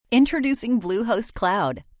Introducing Bluehost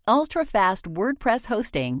Cloud, ultra-fast WordPress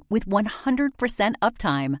hosting with 100%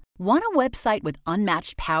 uptime. Want a website with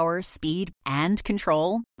unmatched power, speed, and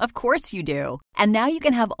control? Of course you do. And now you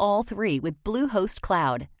can have all three with Bluehost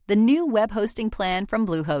Cloud, the new web hosting plan from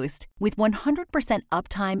Bluehost. With 100%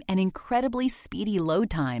 uptime and incredibly speedy load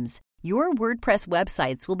times, your WordPress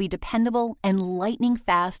websites will be dependable and lightning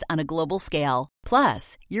fast on a global scale.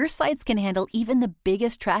 Plus, your sites can handle even the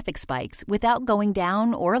biggest traffic spikes without going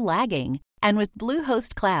down or lagging. And with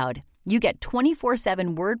Bluehost Cloud, you get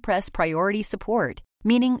 24/7 WordPress priority support,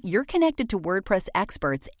 meaning you're connected to WordPress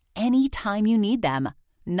experts anytime you need them.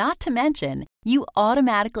 Not to mention, you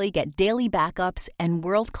automatically get daily backups and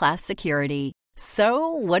world-class security. So,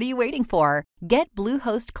 what are you waiting for? Get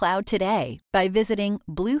Bluehost Cloud today by visiting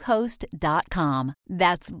Bluehost.com.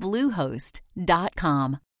 That's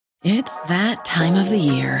Bluehost.com. It's that time of the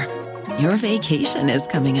year. Your vacation is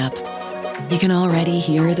coming up. You can already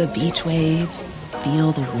hear the beach waves,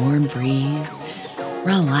 feel the warm breeze,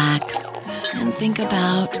 relax, and think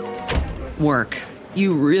about work.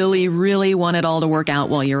 You really, really want it all to work out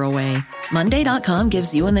while you're away. Monday.com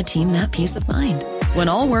gives you and the team that peace of mind. When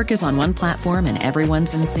all work is on one platform and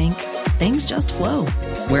everyone's in sync, things just flow.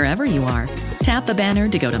 Wherever you are, tap the banner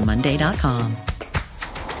to go to Monday.com.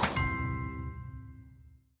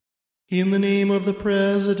 In the name of the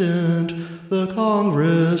President, the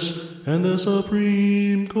Congress, and the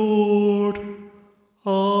Supreme Court.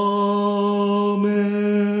 Amen.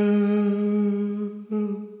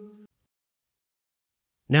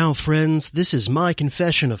 Now, friends, this is my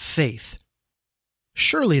confession of faith.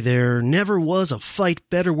 Surely there never was a fight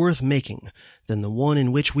better worth making than the one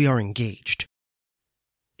in which we are engaged.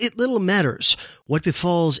 It little matters what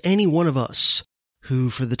befalls any one of us who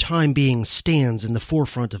for the time being stands in the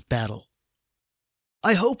forefront of battle.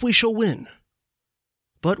 I hope we shall win.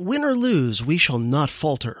 But win or lose, we shall not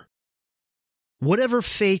falter. Whatever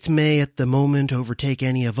fate may at the moment overtake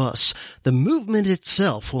any of us, the movement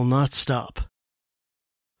itself will not stop.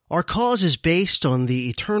 Our cause is based on the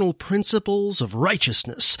eternal principles of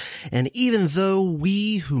righteousness, and even though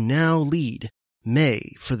we who now lead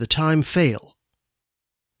may, for the time, fail,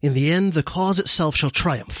 in the end the cause itself shall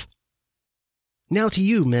triumph. Now to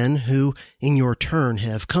you, men, who, in your turn,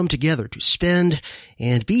 have come together to spend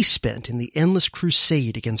and be spent in the endless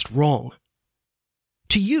crusade against wrong.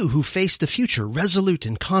 To you who face the future resolute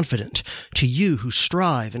and confident, to you who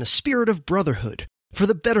strive in a spirit of brotherhood for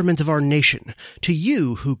the betterment of our nation, to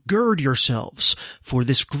you who gird yourselves for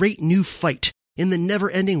this great new fight in the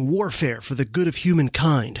never-ending warfare for the good of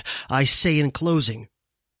humankind, I say in closing,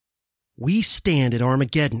 we stand at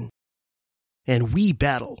Armageddon, and we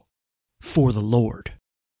battle for the Lord.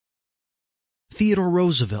 Theodore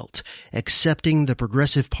Roosevelt, accepting the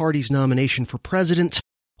Progressive Party's nomination for president,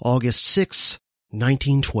 August 6,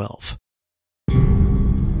 1912.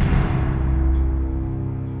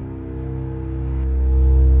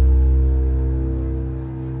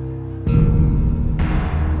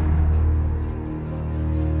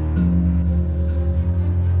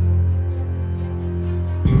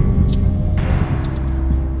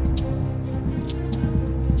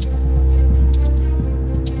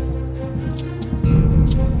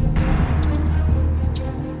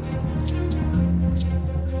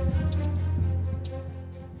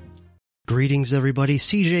 Greetings, everybody.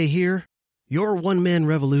 CJ here, your one-man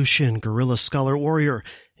revolution, guerrilla scholar warrior,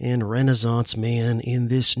 and Renaissance man in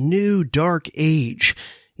this new dark age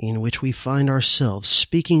in which we find ourselves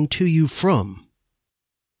speaking to you from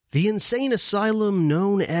the insane asylum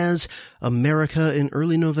known as America in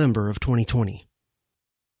early November of 2020.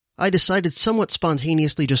 I decided somewhat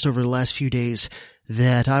spontaneously just over the last few days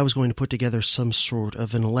that I was going to put together some sort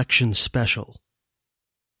of an election special.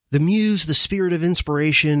 The muse, the spirit of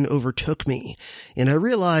inspiration overtook me, and I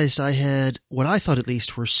realized I had, what I thought at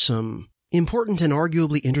least were some important and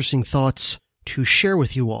arguably interesting thoughts to share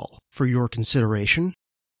with you all for your consideration,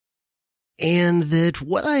 and that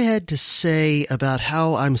what I had to say about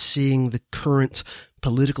how I'm seeing the current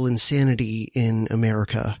political insanity in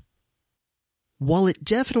America, while it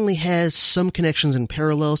definitely has some connections and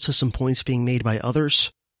parallels to some points being made by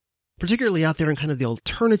others, particularly out there in kind of the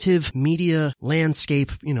alternative media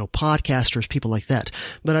landscape, podcasters, people like that.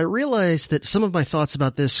 But I realized that some of my thoughts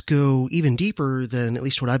about this go even deeper than at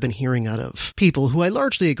least what I've been hearing out of people who I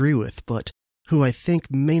largely agree with, but who I think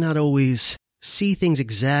may not always see things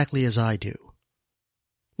exactly as I do.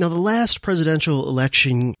 Now, the last presidential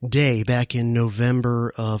election day back in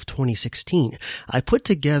November of 2016, I put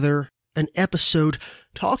together an episode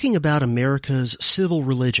talking about America's civil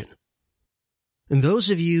religion. And those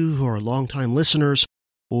of you who are longtime listeners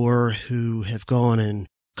or who have gone and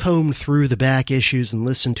combed through the back issues and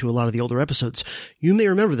listened to a lot of the older episodes, you may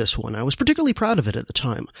remember this one. I was particularly proud of it at the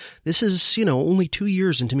time. This is, only 2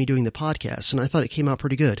 years into me doing the podcast, and I thought it came out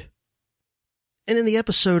pretty good. And in the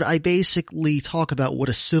episode, I basically talk about what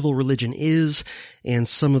a civil religion is and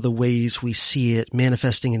some of the ways we see it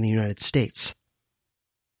manifesting in the United States.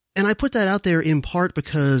 And I put that out there in part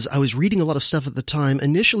because I was reading a lot of stuff at the time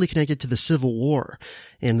initially connected to the Civil War,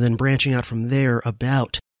 and then branching out from there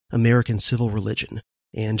about American civil religion.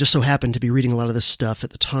 And just so happened to be reading a lot of this stuff at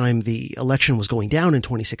the time the election was going down in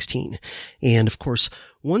 2016. And of course,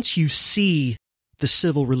 once you see the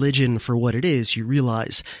civil religion for what it is, you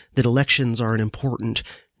realize that elections are an important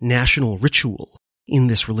national ritual in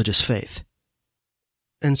this religious faith.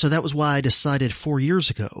 And so that was why I decided 4 years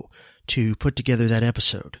ago to put together that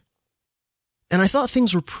episode. And I thought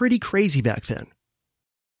things were pretty crazy back then.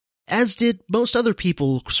 As did most other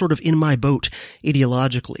people sort of in my boat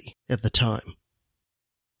ideologically at the time.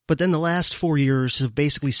 But then the last 4 years have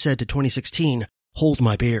basically said to 2016, hold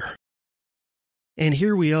my beer. And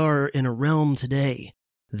here we are in a realm today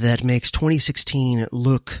that makes 2016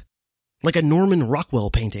 look like a Norman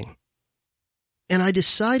Rockwell painting. And I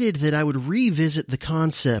decided that I would revisit the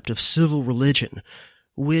concept of civil religion,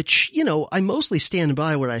 which, I mostly stand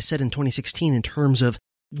by what I said in 2016 in terms of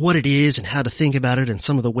what it is and how to think about it and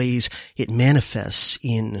some of the ways it manifests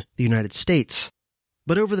in the United States.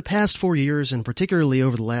 But over the past 4 years, and particularly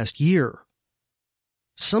over the last year,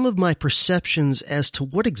 some of my perceptions as to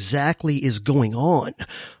what exactly is going on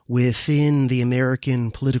within the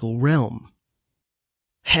American political realm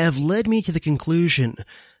have led me to the conclusion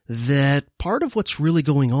that part of what's really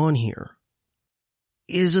going on here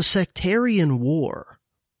is a sectarian war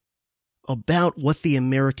about what the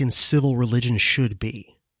American civil religion should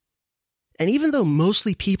be. And even though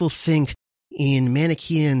mostly people think in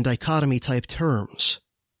Manichaean dichotomy type terms,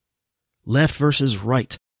 left versus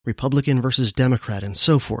right, Republican versus Democrat, and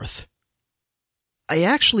so forth, I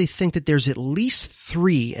actually think that there's at least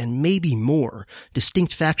 3 and maybe more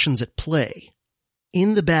distinct factions at play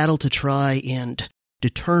in the battle to try and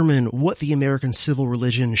determine what the American civil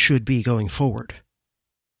religion should be going forward.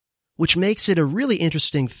 Which makes it a really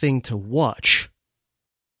interesting thing to watch,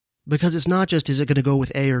 because it's not just, is it going to go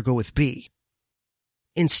with A or go with B?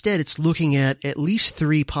 Instead, it's looking at least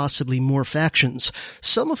 3, possibly more factions,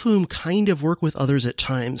 some of whom kind of work with others at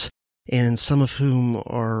times, and some of whom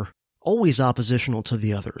are always oppositional to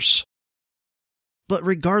the others. But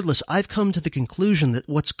regardless, I've come to the conclusion that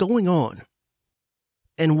what's going on,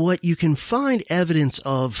 and what you can find evidence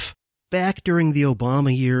of back during the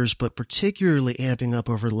Obama years, but particularly amping up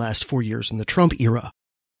over the last 4 years in the Trump era,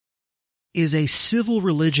 is a civil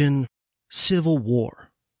religion civil war.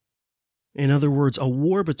 In other words, a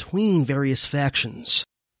war between various factions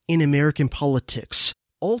in American politics,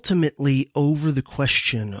 ultimately over the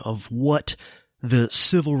question of what the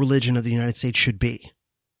civil religion of the United States should be.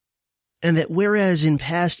 And that whereas in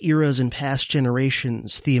past eras and past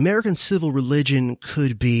generations, the American civil religion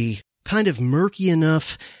could be kind of murky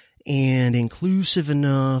enough and inclusive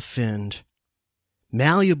enough and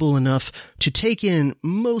malleable enough to take in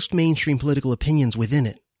most mainstream political opinions within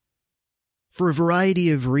it. For a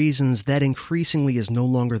variety of reasons, that increasingly is no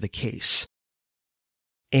longer the case.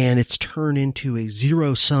 And it's turned into a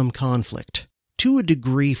zero-sum conflict, to a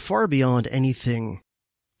degree far beyond anything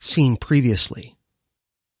seen previously.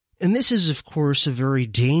 And this is, of course, a very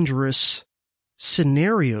dangerous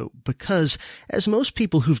scenario because, as most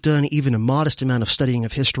people who've done even a modest amount of studying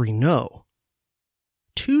of history know,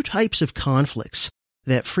 2 types of conflicts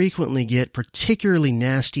that frequently get particularly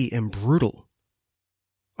nasty and brutal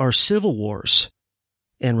are civil wars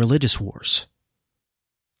and religious wars.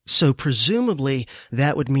 So presumably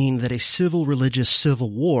that would mean that a civil-religious civil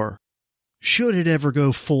war, should it ever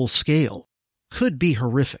go full scale, could be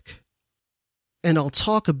horrific. And I'll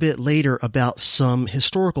talk a bit later about some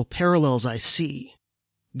historical parallels I see,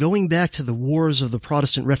 going back to the wars of the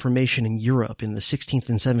Protestant Reformation in Europe in the 16th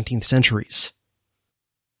and 17th centuries.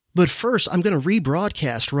 But first, I'm going to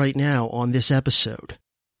rebroadcast right now on this episode,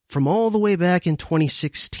 from all the way back in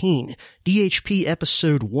 2016, DHP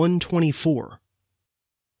episode 124,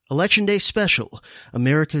 Election Day Special,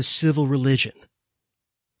 America's Civil Religion.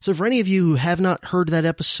 So for any of you who have not heard that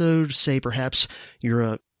episode, say perhaps you're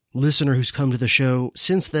a listener who's come to the show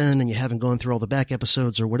since then and you haven't gone through all the back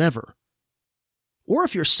episodes or whatever. Or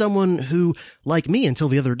if you're someone who, like me until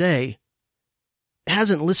the other day,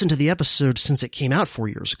 hasn't listened to the episode since it came out 4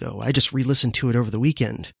 years ago. I just re-listened to it over the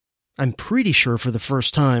weekend. I'm pretty sure for the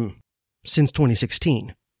first time since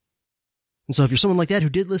 2016. And so if you're someone like that who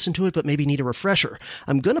did listen to it but maybe need a refresher,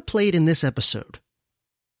 I'm going to play it in this episode,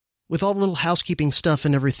 With all the little housekeeping stuff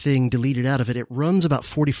and everything deleted out of it, it runs about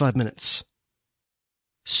 45 minutes.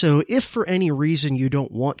 So if for any reason you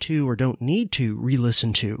don't want to or don't need to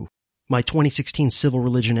re-listen to my 2016 Civil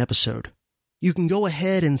Religion episode, you can go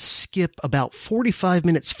ahead and skip about 45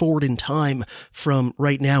 minutes forward in time from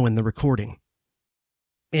right now in the recording.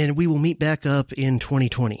 And we will meet back up in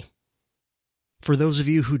 2020. For those of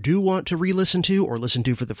you who do want to re-listen to or listen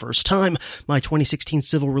to for the first time my 2016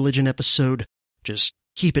 Civil Religion episode, just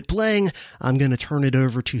keep it playing. I'm going to turn it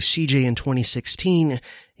over to CJ in 2016,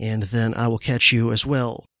 and then I will catch you as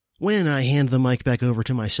well when I hand the mic back over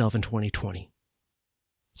to myself in 2020.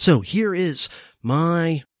 So here is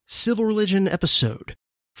my Civil Religion episode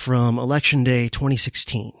from Election Day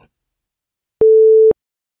 2016.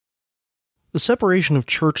 The separation of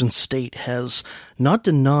church and state has not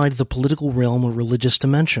denied the political realm a religious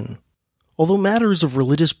dimension. Although matters of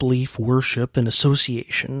religious belief, worship, and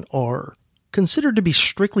association are considered to be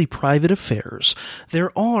strictly private affairs,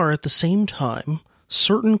 there are at the same time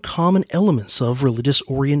certain common elements of religious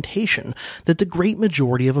orientation that the great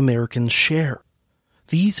majority of Americans share.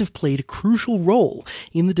 These have played a crucial role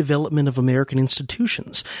in the development of American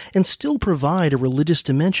institutions and still provide a religious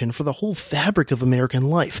dimension for the whole fabric of American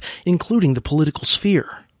life, including the political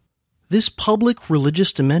sphere. This public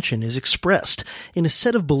religious dimension is expressed in a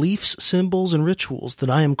set of beliefs, symbols, and rituals that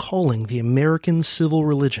I am calling the American civil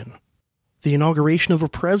religion. The inauguration of a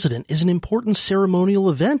president is an important ceremonial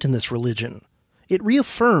event in this religion. It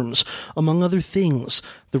reaffirms, among other things,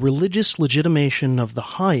 the religious legitimation of the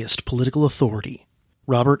highest political authority.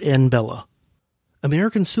 Robert N. Bellah.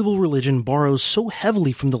 American civil religion borrows so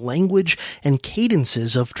heavily from the language and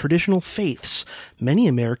cadences of traditional faiths, many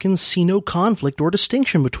Americans see no conflict or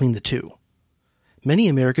distinction between the two. Many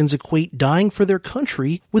Americans equate dying for their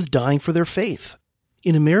country with dying for their faith.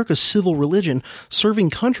 In America's civil religion, serving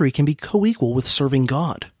country can be co-equal with serving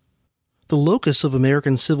God. The locus of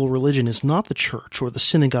American civil religion is not the church or the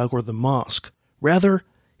synagogue or the mosque. Rather,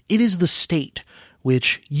 it is the state,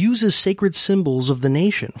 which uses sacred symbols of the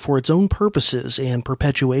nation for its own purposes and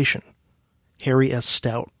perpetuation. Harry S.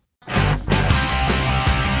 Stout.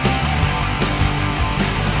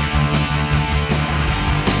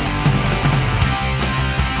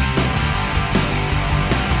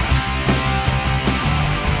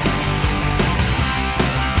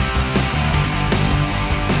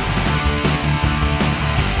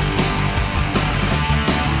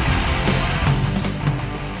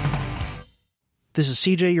 This is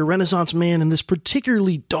CJ, your Renaissance man, in this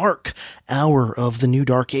particularly dark hour of the New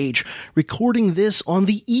Dark Age, recording this on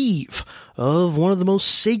the eve of one of the most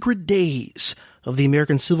sacred days of the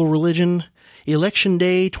American civil religion, Election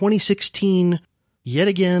Day 2016, yet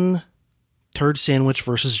again, Turd Sandwich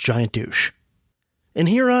versus Giant Douche. And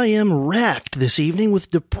here I am racked this evening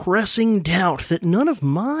with depressing doubt that none of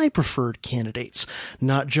my preferred candidates,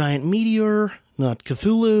 not Giant Meteor, not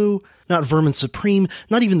Cthulhu, not Vermin Supreme,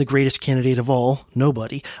 not even the greatest candidate of all,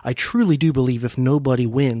 nobody. I truly do believe if nobody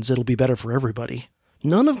wins, it'll be better for everybody.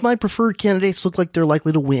 None of my preferred candidates look like they're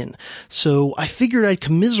likely to win, so I figured I'd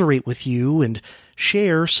commiserate with you and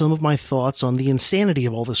share some of my thoughts on the insanity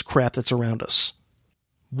of all this crap that's around us.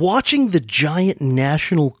 Watching the giant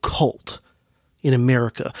national cult in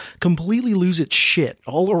America completely lose its shit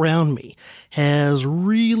all around me has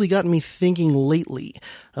really gotten me thinking lately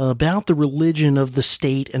about the religion of the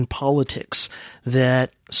state and politics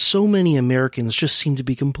that so many Americans just seem to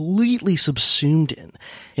be completely subsumed in.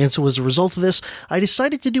 And so as a result of this, I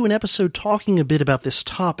decided to do an episode talking a bit about this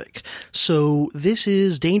topic. So this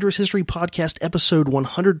is Dangerous History Podcast episode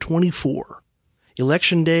 124,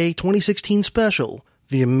 Election Day 2016 special,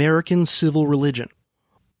 The American Civil Religion.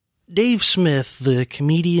 Dave Smith, the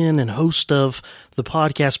comedian and host of the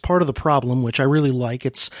podcast Part of the Problem, which I really like,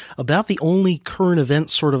 it's about the only current event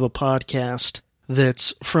sort of a podcast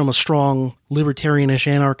that's from a strong libertarianish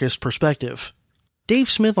anarchist perspective. Dave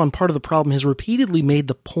Smith on Part of the Problem has repeatedly made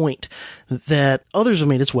the point that others have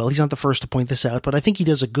made as well. He's not the first to point this out, but I think he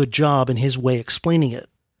does a good job in his way explaining it.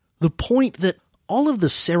 The point that all of the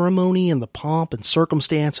ceremony and the pomp and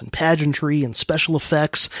circumstance and pageantry and special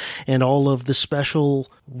effects and all of the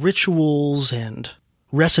special rituals and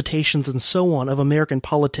recitations and so on of American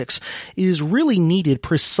politics is really needed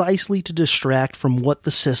precisely to distract from what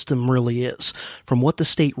the system really is, from what the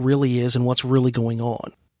state really is and what's really going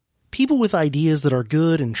on. People with ideas that are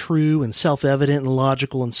good and true and self-evident and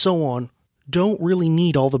logical and so on don't really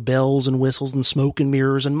need all the bells and whistles and smoke and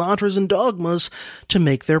mirrors and mantras and dogmas to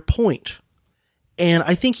make their point. And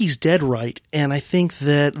I think he's dead right, and I think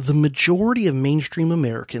that the majority of mainstream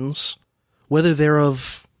Americans, whether they're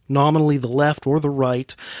of nominally the left or the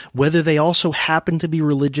right, whether they also happen to be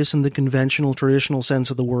religious in the conventional, traditional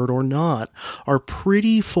sense of the word or not, are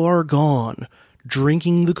pretty far gone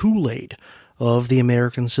drinking the Kool-Aid of the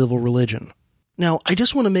American civil religion. Now, I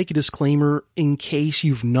just want to make a disclaimer in case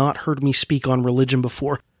you've not heard me speak on religion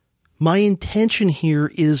before. My intention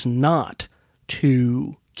here is not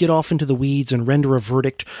to get off into the weeds and render a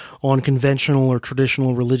verdict on conventional or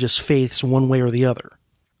traditional religious faiths one way or the other.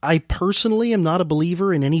 I personally am not a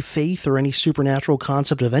believer in any faith or any supernatural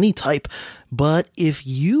concept of any type, but if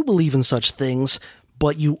you believe in such things,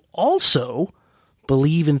 but you also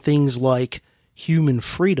believe in things like human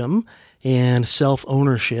freedom and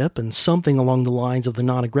self-ownership and something along the lines of the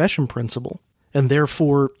non-aggression principle, and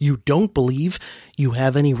therefore you don't believe you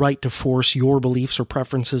have any right to force your beliefs or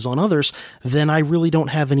preferences on others, then I really don't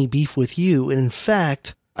have any beef with you. And in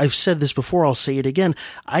fact, I've said this before, I'll say it again,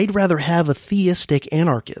 I'd rather have a theistic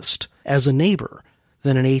anarchist as a neighbor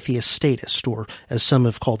than an atheist statist, or as some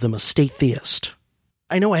have called them, a state theist.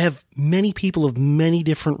 I know I have many people of many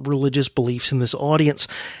different religious beliefs in this audience,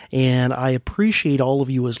 and I appreciate all of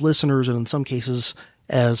you as listeners and in some cases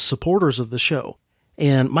as supporters of the show.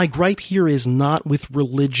 And my gripe here is not with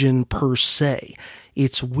religion per se.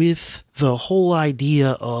 It's with the whole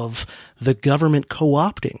idea of the government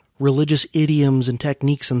co-opting religious idioms and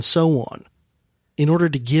techniques and so on in order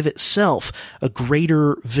to give itself a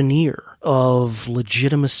greater veneer of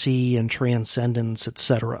legitimacy and transcendence,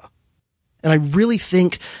 etc. And I really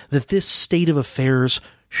think that this state of affairs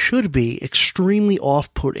should be extremely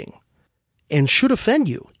off-putting and should offend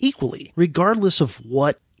you equally, regardless of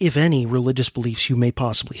what, if any, religious beliefs you may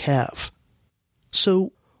possibly have.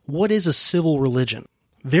 So, what is a civil religion?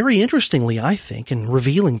 Very interestingly, I think, and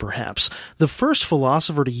revealing perhaps, the first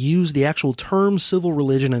philosopher to use the actual term civil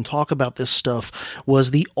religion and talk about this stuff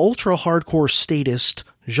was the ultra-hardcore statist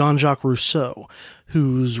Jean-Jacques Rousseau,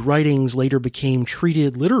 whose writings later became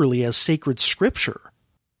treated literally as sacred scripture.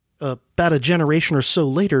 About a generation or so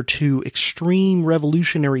later, to extreme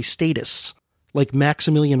revolutionary statists like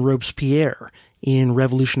Maximilien Robespierre in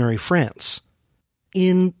revolutionary France.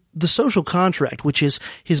 In The Social Contract, which is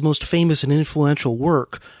his most famous and influential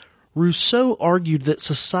work, Rousseau argued that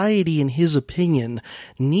society, in his opinion,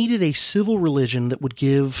 needed a civil religion that would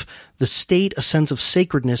give the state a sense of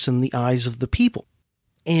sacredness in the eyes of the people.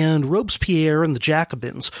 And Robespierre and the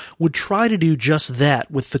Jacobins would try to do just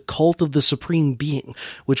that with the cult of the supreme being,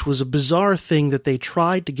 which was a bizarre thing that they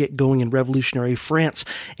tried to get going in revolutionary France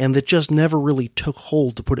and that just never really took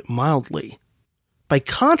hold, to put it mildly. By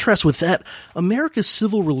contrast with that, America's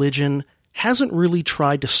civil religion hasn't really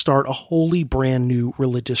tried to start a wholly brand new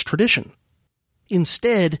religious tradition.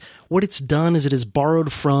 Instead, what it's done is it has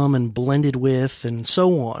borrowed from and blended with and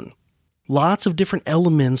so on lots of different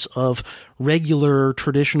elements of regular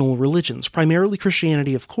traditional religions, primarily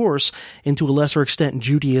Christianity, of course, and to a lesser extent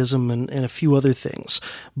Judaism and a few other things.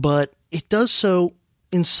 But it does so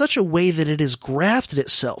in such a way that it has grafted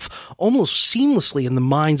itself almost seamlessly in the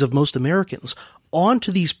minds of most Americans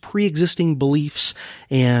onto these pre-existing beliefs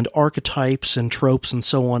and archetypes and tropes and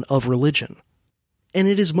so on of religion. And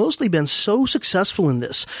it has mostly been so successful in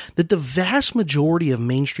this that the vast majority of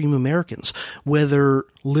mainstream Americans, whether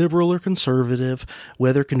liberal or conservative,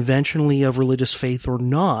 whether conventionally of religious faith or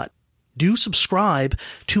not, do subscribe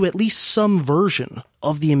to at least some version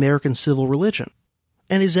of the American civil religion.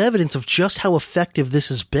 And is evidence of just how effective this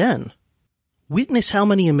has been. Witness how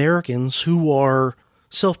many Americans who are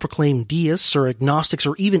self-proclaimed deists or agnostics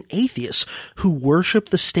or even atheists who worship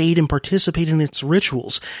the state and participate in its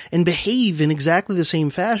rituals and behave in exactly the same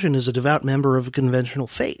fashion as a devout member of a conventional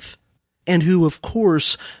faith, and who, of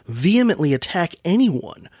course, vehemently attack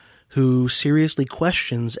anyone who seriously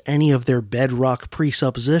questions any of their bedrock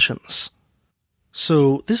presuppositions.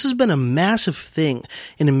 So this has been a massive thing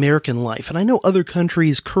in American life, and I know other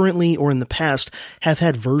countries currently or in the past have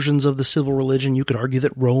had versions of the civil religion. You could argue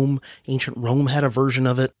that ancient Rome had a version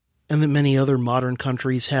of it, and that many other modern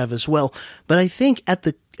countries have as well. But I think at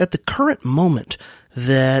the current moment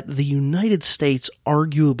that the United States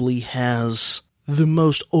arguably has the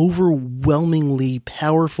most overwhelmingly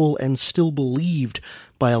powerful and still believed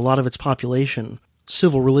by a lot of its population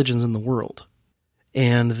civil religions in the world,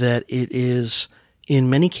 and that it is in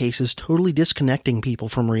many cases totally disconnecting people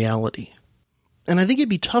from reality. And I think it'd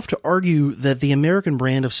be tough to argue that the American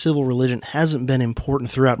brand of civil religion hasn't been important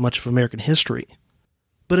throughout much of American history.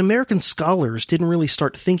 But American scholars didn't really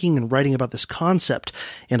start thinking and writing about this concept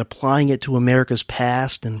and applying it to America's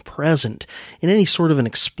past and present in any sort of an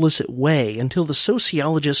explicit way until the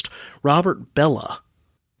sociologist Robert Bellah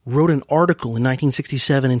wrote an article in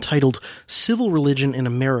 1967 entitled Civil Religion in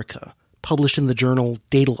America, published in the journal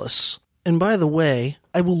Daedalus. And by the way,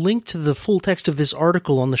 I will link to the full text of this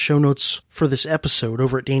article on the show notes for this episode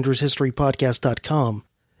over at dangeroushistorypodcast.com.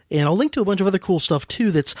 And I'll link to a bunch of other cool stuff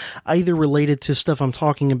too that's either related to stuff I'm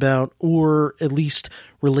talking about or at least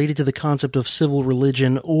related to the concept of civil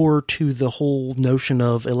religion or to the whole notion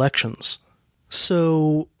of elections.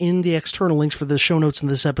 So in the external links for the show notes in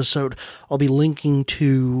this episode, I'll be linking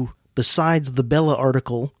to, besides the Bella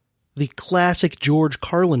article, the classic George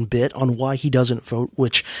Carlin bit on why he doesn't vote,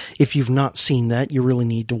 which, if you've not seen that, you really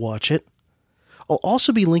need to watch it. I'll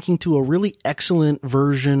also be linking to a really excellent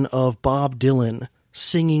version of Bob Dylan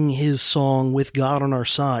singing his song With God on Our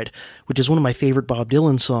Side, which is one of my favorite Bob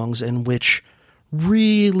Dylan songs and which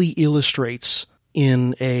really illustrates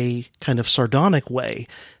in a kind of sardonic way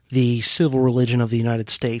the civil religion of the United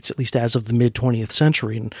States, at least as of the mid-20th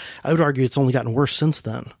century, and I would argue it's only gotten worse since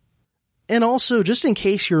then. And also, just in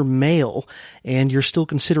case you're male and you're still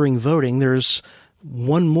considering voting, there's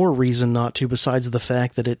one more reason not to besides the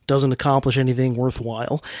fact that it doesn't accomplish anything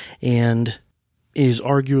worthwhile and is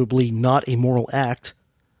arguably not a moral act.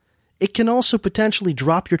 It can also potentially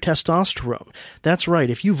drop your testosterone. That's right,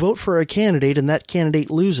 if you vote for a candidate and that candidate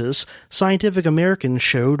loses, Scientific American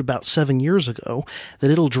showed about 7 years ago that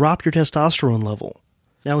it'll drop your testosterone level.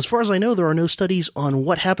 Now, as far as I know, there are no studies on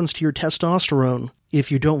what happens to your testosterone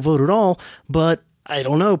if you don't vote at all, but I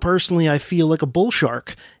don't know. Personally, I feel like a bull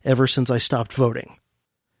shark ever since I stopped voting.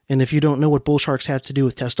 And if you don't know what bull sharks have to do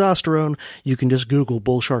with testosterone, you can just Google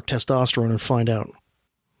bull shark testosterone and find out.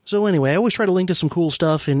 So anyway, I always try to link to some cool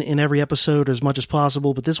stuff in every episode as much as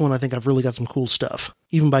possible, but this one I think I've really got some cool stuff,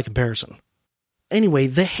 even by comparison. Anyway,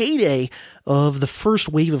 the heyday of the first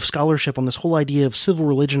wave of scholarship on this whole idea of civil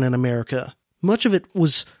religion in America, much of it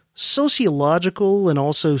was sociological and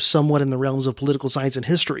also somewhat in the realms of political science and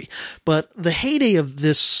history. But the heyday of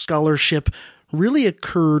this scholarship really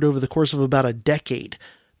occurred over the course of about a decade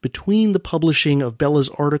between the publishing of Bella's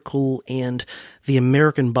article and the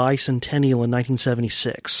American Bicentennial in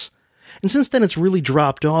 1976. And since then it's really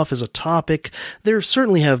dropped off as a topic. There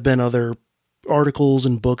certainly have been other articles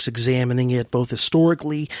and books examining it both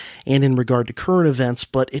historically and in regard to current events,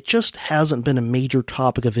 but it just hasn't been a major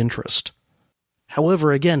topic of interest.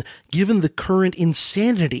 However, again, given the current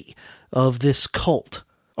insanity of this cult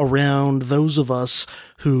around those of us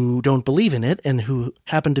who don't believe in it and who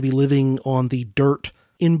happen to be living on the dirt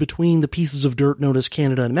in between the pieces of dirt known as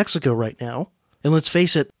Canada and Mexico right now, and let's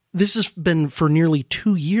face it, this has been for nearly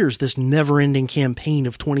 2 years, this never-ending campaign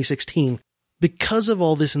of 2016. Because of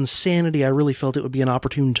all this insanity, I really felt it would be an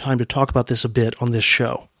opportune time to talk about this a bit on this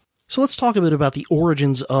show. So let's talk a bit about the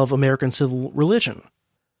origins of American civil religion.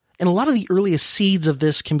 And a lot of the earliest seeds of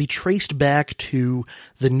this can be traced back to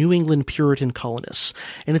the New England Puritan colonists.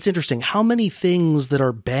 And it's interesting how many things that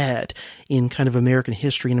are bad in kind of American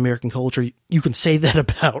history and American culture you can say that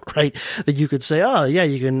about, right? That you could say, oh yeah,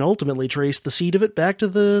 you can ultimately trace the seed of it back to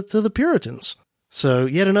the Puritans. So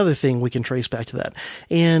yet another thing we can trace back to that.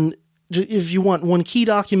 And if you want one key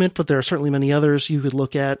document, but there are certainly many others, you could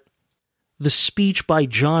look at the speech by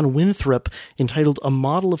John Winthrop entitled A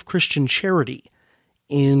Model of Christian Charity,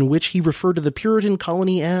 in which he referred to the Puritan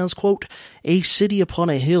colony as, quote, a city upon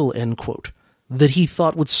a hill, end quote, that he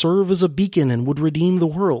thought would serve as a beacon and would redeem the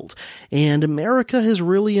world. And America has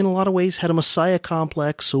really, in a lot of ways, had a messiah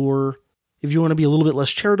complex, or, if you want to be a little bit less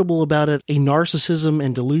charitable about it, a narcissism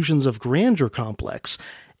and delusions of grandeur complex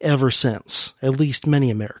ever since, at least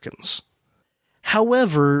many Americans.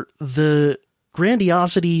 However, the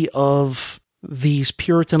grandiosity of these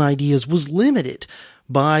Puritan ideas was limited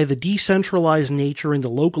by the decentralized nature and the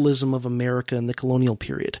localism of America in the colonial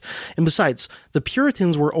period. And besides, the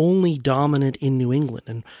Puritans were only dominant in New England,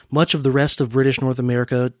 and much of the rest of British North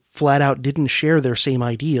America flat out didn't share their same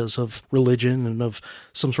ideas of religion and of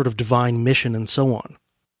some sort of divine mission and so on.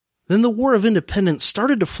 Then the War of Independence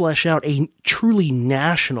started to flesh out a truly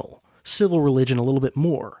national civil religion a little bit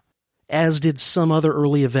more, as did some other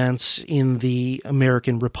early events in the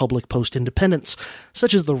American Republic post-independence,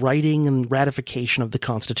 such as the writing and ratification of the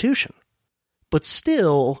Constitution. But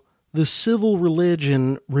still, the civil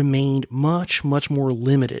religion remained much, much more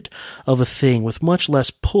limited of a thing, with much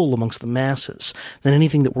less pull amongst the masses than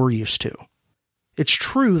anything that we're used to. It's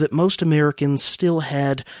true that most Americans still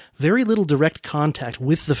had very little direct contact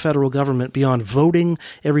with the federal government beyond voting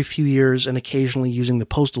every few years and occasionally using the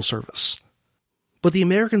postal service. But the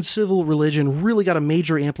American civil religion really got a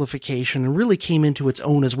major amplification and really came into its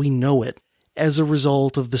own as we know it as a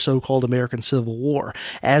result of the so-called American Civil War,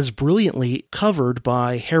 as brilliantly covered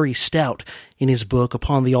by Harry Stout in his book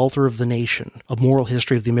Upon the Altar of the Nation, A Moral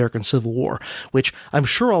History of the American Civil War, which I'm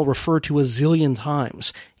sure I'll refer to a zillion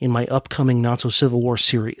times in my upcoming Not So Civil War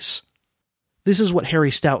series. This is what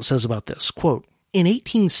Harry Stout says about this. Quote, "In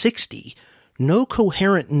 1860, no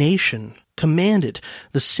coherent nation commanded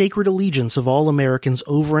the sacred allegiance of all Americans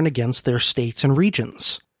over and against their states and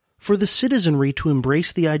regions. For the citizenry to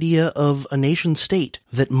embrace the idea of a nation-state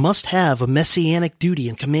that must have a messianic duty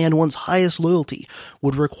and command one's highest loyalty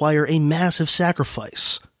would require a massive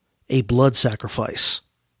sacrifice, a blood sacrifice."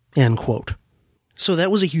 End quote. So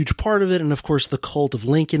that was a huge part of it, and of course the cult of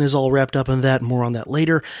Lincoln is all wrapped up in that, more on that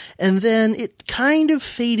later. And then it kind of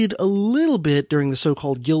faded a little bit during the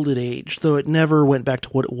so-called Gilded Age, though it never went back to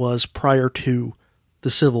what it was prior to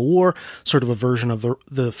the Civil War, sort of a version of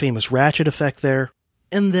the famous ratchet effect there.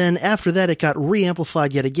 And then after that, it got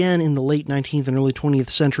re-amplified yet again in the late 19th and early 20th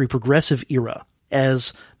century progressive era,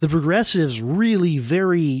 as the progressives really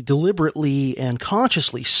very deliberately and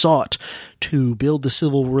consciously sought to build the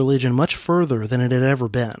civil religion much further than it had ever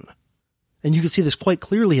been. And you can see this quite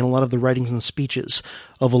clearly in a lot of the writings and speeches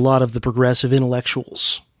of a lot of the progressive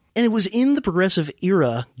intellectuals. And it was in the progressive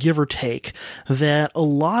era, give or take, that a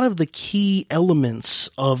lot of the key elements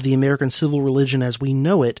of the American civil religion as we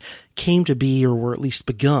know it came to be, or were at least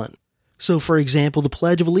begun. So, for example, the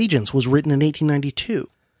Pledge of Allegiance was written in 1892,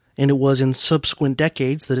 and it was in subsequent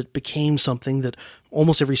decades that it became something that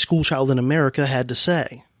almost every schoolchild in America had to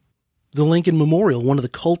say. The Lincoln Memorial, one of the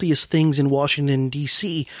cultiest things in Washington,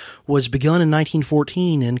 D.C., was begun in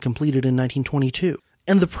 1914 and completed in 1922.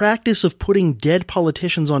 And the practice of putting dead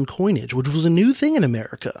politicians on coinage, which was a new thing in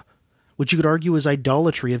America, which you could argue is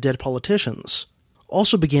idolatry of dead politicians,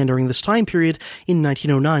 also began during this time period in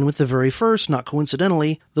 1909 with the very first, not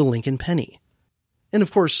coincidentally, the Lincoln penny. And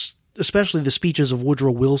of course, especially the speeches of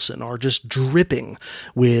Woodrow Wilson are just dripping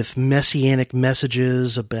with messianic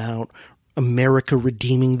messages about America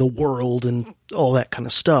redeeming the world and all that kind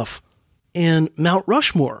of stuff. And Mount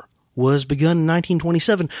Rushmore was begun in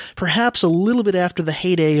 1927, perhaps a little bit after the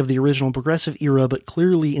heyday of the original progressive era, but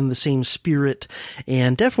clearly in the same spirit,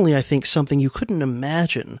 and definitely, I think, something you couldn't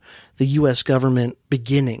imagine the U.S. government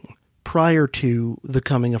beginning prior to the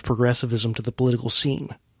coming of progressivism to the political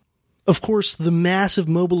scene. Of course, the massive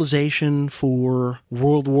mobilization for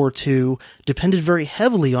World War II depended very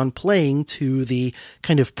heavily on playing to the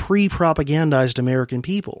kind of pre-propagandized American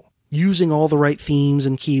people, using all the right themes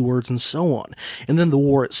and keywords and so on. And then the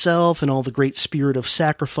war itself and all the great spirit of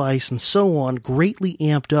sacrifice and so on greatly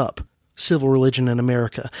amped up civil religion in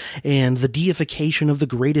America, and the deification of the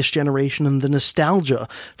greatest generation and the nostalgia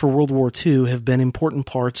for World War II have been important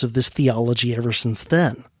parts of this theology ever since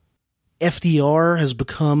then. FDR has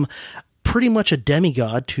become pretty much a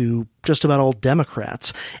demigod to just about all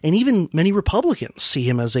Democrats, and even many Republicans see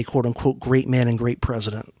him as a quote-unquote great man and great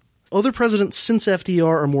president. Other presidents since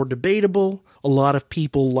FDR are more debatable. A lot of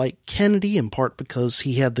people like Kennedy, in part because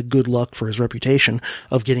he had the good luck for his reputation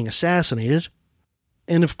of getting assassinated.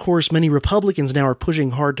 And of course, many Republicans now are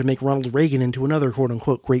pushing hard to make Ronald Reagan into another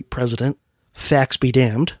quote-unquote great president. Facts be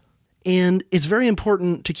damned. And it's very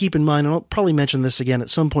important to keep in mind, and I'll probably mention this again at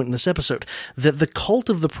some point in this episode, that the cult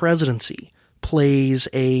of the presidency plays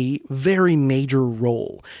a very major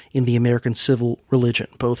role in the American civil religion,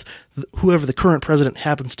 both whoever the current president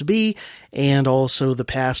happens to be and also the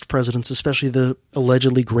past presidents, especially the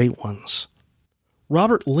allegedly great ones.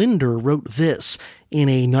 Robert Linder wrote this in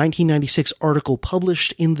a 1996 article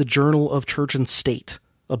published in the Journal of Church and State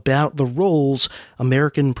about the roles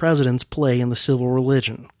American presidents play in the civil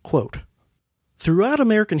religion. Quote, "Throughout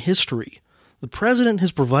American history, the president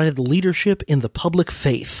has provided the leadership in the public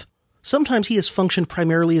faith. Sometimes he has functioned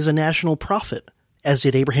primarily as a national prophet, as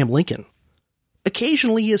did Abraham Lincoln.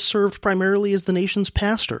 Occasionally he has served primarily as the nation's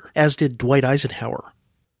pastor, as did Dwight Eisenhower.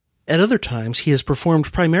 At other times he has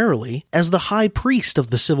performed primarily as the high priest of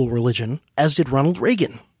the civil religion, as did Ronald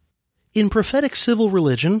Reagan. In prophetic civil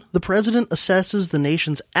religion, the president assesses the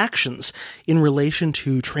nation's actions in relation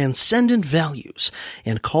to transcendent values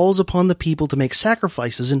and calls upon the people to make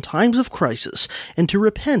sacrifices in times of crisis and to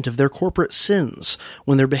repent of their corporate sins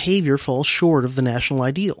when their behavior falls short of the national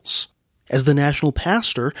ideals. As the national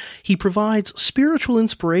pastor, he provides spiritual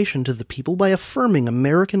inspiration to the people by affirming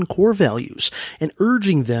American core values and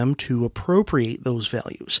urging them to appropriate those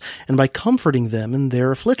values, and by comforting them in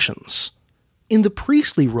their afflictions. In the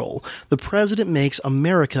priestly role, the president makes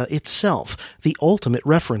America itself the ultimate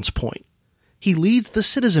reference point. He leads the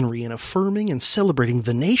citizenry in affirming and celebrating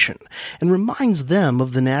the nation and reminds them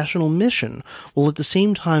of the national mission while at the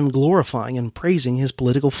same time glorifying and praising his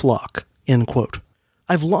political flock." End quote.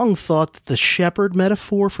 I've long thought that the shepherd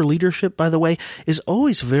metaphor for leadership, by the way, is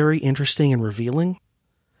always very interesting and revealing.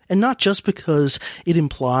 And not just because it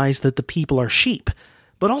implies that the people are sheep,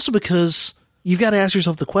 but also because you've got to ask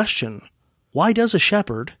yourself the question, why does a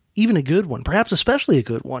shepherd, even a good one, perhaps especially a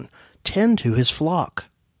good one, tend to his flock.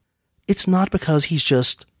 It's not because he's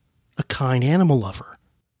just a kind animal lover.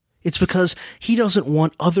 It's because he doesn't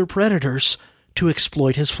want other predators to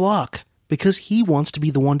exploit his flock, because he wants to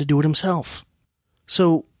be the one to do it himself.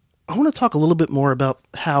 So I want to talk a little bit more about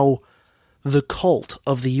how the cult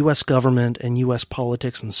of the U.S. government and U.S.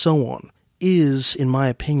 politics and so on is, in my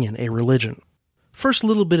opinion, a religion. First, a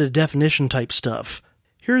little bit of definition type stuff.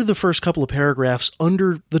 Here are the first couple of paragraphs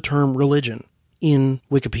under the term religion in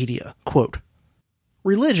Wikipedia. Quote,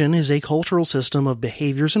 "Religion is a cultural system of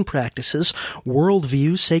behaviors and practices,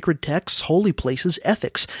 worldviews, sacred texts, holy places,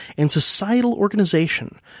 ethics, and societal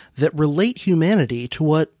organization that relate humanity to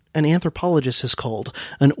what an anthropologist has called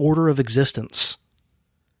an order of existence.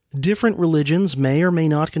 Different religions may or may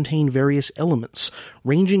not contain various elements,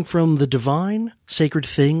 ranging from the divine, sacred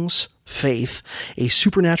things, faith, a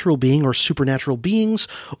supernatural being or supernatural beings,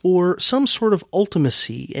 or some sort of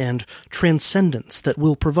ultimacy and transcendence that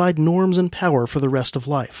will provide norms and power for the rest of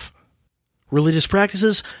life. Religious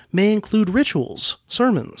practices may include rituals,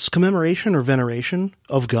 sermons, commemoration or veneration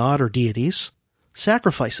of God or deities,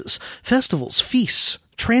 sacrifices, festivals, feasts,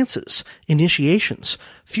 trances, initiations,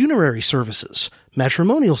 funerary services,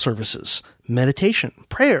 matrimonial services, meditation,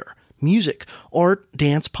 prayer, music, art,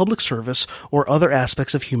 dance, public service, or other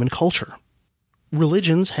aspects of human culture.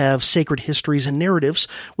 Religions have sacred histories and narratives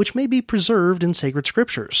which may be preserved in sacred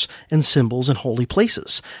scriptures and symbols in holy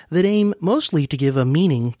places that aim mostly to give a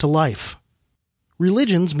meaning to life.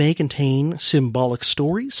 Religions may contain symbolic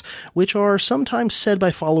stories, which are sometimes said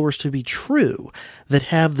by followers to be true, that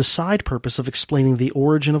have the side purpose of explaining the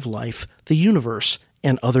origin of life, the universe,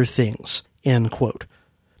 and other things." End quote.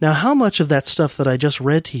 Now, how much of that stuff that I just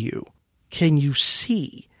read to you can you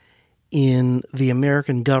see in the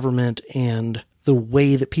American government and the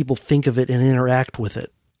way that people think of it and interact with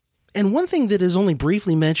it? And one thing that is only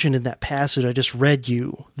briefly mentioned in that passage I just read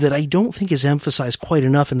you that I don't think is emphasized quite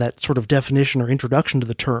enough in that sort of definition or introduction to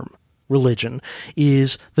the term religion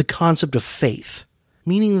is the concept of faith,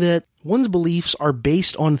 meaning that one's beliefs are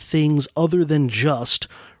based on things other than just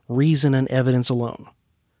reason and evidence alone.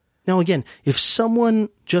 Now again, if someone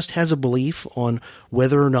just has a belief on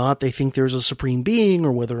whether or not they think there's a supreme being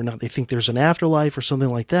or whether or not they think there's an afterlife or something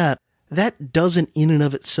like that, that doesn't in and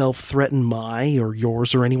of itself threaten my or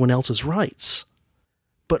yours or anyone else's rights.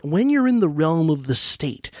 But when you're in the realm of the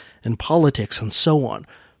state and politics and so on,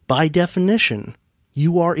 by definition,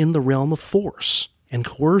 you are in the realm of force and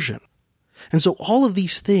coercion. And so all of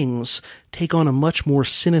these things take on a much more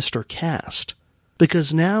sinister cast,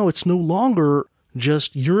 because now it's no longer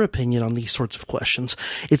just your opinion on these sorts of questions.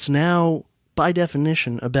 It's now, by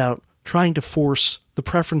definition, about trying to force the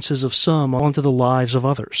preferences of some onto the lives of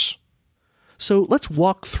others. So let's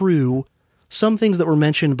walk through some things that were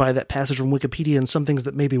mentioned by that passage from Wikipedia and some things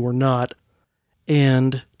that maybe were not,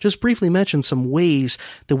 and just briefly mention some ways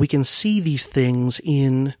that we can see these things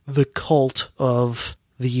in the cult of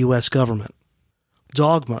the U.S. government.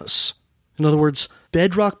 Dogmas. In other words,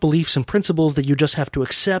 bedrock beliefs and principles that you just have to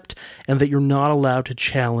accept and that you're not allowed to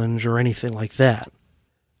challenge or anything like that.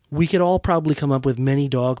 We could all probably come up with many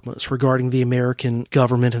dogmas regarding the American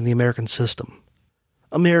government and the American system.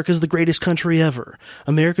 America's the greatest country ever.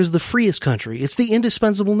 America's the freest country. It's the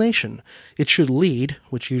indispensable nation. It should lead,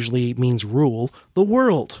 which usually means rule, the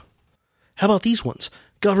world. How about these ones?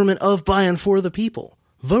 Government of, by, and for the people.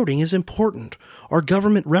 Voting is important. Our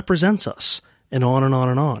government represents us. And on and on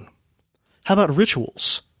and on. How about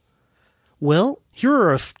rituals? Well, here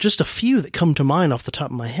are just a few that come to mind off the top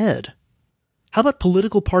of my head. How about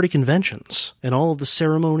political party conventions and all of the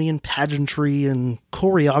ceremony and pageantry and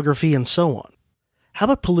choreography and so on? How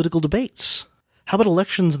about political debates? How about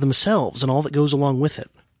elections themselves and all that goes along with it?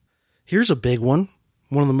 Here's a big one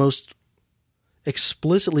of the most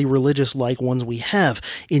explicitly religious-like ones we have,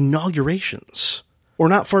 inaugurations. Or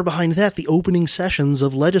not far behind that, the opening sessions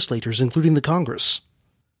of legislatures, including the Congress.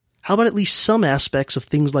 How about at least some aspects of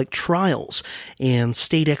things like trials and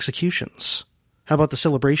state executions? How about the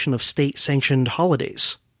celebration of state-sanctioned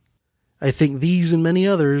holidays? I think these and many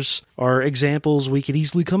others are examples we could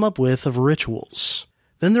easily come up with of rituals.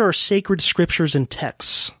 Then there are sacred scriptures and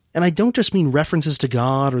texts. And I don't just mean references to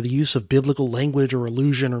God or the use of biblical language or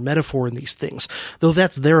allusion or metaphor in these things, though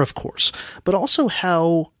that's there, of course, but also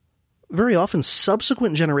how very often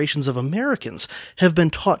subsequent generations of Americans have been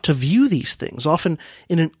taught to view these things, often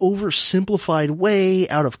in an oversimplified way,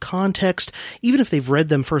 out of context, even if they've read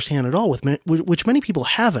them firsthand at all, which many people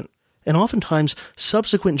haven't. And oftentimes,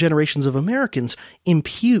 subsequent generations of Americans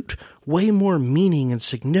impute way more meaning and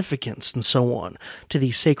significance and so on to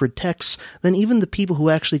these sacred texts than even the people who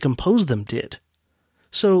actually composed them did.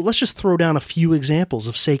 So let's just throw down a few examples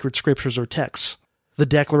of sacred scriptures or texts. the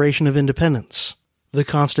Declaration of Independence, the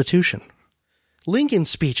Constitution. Lincoln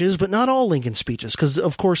speeches, but not all Lincoln speeches, because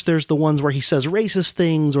of course there's the ones where he says racist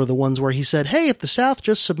things, or the ones where he said, hey, if the South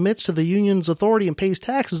just submits to the Union's authority and pays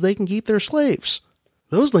taxes, they can keep their slaves.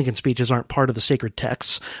 Those Lincoln speeches aren't part of the sacred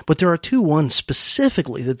texts, but there are ones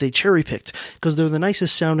specifically that they cherry-picked, because they're the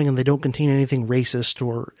nicest sounding and they don't contain anything racist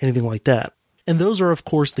or anything like that. And those are, of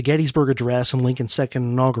course, the Gettysburg Address and Lincoln's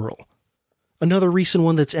second inaugural. Another recent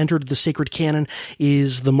one that's entered the sacred canon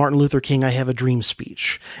is the Martin Luther King I Have a Dream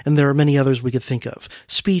speech. And there are many others we could think of.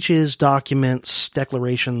 Speeches, documents,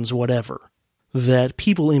 declarations, whatever. That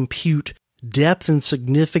people impute depth and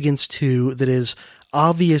significance to that is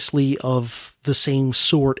obviously of the same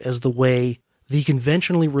sort as the way the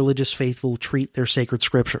conventionally religious faithful treat their sacred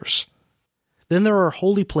scriptures. Then there are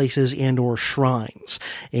holy places and or shrines,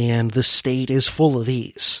 and the state is full of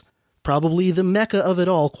these. Probably the mecca of it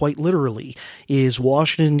all, quite literally, is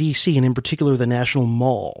Washington, D.C., and in particular the National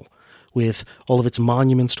Mall, with all of its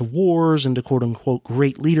monuments to wars and to quote-unquote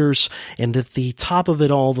great leaders, and at the top of it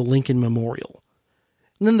all, the Lincoln Memorial.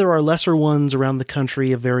 And then there are lesser ones around the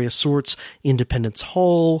country of various sorts: Independence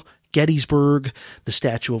Hall, Gettysburg, the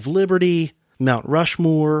Statue of Liberty, Mount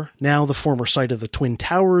Rushmore, now the former site of the Twin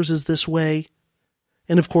Towers is this way,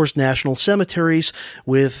 and of course national cemeteries,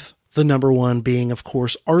 with the number one being, of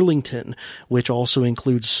course, Arlington, which also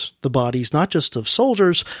includes the bodies not just of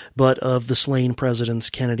soldiers, but of the slain presidents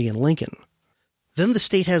Kennedy and Lincoln. Then the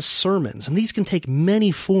state has sermons, and these can take many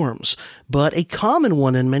forms, but a common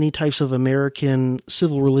one in many types of American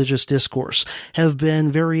civil religious discourse have been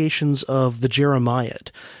variations of the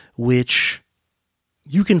Jeremiad, which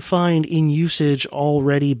you can find in usage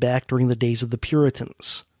already back during the days of the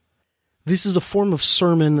Puritans. This is a form of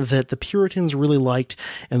sermon that the Puritans really liked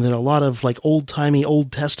and that a lot of old-timey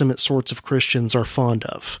Old Testament sorts of Christians are fond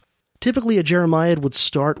of. Typically, a Jeremiad would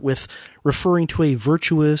start with referring to a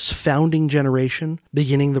virtuous founding generation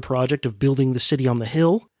beginning the project of building the city on the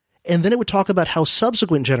hill, and then it would talk about how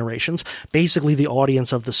subsequent generations, basically the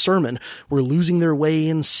audience of the sermon, were losing their way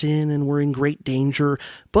in sin and were in great danger,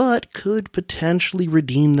 but could potentially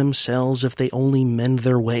redeem themselves if they only mend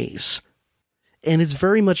their ways. And it's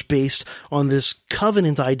very much based on this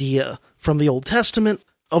covenant idea from the Old Testament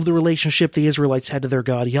of the relationship the Israelites had to their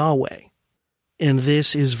God Yahweh. And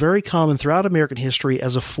this is very common throughout American history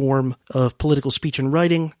as a form of political speech and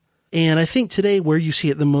writing. And I think today where you see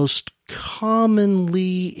it the most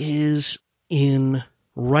commonly is in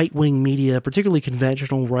right-wing media, particularly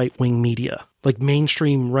conventional right-wing media, like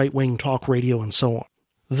mainstream right-wing talk radio and so on.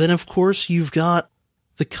 Then, of course, you've got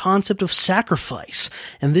the concept of sacrifice,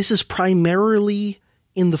 and this is primarily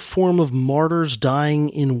in the form of martyrs dying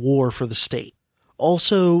in war for the state.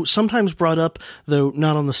 Also, sometimes brought up, though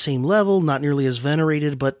not on the same level, not nearly as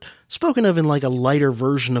venerated, but spoken of in a lighter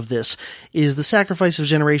version of this, is the sacrifice of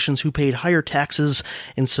generations who paid higher taxes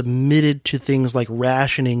and submitted to things like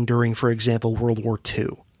rationing during, for example, World War II.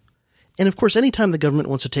 And of course, anytime the government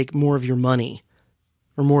wants to take more of your money,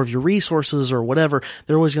 or more of your resources or whatever,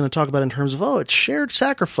 they're always going to talk about it in terms of, it's shared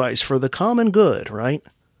sacrifice for the common good, right?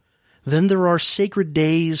 Then there are sacred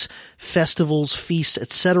days, festivals, feasts,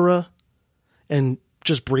 etc. And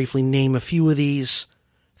just briefly name a few of these: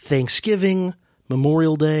 Thanksgiving,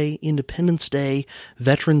 Memorial Day, Independence Day,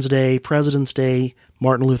 Veterans Day, President's Day,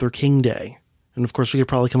 Martin Luther King Day. And of course, we could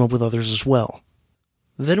probably come up with others as well.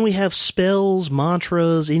 Then we have spells,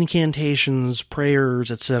 mantras, incantations,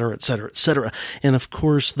 prayers, etc., etc., etc. And of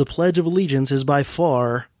course, the Pledge of Allegiance is by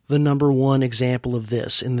far the number one example of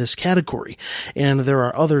this in this category. And there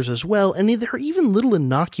are others as well, and there are even little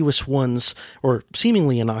innocuous ones, or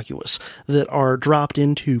seemingly innocuous, that are dropped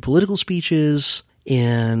into political speeches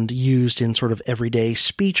and used in sort of everyday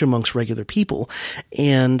speech amongst regular people.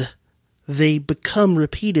 And they become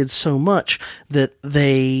repeated so much that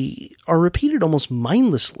they are repeated almost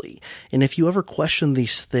mindlessly. And if you ever question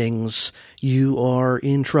these things, you are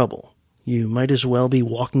in trouble. You might as well be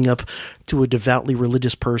walking up to a devoutly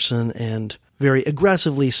religious person and very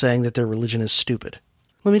aggressively saying that their religion is stupid.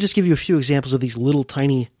 Let me just give you a few examples of these little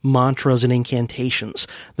tiny mantras and incantations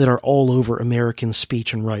that are all over American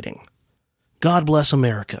speech and writing. God bless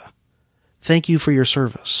America. Thank you for your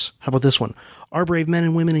service. How about this one? Our brave men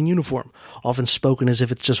and women in uniform, often spoken as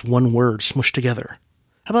if it's just one word smushed together.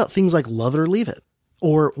 How about things like love it or leave it?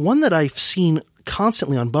 Or one that I've seen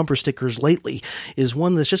constantly on bumper stickers lately is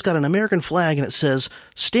one that's just got an American flag and it says,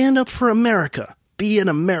 "Stand up for America, be an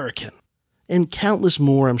American." And countless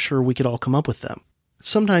more, I'm sure we could all come up with them.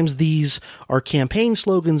 Sometimes these are campaign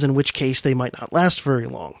slogans, in which case they might not last very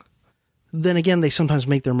long. Then again, they sometimes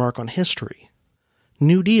make their mark on history.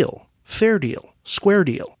 New Deal, Fair Deal, Square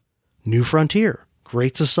Deal, New Frontier,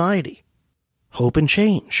 Great Society. hope and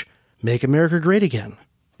change, make America great again,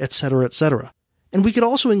 etc., etc. And we could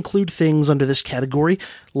also include things under this category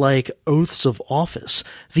like oaths of office,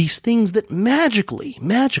 these things that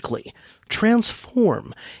magically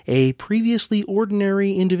transform a previously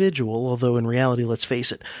ordinary individual, although in reality, let's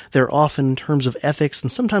face it, they're often in terms of ethics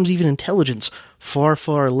and sometimes even intelligence far,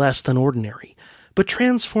 far less than ordinary, but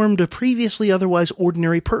transformed a previously otherwise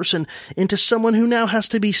ordinary person into someone who now has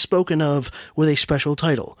to be spoken of with a special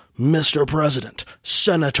title, Mr. President,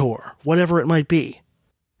 Senator, whatever it might be.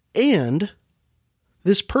 And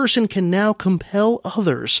this person can now compel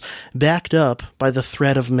others, backed up by the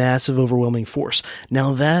threat of massive, overwhelming force.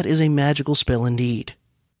 Now that is a magical spell indeed.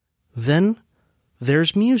 Then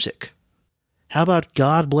there's music. How about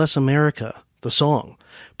God Bless America, the song?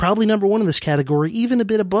 Probably number one in this category, even a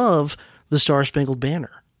bit above the Star-Spangled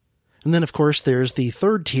Banner. And then, of course, there's the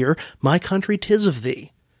third tier, My Country 'Tis of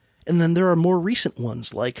Thee. And then there are more recent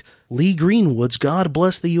ones like Lee Greenwood's God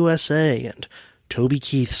Bless the USA and Toby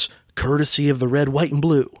Keith's Courtesy of the Red, White, and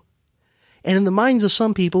Blue. And in the minds of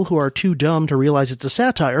some people who are too dumb to realize it's a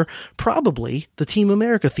satire, probably the Team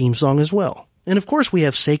America theme song as well. And of course we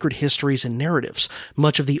have sacred histories and narratives,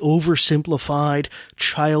 much of the oversimplified,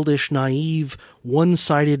 childish, naive,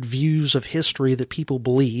 one-sided views of history that people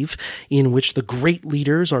believe, in which the great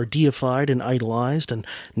leaders are deified and idolized, and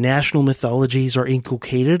national mythologies are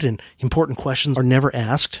inculcated, and important questions are never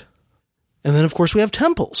asked. And then of course we have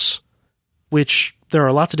temples, which there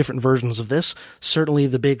are lots of different versions of this. Certainly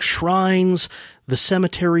the big shrines, the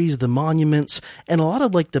cemeteries, the monuments, and a lot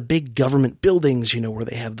of like the big government buildings, where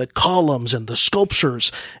they have the columns and the sculptures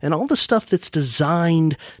and all the stuff that's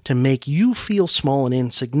designed to make you feel small and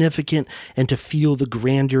insignificant and to feel the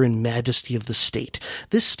grandeur and majesty of the state.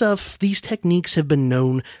 This stuff, these techniques have been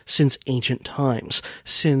known since ancient times,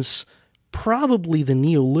 since probably the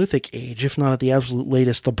Neolithic age, if not at the absolute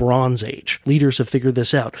latest, the Bronze Age. Leaders have figured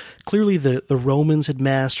this out. Clearly the Romans had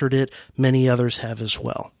mastered it. Many others have as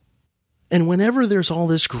well. And whenever there's all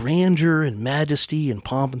this grandeur and majesty and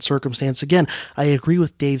pomp and circumstance, again, I agree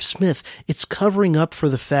with Dave Smith. It's covering up for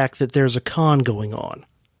the fact that there's a con going on.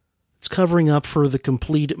 It's covering up for the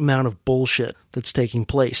complete amount of bullshit that's taking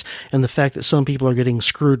place and the fact that some people are getting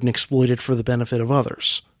screwed and exploited for the benefit of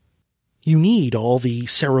others. You need all the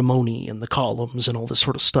ceremony and the columns and all this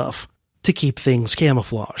sort of stuff to keep things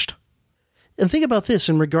camouflaged. And think about this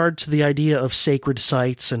in regard to the idea of sacred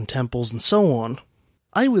sites and temples and so on.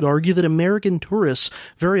 I would argue that American tourists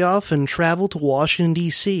very often travel to Washington,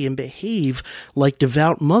 D.C. and behave like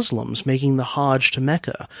devout Muslims making the Hajj to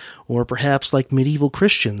Mecca, or perhaps like medieval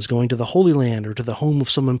Christians going to the Holy Land or to the home of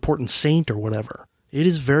some important saint or whatever. It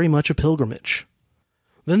is very much a pilgrimage.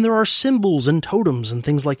 Then there are symbols and totems and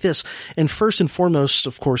things like this, and first and foremost,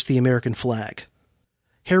 of course, the American flag.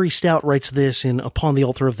 Harry Stout writes this in Upon the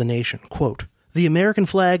Altar of the Nation, quote, "The American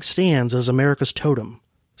flag stands as America's totem.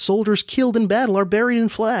 Soldiers killed in battle are buried in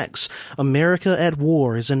flags. America at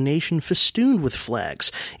war is a nation festooned with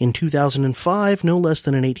flags. In 2005, no less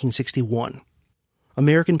than in 1861.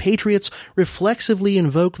 American patriots reflexively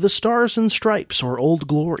invoke the Stars and Stripes, or Old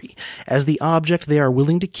Glory, as the object they are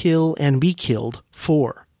willing to kill and be killed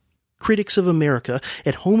for. Critics of America,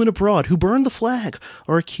 at home and abroad, who burn the flag,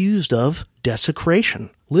 are accused of desecration,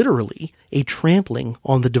 literally a trampling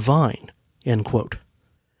on the divine." End quote.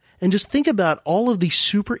 And just think about all of these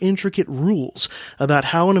super intricate rules about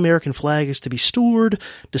how an American flag is to be stored,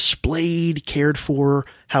 displayed, cared for,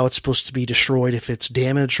 how it's supposed to be destroyed if it's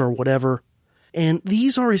damaged or whatever. And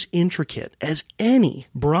these are as intricate as any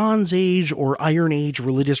Bronze Age or Iron Age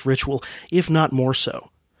religious ritual, if not more so.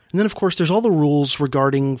 And then, of course, there's all the rules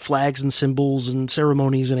regarding flags and symbols and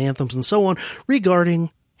ceremonies and anthems and so on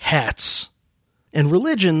regarding hats. And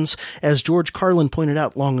religions, as George Carlin pointed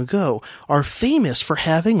out long ago, are famous for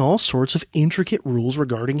having all sorts of intricate rules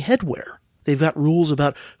regarding headwear. They've got rules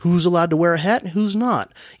about who's allowed to wear a hat and who's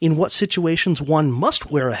not, in what situations one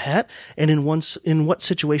must wear a hat, and in what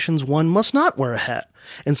situations one must not wear a hat.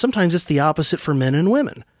 And sometimes it's the opposite for men and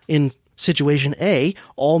women. In situation A,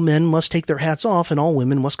 all men must take their hats off and all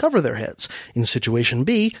women must cover their heads. In situation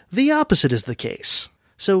B, the opposite is the case.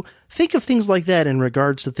 So think of things like that in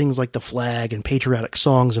regards to things like the flag and patriotic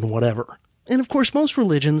songs and whatever. And of course, most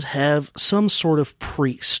religions have some sort of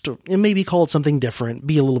priest. It may be called something different,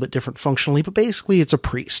 be a little bit different functionally, but basically it's a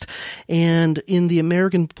priest. And in the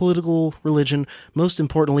American political religion, most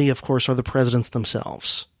importantly, of course, are the presidents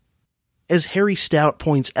themselves. As Harry Stout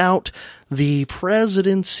points out, the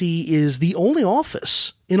presidency is the only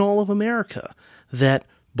office in all of America that,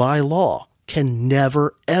 by law, can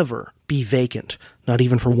never, ever be vacant, not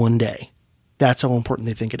even for one day. That's how important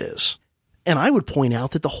they think it is. And I would point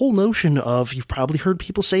out that the whole notion of, you've probably heard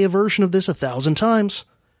people say a version of this 1,000 times,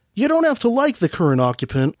 you don't have to like the current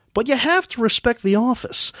occupant, but you have to respect the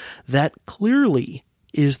office. That clearly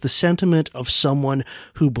is the sentiment of someone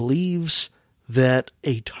who believes that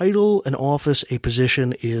a title, an office, a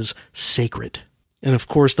position is sacred. And of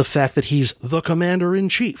course, the fact that he's the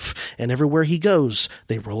commander-in-chief, and everywhere he goes,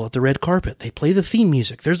 they roll out the red carpet, they play the theme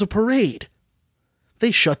music, there's a parade.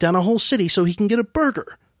 They shut down a whole city so he can get a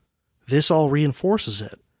burger. This all reinforces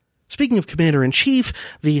it. Speaking of commander-in-chief,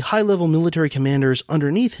 the high-level military commanders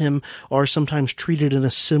underneath him are sometimes treated in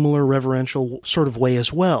a similar reverential sort of way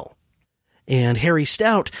as well. And Harry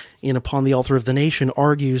Stout, in Upon the Altar of the Nation,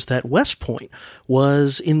 argues that West Point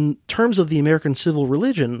was, in terms of the American civil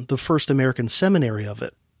religion, the first American seminary of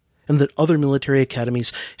it, and that other military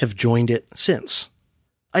academies have joined it since.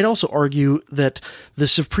 I'd also argue that the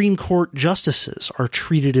Supreme Court justices are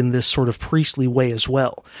treated in this sort of priestly way as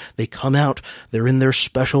well. They come out, they're in their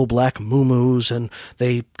special black muumuus, and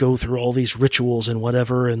they go through all these rituals and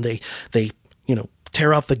whatever, and they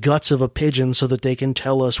tear out the guts of a pigeon so that they can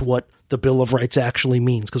tell us what the Bill of Rights actually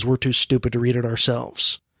means, because we're too stupid to read it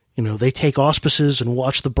ourselves. They take auspices and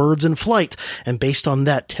watch the birds in flight, and based on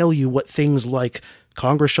that tell you what things like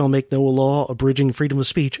Congress shall make no law abridging freedom of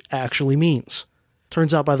speech actually means.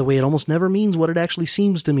 Turns out, by the way, it almost never means what it actually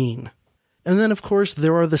seems to mean. And then, of course,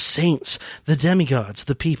 there are the saints, the demigods,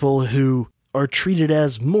 the people who are treated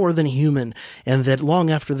as more than human, and that long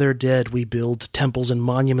after they're dead, we build temples and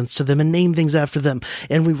monuments to them and name things after them,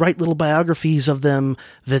 and we write little biographies of them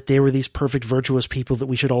that they were these perfect, virtuous people that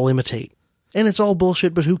we should all imitate. And it's all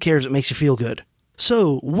bullshit, but who cares? It makes you feel good.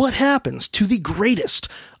 So, what happens to the greatest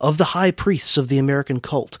of the high priests of the American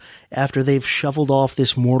cult after they've shoveled off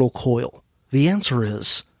this mortal coil? The answer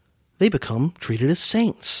is, they become treated as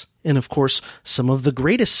saints. And of course, some of the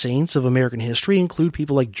greatest saints of American history include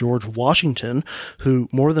people like George Washington, who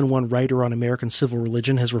more than one writer on American civil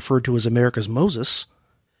religion has referred to as America's Moses,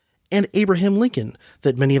 and Abraham Lincoln,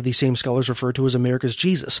 that many of these same scholars refer to as America's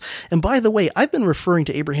Jesus. And by the way, I've been referring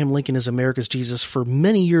to Abraham Lincoln as America's Jesus for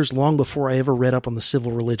many years, long before I ever read up on the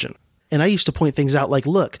civil religion. And I used to point things out like,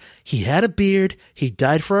 look, he had a beard, he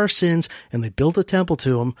died for our sins, and they built a temple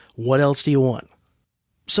to him. What else do you want?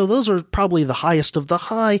 So those are probably the highest of the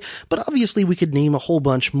high, but obviously we could name a whole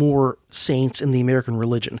bunch more saints in the American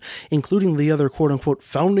religion, including the other quote-unquote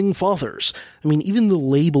founding fathers. I mean, even the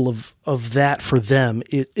label of that for them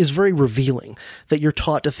is very revealing, that you're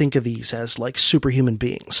taught to think of these as like superhuman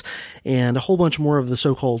beings, and a whole bunch more of the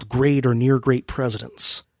so-called great or near-great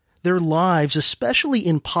presidents. Their lives, especially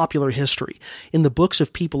in popular history, in the books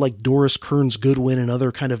of people like Doris Kearns Goodwin and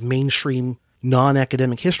other kind of mainstream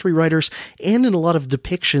non-academic history writers, and in a lot of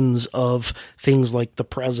depictions of things like the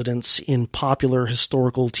presidents in popular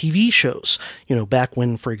historical TV shows. Back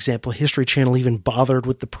when, for example, History Channel even bothered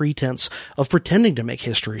with the pretense of pretending to make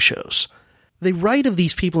history shows. They write of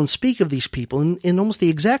these people and speak of these people in almost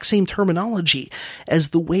the exact same terminology as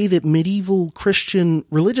the way that medieval Christian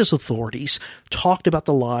religious authorities talked about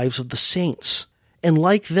the lives of the saints. And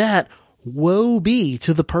like that, woe be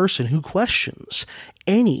to the person who questions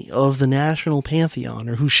any of the national pantheon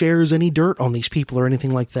or who shares any dirt on these people or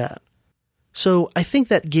anything like that. So I think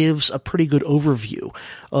that gives a pretty good overview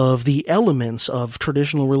of the elements of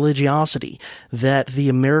traditional religiosity that the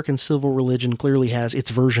American civil religion clearly has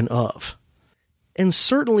its version of. And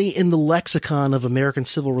certainly in the lexicon of American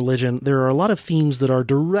civil religion, there are a lot of themes that are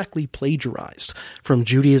directly plagiarized from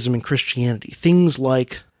Judaism and Christianity. Things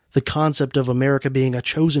like the concept of America being a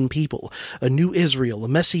chosen people, a new Israel, a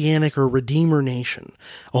messianic or redeemer nation,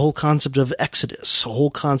 a whole concept of Exodus, a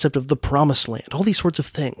whole concept of the promised land, all these sorts of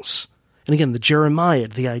things. And again, the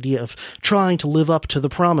Jeremiad, the idea of trying to live up to the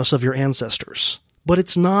promise of your ancestors. But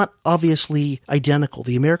it's not obviously identical.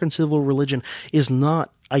 The American civil religion is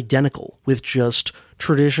not identical with just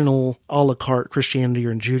traditional a la carte Christianity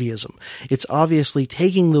or Judaism. It's obviously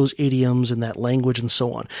taking those idioms and that language and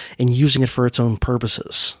so on and using it for its own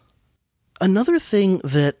purposes. Another thing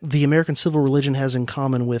that the American civil religion has in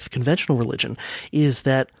common with conventional religion is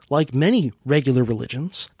that, like many regular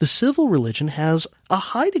religions, the civil religion has a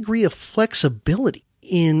high degree of flexibility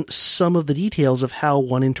in some of the details of how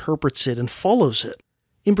one interprets it and follows it.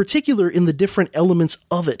 In particular, in the different elements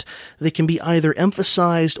of it that can be either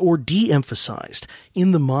emphasized or de-emphasized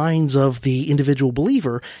in the minds of the individual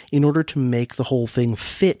believer in order to make the whole thing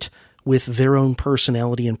fit with their own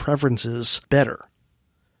personality and preferences better.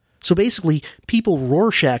 So basically, people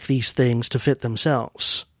Rorschach these things to fit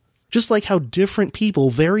themselves. Just like how different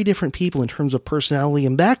people, very different people in terms of personality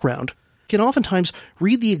and background, can oftentimes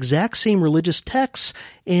read the exact same religious texts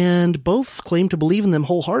and both claim to believe in them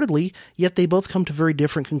wholeheartedly, yet they both come to very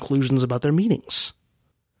different conclusions about their meanings.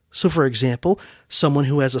 So, for example, someone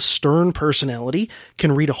who has a stern personality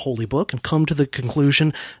can read a holy book and come to the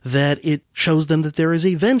conclusion that it shows them that there is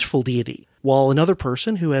a vengeful deity, while another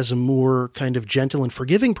person who has a more kind of gentle and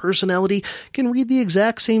forgiving personality can read the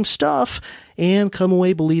exact same stuff and come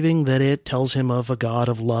away believing that it tells him of a God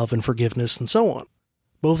of love and forgiveness and so on.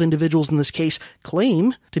 Both individuals in this case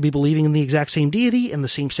claim to be believing in the exact same deity and the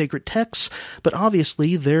same sacred texts, but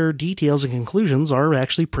obviously their details and conclusions are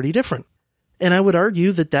actually pretty different. And I would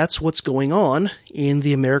argue that that's what's going on in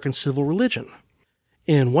the American civil religion.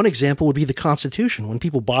 And one example would be the Constitution, when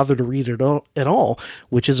people bother to read it at all,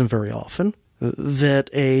 which isn't very often,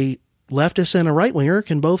 that a leftist and a right-winger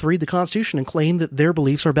can both read the Constitution and claim that their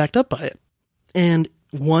beliefs are backed up by it. And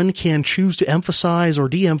one can choose to emphasize or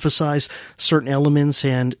de-emphasize certain elements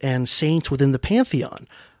and saints within the pantheon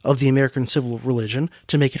of the American civil religion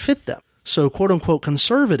to make it fit them. So, quote-unquote,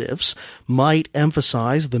 conservatives might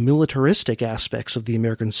emphasize the militaristic aspects of the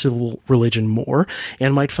American civil religion more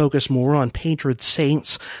and might focus more on patron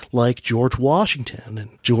saints like George Washington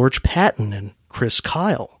and George Patton and Chris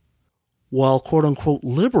Kyle, while quote-unquote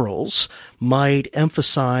liberals might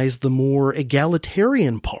emphasize the more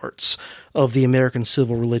egalitarian parts of the American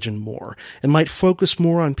civil religion more and might focus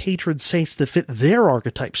more on patron saints that fit their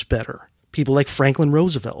archetypes better. People like Franklin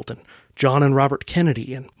Roosevelt and John and Robert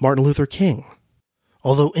Kennedy and Martin Luther King.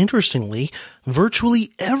 Although interestingly,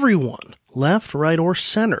 virtually everyone, left, right, or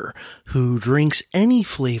center, who drinks any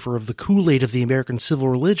flavor of the Kool-Aid of the American civil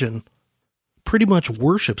religion pretty much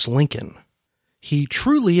worships Lincoln. He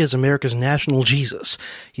truly is America's national Jesus.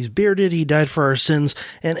 He's bearded, he died for our sins,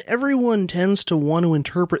 and everyone tends to want to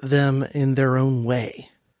interpret them in their own way.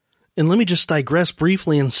 And let me just digress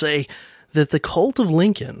briefly and say that the cult of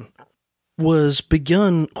Lincoln was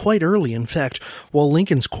begun quite early, in fact, while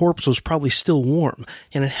Lincoln's corpse was probably still warm,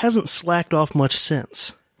 and it hasn't slacked off much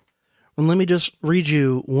since. And let me just read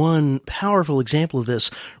you one powerful example of this,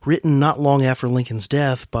 written not long after Lincoln's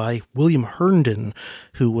death by William Herndon,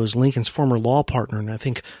 who was Lincoln's former law partner and I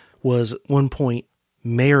think was at one point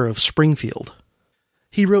mayor of Springfield.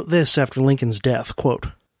 He wrote this after Lincoln's death, quote,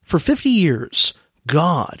 "For 50 years,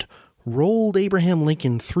 God rolled Abraham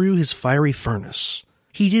Lincoln through his fiery furnace.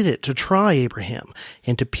 He did it to try Abraham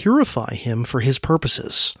and to purify him for his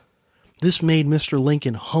purposes. This made Mr.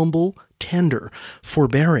 Lincoln humble, tender,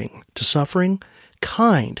 forbearing to suffering,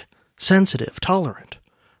 kind, sensitive, tolerant,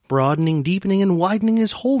 broadening, deepening, and widening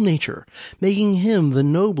his whole nature, making him the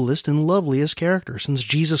noblest and loveliest character since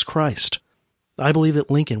Jesus Christ. I believe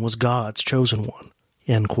that Lincoln was God's chosen one."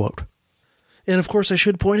 End quote. And of course I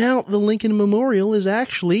should point out the Lincoln Memorial is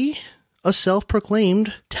actually a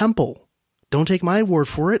self-proclaimed temple. Don't take my word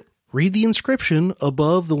for it. Read the inscription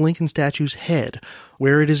above the Lincoln statue's head,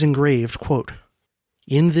 where it is engraved, quote,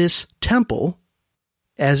 "In this temple,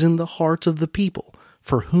 as in the hearts of the people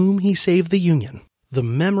for whom he saved the Union, the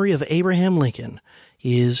memory of Abraham Lincoln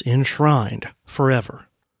is enshrined forever."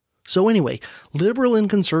 So anyway, liberal and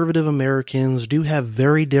conservative Americans do have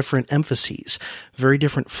very different emphases, very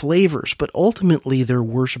different flavors, but ultimately they're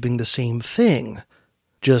worshiping the same thing,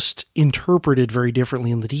 just interpreted very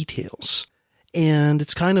differently in the details. And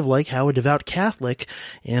it's kind of like how a devout Catholic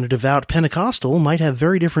and a devout Pentecostal might have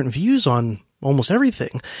very different views on almost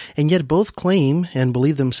everything, and yet both claim and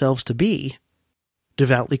believe themselves to be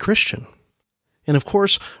devoutly Christian. And of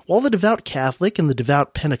course, while the devout Catholic and the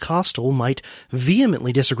devout Pentecostal might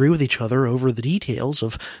vehemently disagree with each other over the details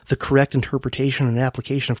of the correct interpretation and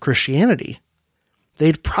application of Christianity,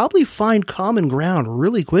 they'd probably find common ground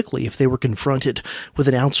really quickly if they were confronted with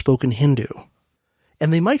an outspoken Hindu.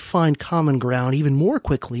 And they might find common ground even more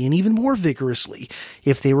quickly and even more vigorously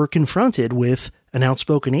if they were confronted with an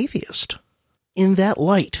outspoken atheist. In that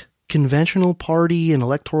light, conventional party and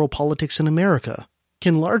electoral politics in America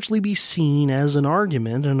can largely be seen as an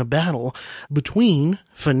argument and a battle between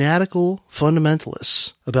fanatical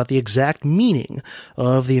fundamentalists about the exact meaning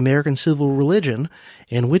of the American civil religion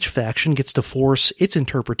and which faction gets to force its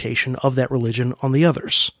interpretation of that religion on the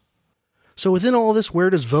others. So within all this, where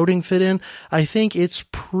does voting fit in? I think it's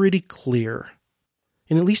pretty clear.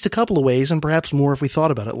 In at least a couple of ways, and perhaps more if we thought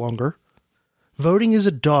about it longer. Voting is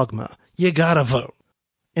a dogma. You gotta vote.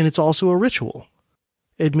 And it's also a ritual.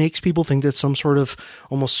 It makes people think that some sort of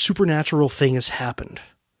almost supernatural thing has happened.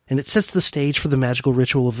 And it sets the stage for the magical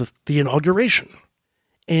ritual of the inauguration.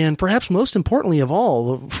 And perhaps most importantly of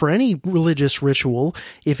all, for any religious ritual,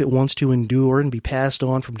 if it wants to endure and be passed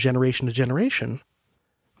on from generation to generation,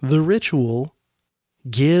 the ritual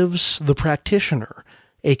gives the practitioner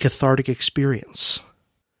a cathartic experience.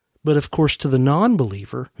 But of course, to the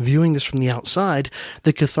non-believer, viewing this from the outside,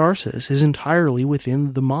 the catharsis is entirely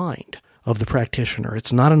within the mind of the practitioner.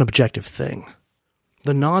 It's not an objective thing.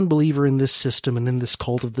 The non-believer in this system and in this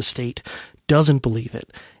cult of the state doesn't believe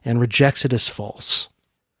it and rejects it as false.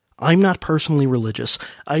 I'm not personally religious,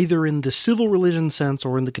 either in the civil religion sense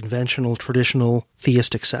or in the conventional, traditional,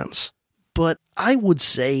 theistic sense. But I would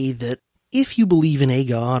say that if you believe in a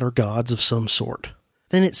god or gods of some sort,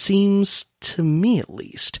 then it seems, to me at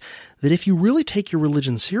least, that if you really take your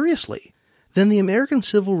religion seriously, then the American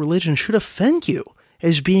civil religion should offend you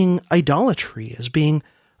as being idolatry, as being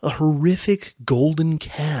a horrific golden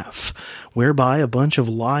calf, whereby a bunch of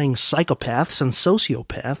lying psychopaths and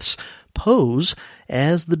sociopaths pose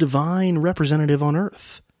as the divine representative on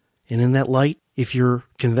earth. And in that light, if you're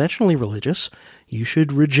conventionally religious, you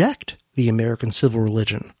should reject the American civil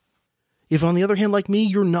religion. If, on the other hand, like me,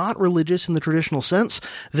 you're not religious in the traditional sense,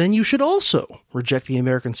 then you should also reject the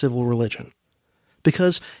American civil religion.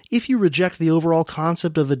 Because if you reject the overall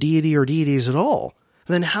concept of a deity or deities at all,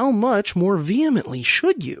 then how much more vehemently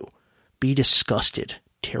should you be disgusted,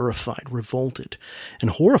 terrified, revolted, and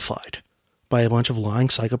horrified by a bunch of lying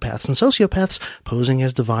psychopaths and sociopaths posing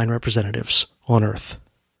as divine representatives on Earth?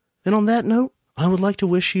 And on that note, I would like to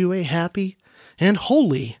wish you a happy and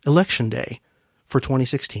holy Election Day for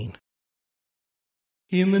 2016.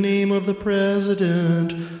 In the name of the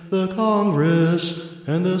President, the Congress,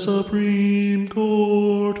 and the Supreme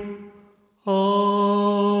Court.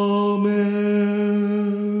 Amen.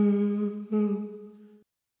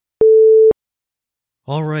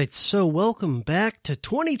 All right, so welcome back to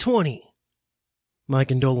 2020. My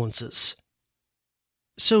condolences.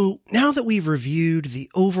 So now that we've reviewed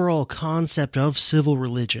the overall concept of civil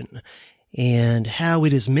religion and how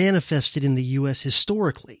it is manifested in the U.S.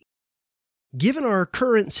 historically, given our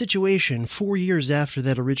current situation 4 years after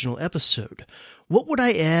that original episode, what would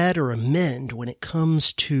I add or amend when it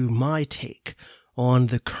comes to my take on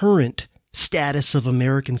the current status of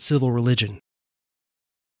American civil religion?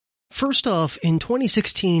 First off, in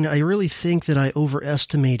 2016, I really think that I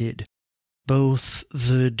overestimated both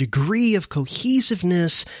the degree of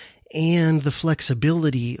cohesiveness and the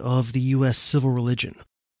flexibility of the U.S. civil religion,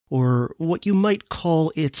 or what you might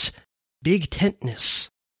call its big tentness.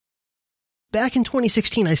 Back in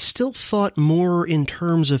 2016, I still thought more in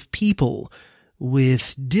terms of people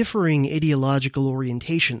with differing ideological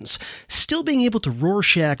orientations, still being able to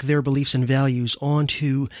Rorschach their beliefs and values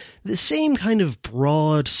onto the same kind of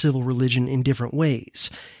broad civil religion in different ways.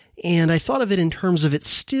 And I thought of it in terms of it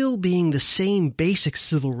still being the same basic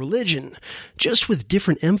civil religion, just with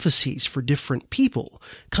different emphases for different people,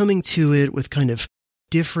 coming to it with kind of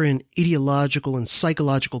different ideological and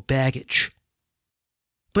psychological baggage.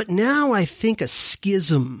 But now I think a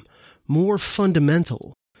schism more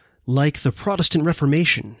fundamental, like the Protestant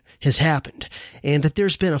Reformation, has happened, and that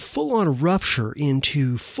there's been a full-on rupture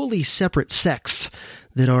into fully separate sects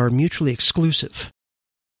that are mutually exclusive.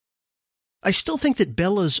 I still think that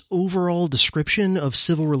Bella's overall description of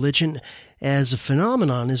civil religion as a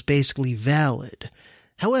phenomenon is basically valid.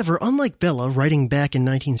 However, unlike Bella, writing back in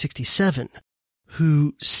 1967,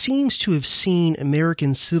 who seems to have seen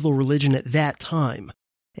American civil religion at that time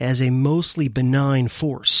as a mostly benign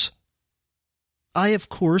force, I, of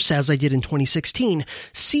course, as I did in 2016,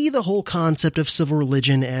 see the whole concept of civil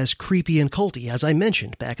religion as creepy and culty, as I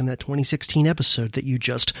mentioned back in that 2016 episode that you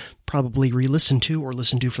just probably re-listened to or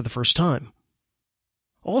listened to for the first time.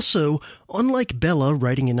 Also, unlike Bella,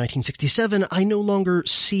 writing in 1967, I no longer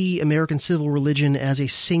see American civil religion as a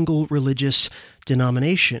single religious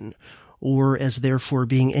denomination, or as therefore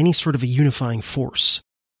being any sort of a unifying force.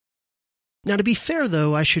 Now, to be fair,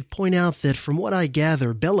 though, I should point out that from what I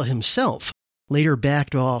gather, Bella himself later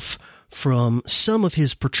backed off from some of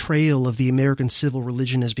his portrayal of the American civil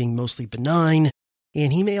religion as being mostly benign,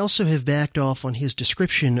 and he may also have backed off on his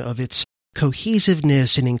description of its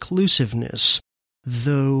cohesiveness and inclusiveness,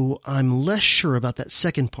 though I'm less sure about that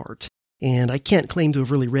second part, and I can't claim to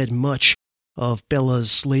have really read much of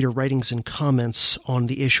Bella's later writings and comments on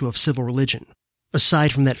the issue of civil religion,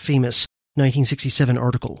 aside from that famous 1967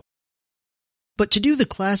 article. But to do the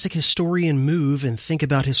classic historian move and think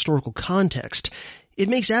about historical context, it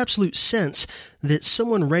makes absolute sense that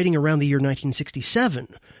someone writing around the year 1967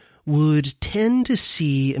 would tend to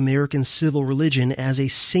see American civil religion as a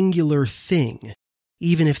singular thing,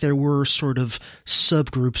 even if there were sort of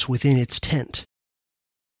subgroups within its tent.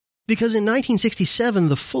 Because in 1967,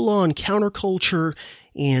 the full-on counterculture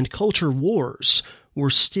and culture wars were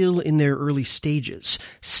still in their early stages,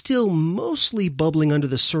 still mostly bubbling under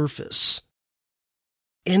the surface.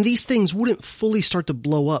 And these things wouldn't fully start to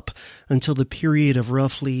blow up until the period of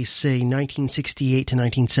roughly, say, 1968 to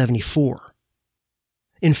 1974.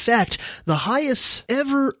 In fact, the highest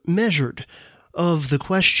ever measured of the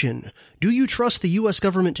question, do you trust the U.S.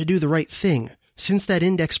 government to do the right thing, since that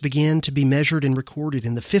index began to be measured and recorded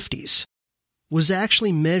in the 50s, was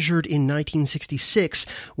actually measured in 1966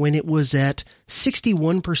 when it was at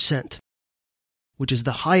 61%, which is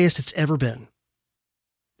the highest it's ever been.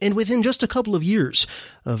 And within just a couple of years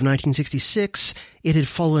of 1966, it had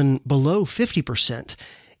fallen below 50%,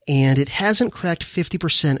 and it hasn't cracked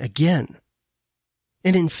 50% again.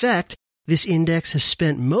 And in fact, this index has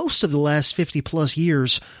spent most of the last 50-plus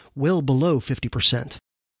years well below 50%.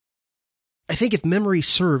 I think if memory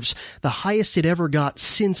serves, the highest it ever got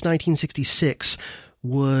since 1966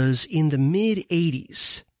 was in the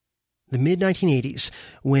mid-80s. The mid-1980s,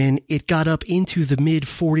 when it got up into the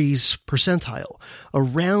mid-40s percentile,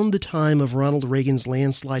 around the time of Ronald Reagan's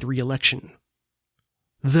landslide re-election.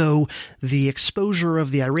 Though the exposure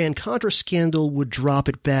of the Iran-Contra scandal would drop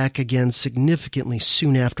it back again significantly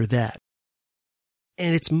soon after that.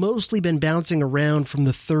 And it's mostly been bouncing around from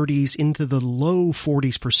the 30s into the low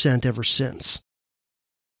 40s% ever since.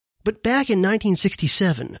 But back in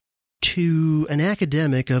 1967, to an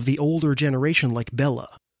academic of the older generation like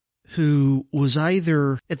Bella, who was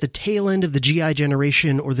either at the tail end of the GI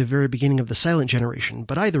generation or the very beginning of the silent generation,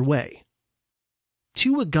 but either way.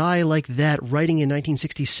 To a guy like that writing in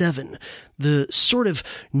 1967, the sort of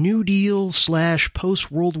New Deal /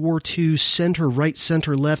 post-World War II center-right,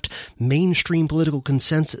 center-left mainstream political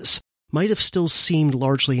consensus might have still seemed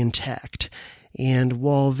largely intact. And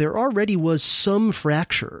while there already was some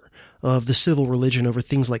fracture of the civil religion over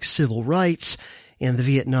things like civil rights and the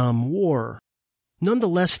Vietnam War,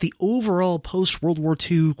 nonetheless, the overall post-World War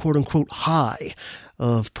II quote-unquote high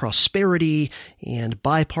of prosperity and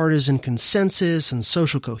bipartisan consensus and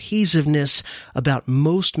social cohesiveness about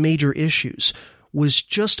most major issues was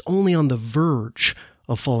just only on the verge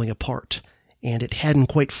of falling apart, and it hadn't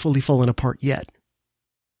quite fully fallen apart yet.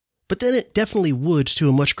 But then it definitely would to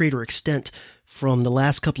a much greater extent from the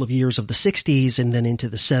last couple of years of the 60s and then into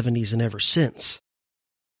the 70s and ever since.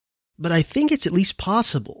 But I think it's at least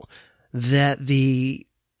possible that the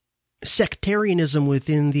sectarianism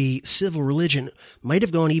within the civil religion might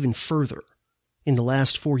have gone even further in the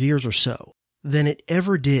last 4 years or so than it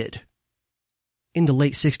ever did in the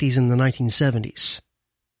late 60s and the 1970s.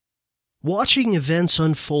 Watching events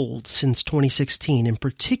unfold since 2016, and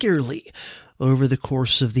particularly over the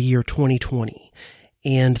course of the year 2020,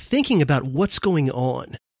 and thinking about what's going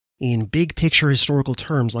on in big picture historical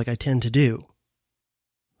terms like I tend to do,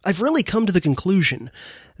 I've really come to the conclusion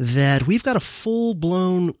that we've got a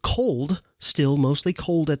full-blown cold, still mostly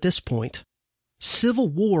cold at this point, civil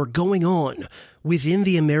war going on within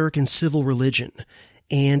the American civil religion.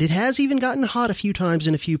 And it has even gotten hot a few times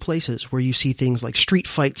in a few places where you see things like street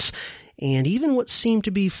fights and even what seem to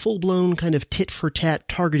be full-blown kind of tit-for-tat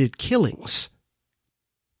targeted killings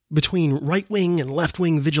between right-wing and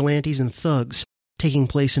left-wing vigilantes and thugs taking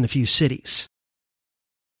place in a few cities.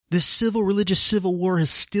 This civil-religious civil war is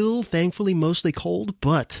still, thankfully, mostly cold,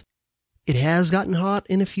 but it has gotten hot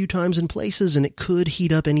in a few times and places, and it could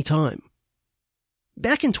heat up any time.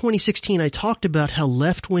 Back in 2016, I talked about how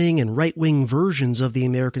left-wing and right-wing versions of the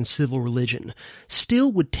American civil religion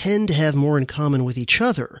still would tend to have more in common with each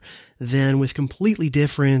other than with completely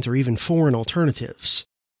different or even foreign alternatives.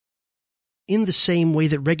 In the same way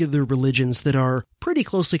that regular religions that are pretty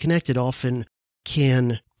closely connected often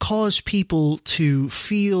can cause people to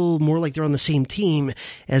feel more like they're on the same team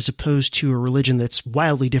as opposed to a religion that's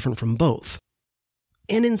wildly different from both.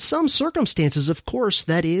 And in some circumstances, of course,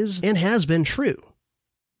 that is and has been true.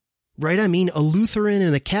 Right? I mean, a Lutheran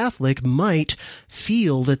and a Catholic might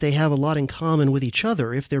feel that they have a lot in common with each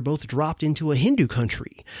other if they're both dropped into a Hindu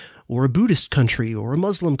country, or a Buddhist country, or a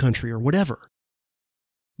Muslim country, or whatever.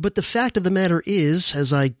 But the fact of the matter is,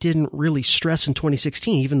 as I didn't really stress in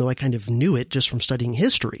 2016, even though I kind of knew it just from studying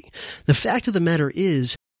history, the fact of the matter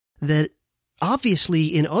is that obviously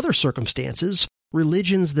in other circumstances,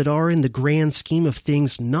 religions that are in the grand scheme of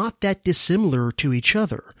things not that dissimilar to each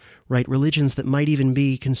other, right? Religions that might even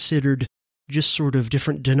be considered just sort of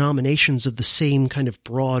different denominations of the same kind of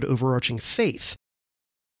broad overarching faith.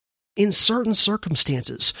 In certain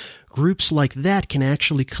circumstances, groups like that can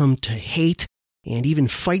actually come to hate and even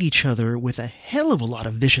fight each other with a hell of a lot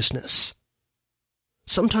of viciousness.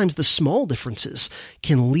 Sometimes the small differences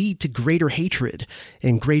can lead to greater hatred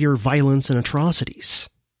and greater violence and atrocities.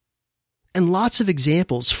 And lots of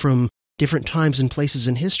examples from different times and places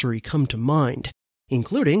in history come to mind,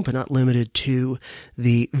 including, but not limited to,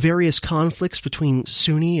 the various conflicts between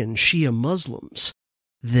Sunni and Shia Muslims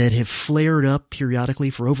that have flared up periodically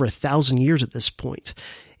for over 1,000 years at this point,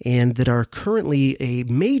 and that are currently a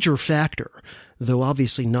major factor, though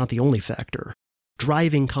obviously not the only factor,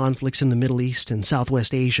 driving conflicts in the Middle East and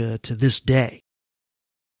Southwest Asia to this day.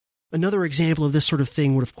 Another example of this sort of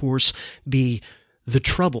thing would, of course, be the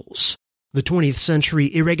Troubles, the 20th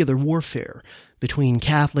century irregular warfare between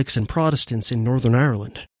Catholics and Protestants in Northern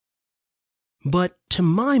Ireland. But to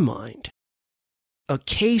my mind, a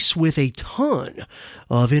case with a ton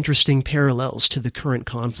of interesting parallels to the current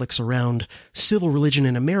conflicts around civil religion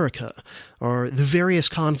in America are the various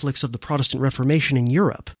conflicts of the Protestant Reformation in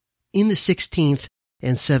Europe in the 16th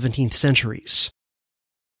and 17th centuries.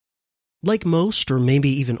 Like most, or maybe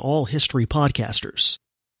even all history podcasters,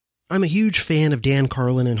 I'm a huge fan of Dan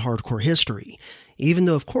Carlin and Hardcore History, even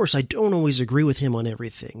though, of course, I don't always agree with him on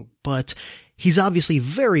everything, but he's obviously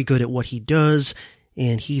very good at what he does,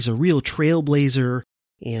 and he's a real trailblazer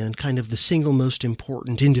and kind of the single most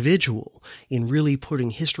important individual in really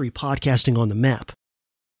putting history podcasting on the map.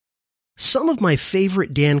 Some of my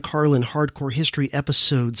favorite Dan Carlin Hardcore History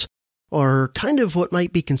episodes are kind of what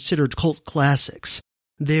might be considered cult classics.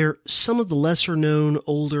 They're some of the lesser-known,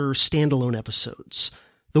 older, standalone episodes,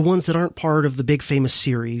 the ones that aren't part of the big famous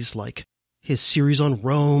series, like his series on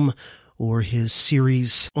Rome, or his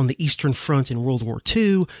series on the Eastern Front in World War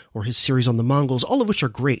II, or his series on the Mongols, all of which are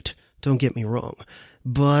great, don't get me wrong.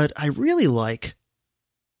 But I really like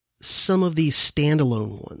some of these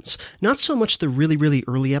standalone ones. Not so much the really, really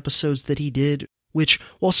early episodes that he did, which,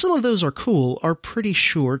 while some of those are cool, are pretty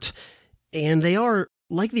short, and they are,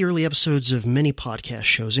 like the early episodes of many podcast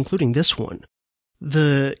shows, including this one,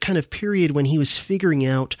 the kind of period when he was figuring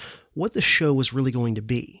out what the show was really going to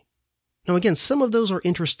be. Now again, some of those are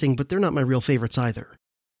interesting, but they're not my real favorites either.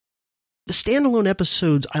 The standalone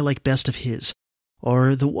episodes I like best of his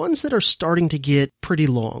are the ones that are starting to get pretty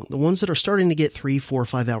long, the ones that are starting to get 3, 4,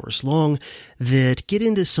 5 hours long, that get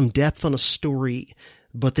into some depth on a story,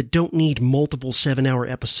 but that don't need multiple 7-hour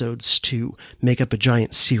episodes to make up a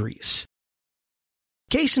giant series.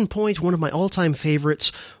 Case in point, one of my all-time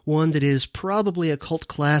favorites, one that is probably a cult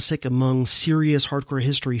classic among serious hardcore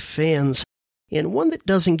history fans, and one that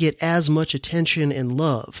doesn't get as much attention and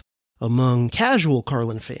love among casual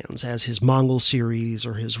Carlin fans as his Mongol series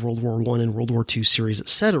or his World War I and World War II series,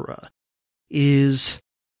 etc., is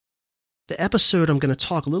the episode I'm going to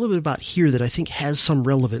talk a little bit about here that I think has some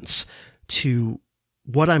relevance to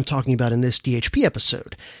what I'm talking about in this DHP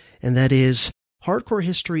episode, and that is Hardcore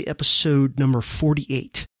History episode number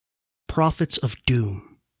 48, Prophets of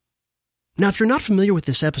Doom. Now, if you're not familiar with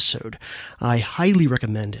this episode, I highly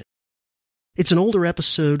recommend it. It's an older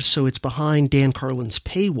episode, so it's behind Dan Carlin's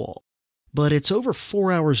paywall, but it's over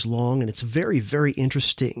 4 hours long, and it's very, very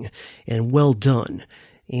interesting and well done.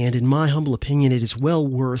 And in my humble opinion, it is well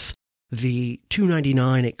worth the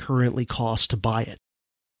 $2.99 it currently costs to buy it.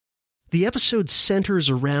 The episode centers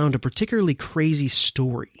around a particularly crazy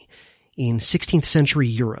story in 16th century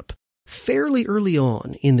Europe, fairly early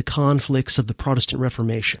on in the conflicts of the Protestant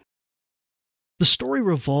Reformation. The story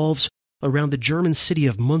revolves around the German city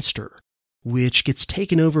of Munster, which gets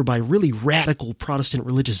taken over by really radical Protestant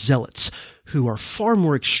religious zealots who are far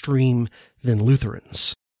more extreme than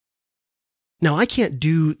Lutherans. Now, I can't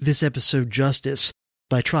do this episode justice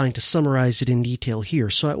by trying to summarize it in detail here,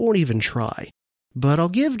 so I won't even try. But I'll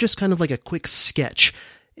give just kind of like a quick sketch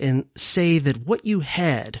and say that what you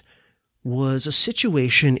had was a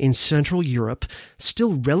situation in Central Europe,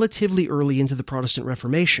 still relatively early into the Protestant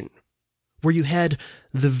Reformation, where you had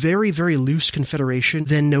the very, very loose confederation,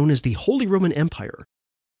 then known as the Holy Roman Empire,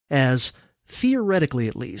 as, theoretically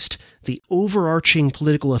at least, the overarching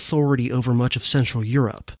political authority over much of Central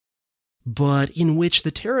Europe, but in which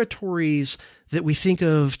the territories that we think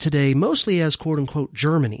of today mostly as quote-unquote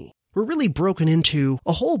Germany were really broken into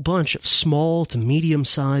a whole bunch of small to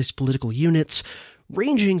medium-sized political units,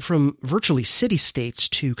 ranging from virtually city-states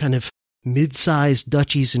to kind of mid-sized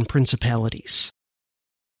duchies and principalities.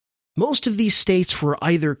 Most of these states were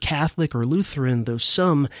either Catholic or Lutheran, though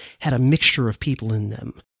some had a mixture of people in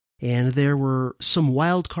them, and there were some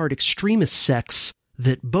wild-card extremist sects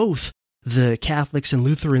that both the Catholics and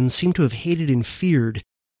Lutherans seem to have hated and feared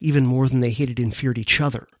even more than they hated and feared each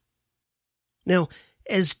other. Now,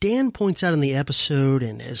 as Dan points out in the episode,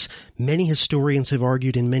 and as many historians have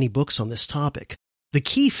argued in many books on this topic, the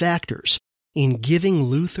key factors in giving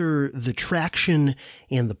Luther the traction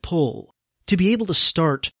and the pull to be able to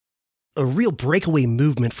start a real breakaway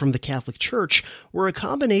movement from the Catholic Church were a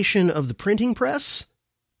combination of the printing press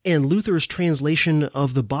and Luther's translation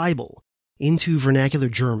of the Bible into vernacular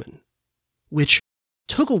German, which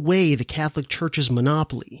took away the Catholic Church's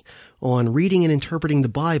monopoly on reading and interpreting the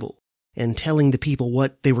Bible and telling the people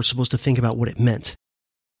what they were supposed to think about what it meant.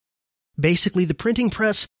 Basically, the printing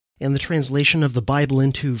press and the translation of the Bible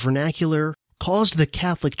into vernacular caused the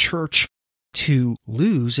Catholic Church to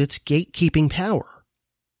lose its gatekeeping power.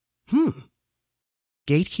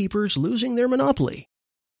 Gatekeepers losing their monopoly.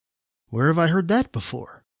 Where have I heard that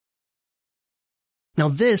before? Now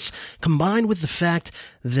this, combined with the fact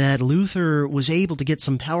that Luther was able to get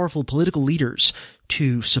some powerful political leaders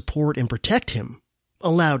to support and protect him,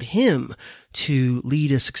 allowed him to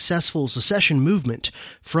lead a successful secession movement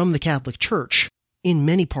from the Catholic Church in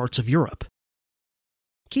many parts of Europe.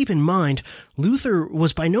 Keep in mind, Luther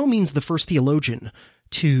was by no means the first theologian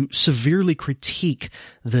to severely critique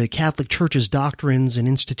the Catholic Church's doctrines and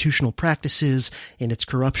institutional practices and its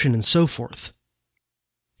corruption and so forth.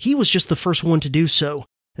 He was just the first one to do so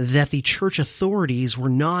that the church authorities were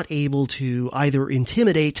not able to either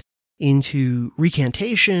intimidate into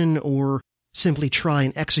recantation or simply try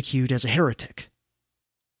and execute as a heretic.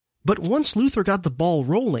 But once Luther got the ball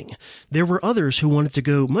rolling, there were others who wanted to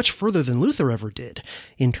go much further than Luther ever did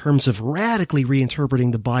in terms of radically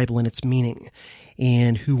reinterpreting the Bible and its meaning,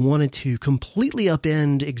 and who wanted to completely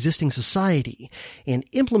upend existing society and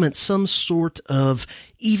implement some sort of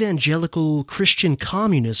evangelical Christian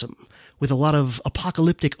communism with a lot of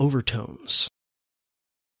apocalyptic overtones.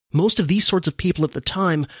 Most of these sorts of people at the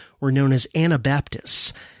time were known as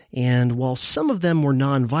Anabaptists, and while some of them were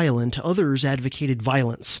nonviolent, others advocated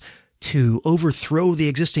violence to overthrow the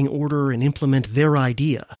existing order and implement their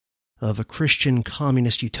idea of a Christian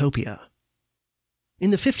communist utopia.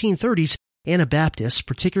 In the 1530s, Anabaptists,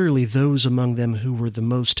 particularly those among them who were the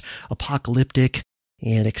most apocalyptic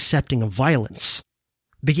and accepting of violence,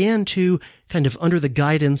 began to, kind of under the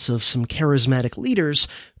guidance of some charismatic leaders,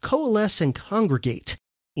 coalesce and congregate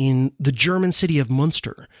in the German city of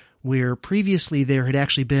Munster, where previously there had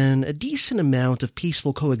actually been a decent amount of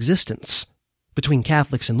peaceful coexistence between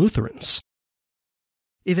Catholics and Lutherans.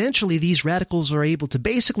 Eventually, these radicals are able to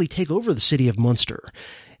basically take over the city of Munster,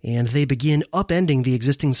 and they begin upending the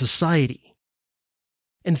existing society.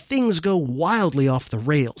 And things go wildly off the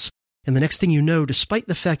rails, and the next thing you know, despite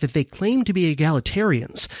the fact that they claimed to be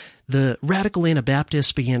egalitarians, the radical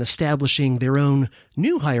Anabaptists began establishing their own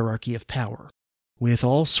new hierarchy of power, with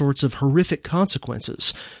all sorts of horrific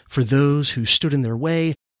consequences for those who stood in their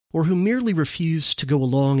way or who merely refused to go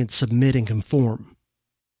along and submit and conform.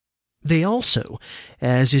 They also,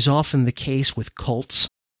 as is often the case with cults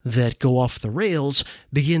that go off the rails,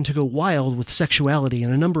 begin to go wild with sexuality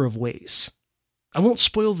in a number of ways. I won't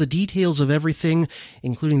spoil the details of everything,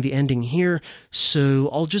 including the ending here, so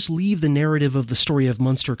I'll just leave the narrative of the story of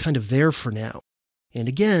Munster kind of there for now. And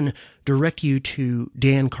again, direct you to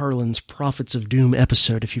Dan Carlin's Prophets of Doom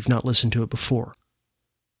episode if you've not listened to it before.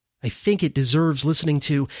 I think it deserves listening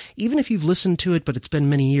to, even if you've listened to it but it's been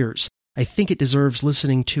many years. I think it deserves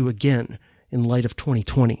listening to again in light of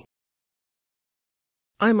 2020.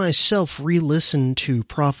 I myself re-listened to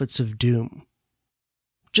Prophets of Doom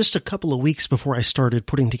just a couple of weeks before I started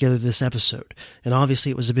putting together this episode, and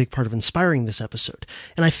obviously it was a big part of inspiring this episode,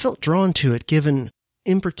 and I felt drawn to it given,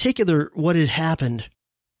 in particular, what had happened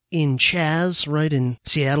in Chaz, right, in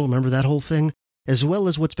Seattle, remember that whole thing, as well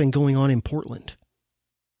as what's been going on in Portland,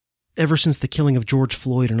 ever since the killing of George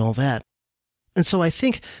Floyd and all that. And so I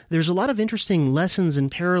think there's a lot of interesting lessons and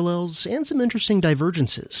parallels and some interesting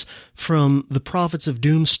divergences from the Prophets of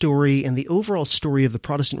Doom story and the overall story of the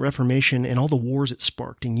Protestant Reformation and all the wars it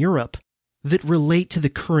sparked in Europe that relate to the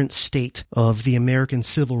current state of the American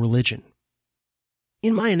civil religion.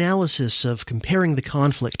 In my analysis of comparing the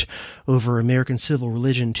conflict over American civil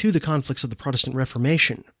religion to the conflicts of the Protestant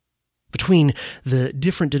Reformation, between the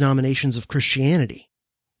different denominations of Christianity,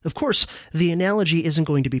 of course, the analogy isn't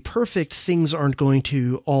going to be perfect, things aren't going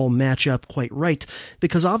to all match up quite right,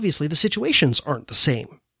 because obviously the situations aren't the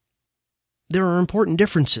same. There are important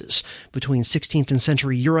differences between 16th and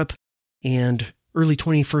century Europe and early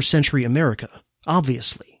 21st century America,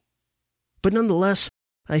 obviously. But nonetheless,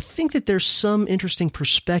 I think that there's some interesting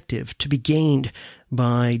perspective to be gained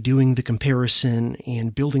by doing the comparison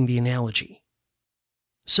and building the analogy.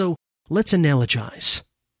 So, let's analogize.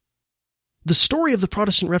 The story of the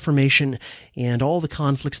Protestant Reformation and all the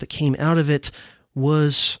conflicts that came out of it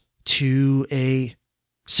was, to a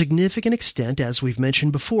significant extent, as we've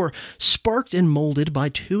mentioned before, sparked and molded by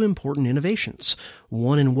two important innovations,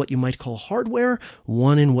 one in what you might call hardware,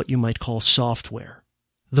 one in what you might call software.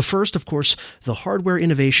 The first, of course, the hardware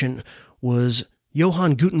innovation, was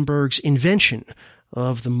Johann Gutenberg's invention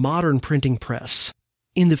of the modern printing press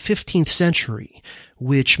in the 15th century,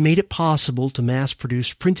 which made it possible to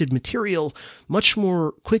mass-produce printed material much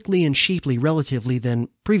more quickly and cheaply relatively than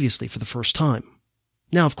previously for the first time.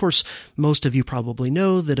 Now, of course, most of you probably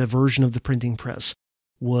know that a version of the printing press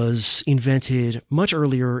was invented much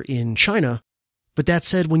earlier in China. But that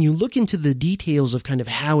said, when you look into the details of kind of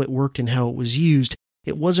how it worked and how it was used,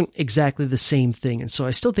 it wasn't exactly the same thing. And so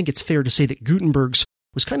I still think it's fair to say that Gutenberg's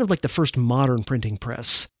was kind of like the first modern printing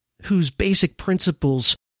press, whose basic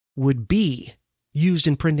principles would be used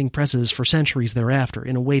in printing presses for centuries thereafter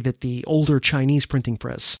in a way that the older Chinese printing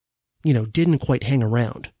press, didn't quite hang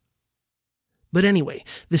around. But anyway,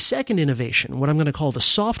 the second innovation, what I'm going to call the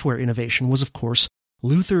software innovation, was of course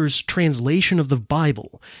Luther's translation of the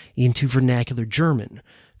Bible into vernacular German,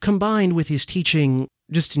 combined with his teaching,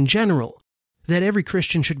 just in general, that every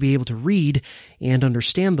Christian should be able to read and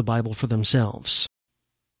understand the Bible for themselves.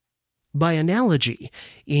 By analogy,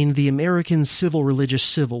 in the American civil-religious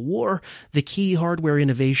Civil War, the key hardware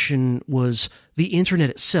innovation was the Internet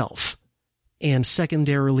itself, and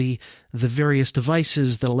secondarily, the various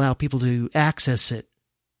devices that allow people to access it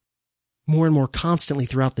more and more constantly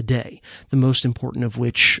throughout the day, the most important of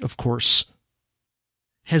which, of course,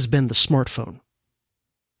 has been the smartphone.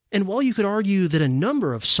 And while you could argue that a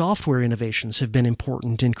number of software innovations have been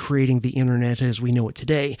important in creating the Internet as we know it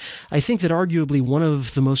today, I think that arguably one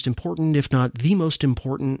of the most important, if not the most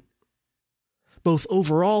important, both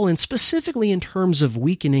overall and specifically in terms of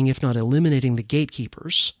weakening, if not eliminating the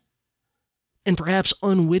gatekeepers, and perhaps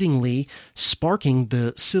unwittingly sparking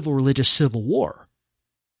the civil-religious Civil War,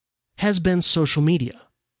 has been social media.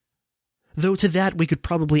 Though to that we could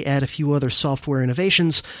probably add a few other software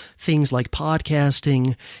innovations, things like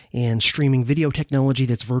podcasting and streaming video technology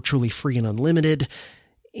that's virtually free and unlimited,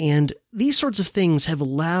 and these sorts of things have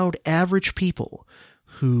allowed average people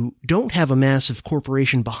who don't have a massive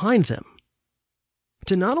corporation behind them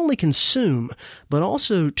to not only consume, but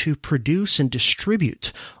also to produce and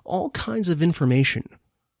distribute all kinds of information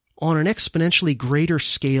on an exponentially greater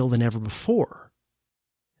scale than ever before.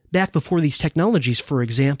 Back before these technologies, for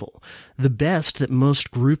example, the best that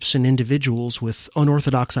most groups and individuals with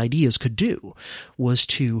unorthodox ideas could do was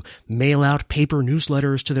to mail out paper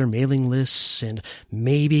newsletters to their mailing lists and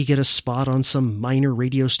maybe get a spot on some minor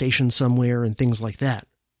radio station somewhere and things like that.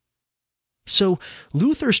 So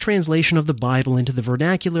Luther's translation of the Bible into the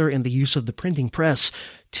vernacular and the use of the printing press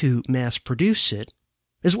to mass produce it,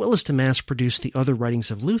 as well as to mass produce the other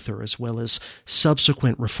writings of Luther, as well as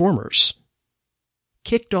subsequent reformers,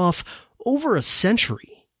 kicked off over a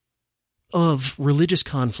century of religious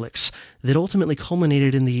conflicts that ultimately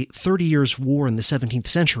culminated in the 30 Years' War in the 17th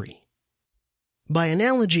century. By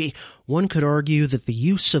analogy, one could argue that the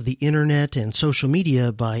use of the internet and social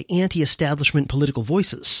media by anti-establishment political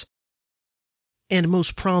voices, and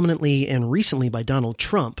most prominently and recently by Donald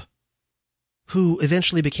Trump, who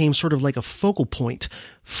eventually became sort of like a focal point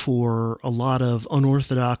for a lot of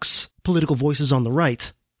unorthodox political voices on the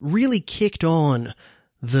right, really kicked on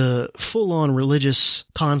the full-on religious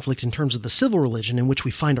conflict in terms of the civil religion in which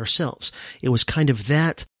we find ourselves. It was kind of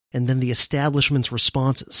that, and then the establishment's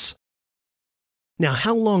responses. Now,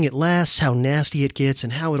 how long it lasts, how nasty it gets,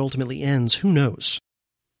 and how it ultimately ends, who knows?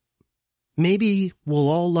 Maybe we'll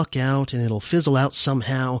all luck out and it'll fizzle out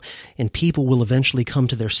somehow, and people will eventually come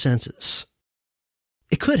to their senses.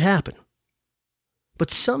 It could happen. But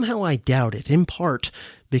somehow I doubt it, in part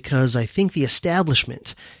because I think the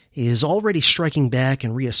establishment is already striking back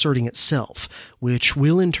and reasserting itself, which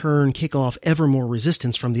will in turn kick off ever more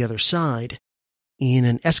resistance from the other side in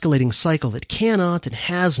an escalating cycle that cannot and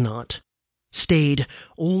has not stayed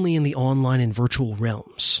only in the online and virtual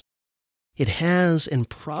realms. It has and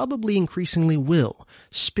probably increasingly will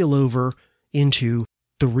spill over into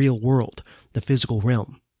the real world, the physical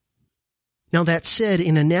realm. Now that said,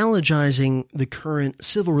 in analogizing the current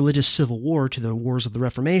civil-religious civil war to the wars of the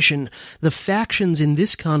Reformation, the factions in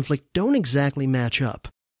this conflict don't exactly match up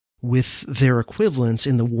with their equivalents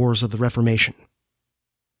in the wars of the Reformation.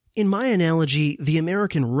 In my analogy, the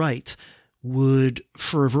American right would,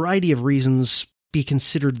 for a variety of reasons, be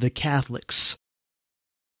considered the Catholics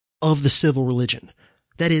of the civil religion.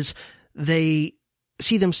 That is, they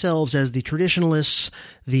see themselves as the traditionalists,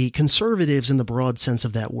 the conservatives in the broad sense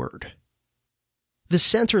of that word. The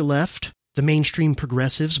center-left, the mainstream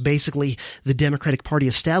progressives, basically the Democratic Party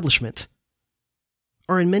establishment,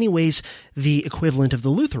 are in many ways the equivalent of the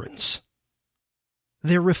Lutherans.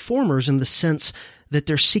 They're reformers in the sense that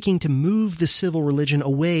they're seeking to move the civil religion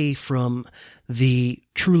away from the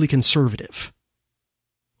truly conservative.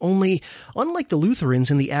 Only, unlike the Lutherans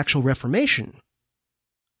in the actual Reformation,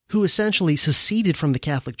 who essentially seceded from the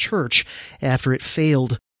Catholic Church after it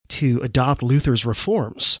failed to adopt Luther's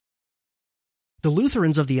reforms, the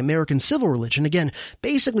Lutherans of the American civil religion, again,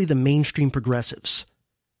 basically the mainstream progressives,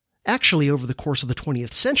 actually over the course of the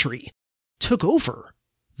 20th century, took over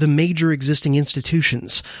the major existing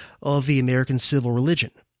institutions of the American civil religion,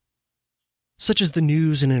 such as the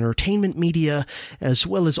news and entertainment media, as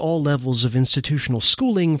well as all levels of institutional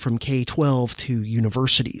schooling from K-12 to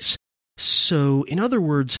universities. So, in other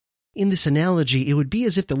words, in this analogy, it would be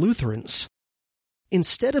as if the Lutherans,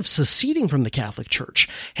 instead of seceding from the Catholic Church,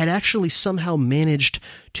 had actually somehow managed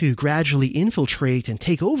to gradually infiltrate and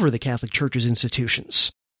take over the Catholic Church's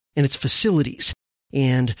institutions and its facilities,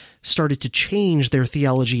 and started to change their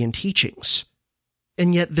theology and teachings.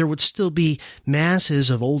 And yet there would still be masses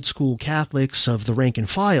of old-school Catholics of the rank and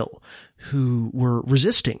file who were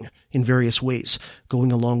resisting in various ways, going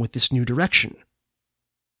along with this new direction.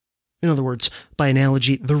 In other words, by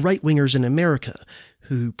analogy, the right-wingers in America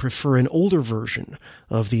who prefer an older version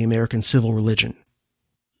of the American civil religion.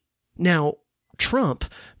 Now, Trump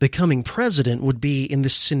becoming president would be in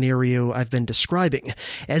this scenario I've been describing,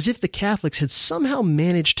 as if the Catholics had somehow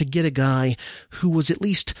managed to get a guy who was at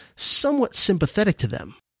least somewhat sympathetic to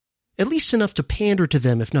them, at least enough to pander to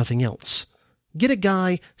them if nothing else. Get a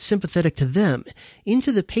guy sympathetic to them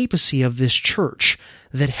into the papacy of this church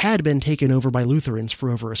that had been taken over by Lutherans for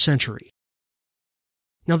over a century.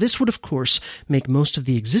 Now, this would, of course, make most of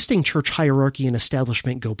the existing church hierarchy and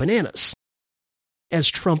establishment go bananas, as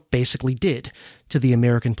Trump basically did to the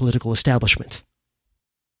American political establishment.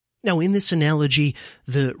 Now, in this analogy,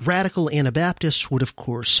 the radical Anabaptists would, of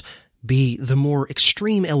course, be the more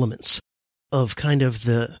extreme elements of kind of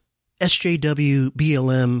the SJW,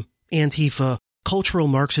 BLM, Antifa, cultural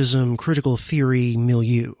Marxism, critical theory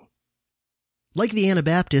milieu. Like the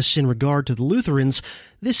Anabaptists in regard to the Lutherans,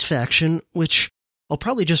 this faction, which I'll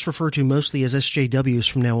probably just refer to mostly as SJWs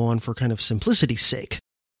from now on for kind of simplicity's sake,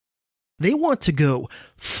 they want to go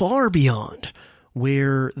far beyond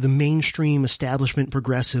where the mainstream establishment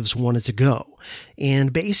progressives wanted to go,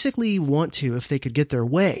 and basically want to, if they could get their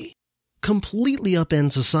way, completely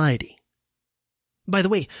upend society. By the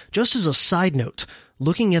way, just as a side note,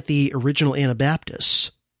 looking at the original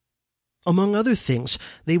Anabaptists, among other things,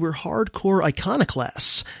 they were hardcore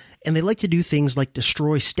iconoclasts, and they like to do things like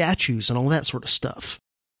destroy statues and all that sort of stuff.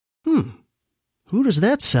 Who does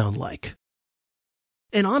that sound like?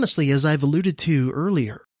 And honestly, as I've alluded to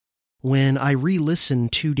earlier, when I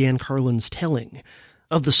re-listened to Dan Carlin's telling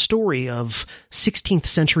of the story of 16th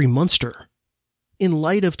century Munster, in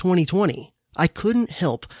light of 2020, I couldn't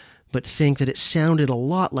help but think that it sounded a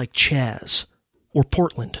lot like Chaz or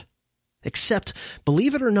Portland. Except,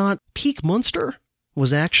 believe it or not, peak Munster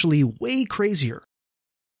was actually way crazier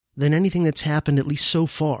than anything that's happened, at least so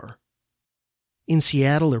far, in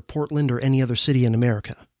Seattle or Portland or any other city in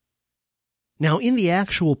America. Now, in the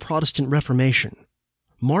actual Protestant Reformation,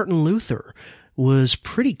 Martin Luther was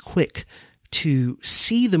pretty quick to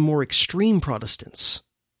see the more extreme Protestants,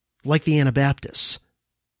 like the Anabaptists,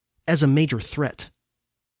 as a major threat,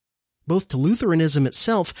 both to Lutheranism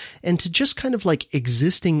itself and to just kind of like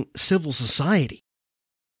existing civil society.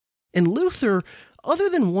 And Luther, other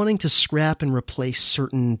than wanting to scrap and replace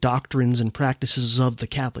certain doctrines and practices of the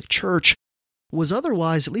Catholic Church, was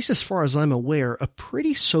otherwise, at least as far as I'm aware, a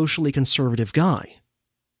pretty socially conservative guy.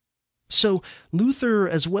 So Luther,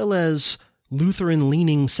 as well as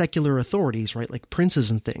Lutheran-leaning secular authorities, right, like princes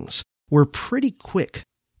and things, were pretty quick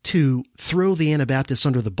to throw the Anabaptists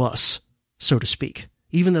under the bus, so to speak,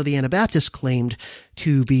 even though the Anabaptists claimed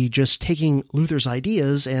to be just taking Luther's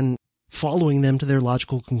ideas and following them to their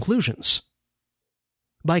logical conclusions.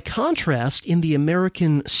 By contrast, in the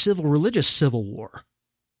American civil-religious Civil War,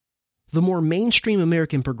 the more mainstream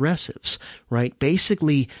American progressives, right,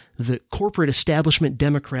 basically the corporate establishment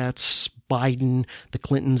Democrats, Biden, the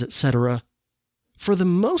Clintons, etc., for the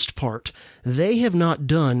most part, they have not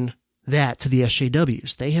done that to the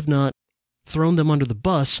SJWs. They have not thrown them under the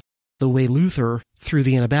bus the way Luther threw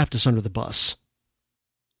the Anabaptists under the bus.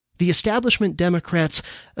 The establishment Democrats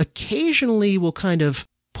occasionally will kind of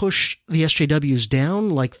push the SJWs down,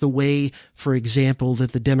 like the way, for example,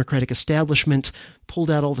 that the Democratic establishment pulled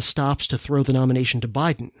out all the stops to throw the nomination to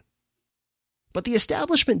Biden. But the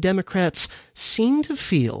establishment Democrats seem to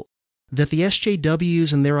feel that the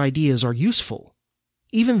SJWs and their ideas are useful,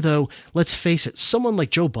 even though, let's face it, someone like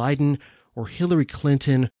Joe Biden or Hillary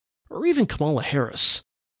Clinton or even Kamala Harris,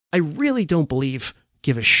 I really don't believe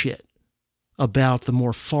give a shit about the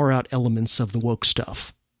more far-out elements of the woke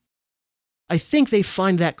stuff. I think they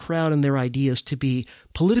find that crowd and their ideas to be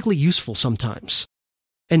politically useful sometimes,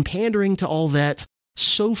 and pandering to all that,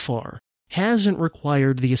 so far, hasn't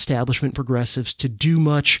required the establishment progressives to do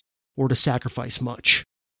much or to sacrifice much.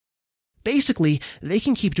 Basically, they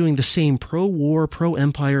can keep doing the same pro-war,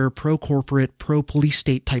 pro-empire, pro-corporate, pro-police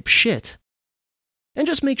state type shit, and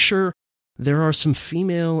just make sure there are some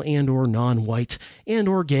female and or non-white and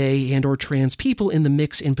or gay and or trans people in the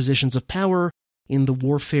mix in positions of power in the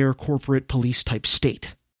warfare corporate police type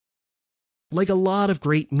state. Like a lot of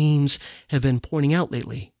great memes have been pointing out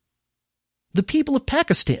lately. The people of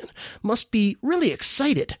Pakistan must be really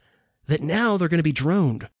excited that now they're going to be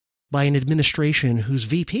droned by an administration whose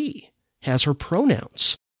VP has her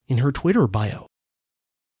pronouns in her Twitter bio.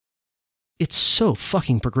 It's so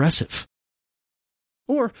fucking progressive.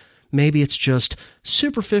 Or maybe it's just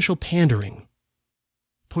superficial pandering,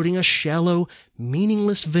 putting a shallow,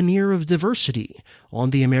 meaningless veneer of diversity on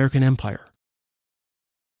the American empire.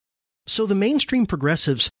 So the mainstream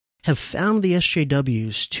progressives have found the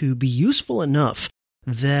SJWs to be useful enough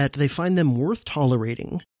that they find them worth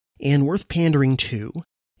tolerating and worth pandering to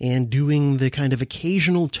and doing the kind of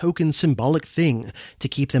occasional token symbolic thing to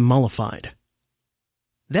keep them mollified.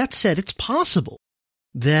 That said, it's possible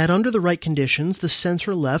that under the right conditions, the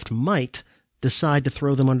center-left might decide to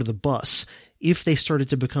throw them under the bus if they started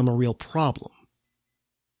to become a real problem.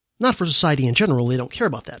 Not for society in general, they don't care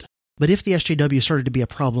about that. But if the SJW started to be a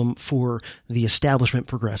problem for the establishment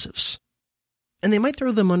progressives. And they might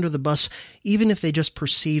throw them under the bus even if they just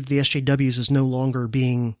perceived the SJWs as no longer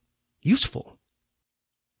being useful.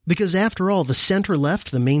 Because after all, the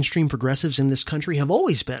center-left, the mainstream progressives in this country have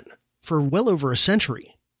always been, for well over a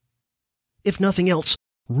century, if nothing else,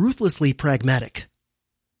 ruthlessly pragmatic.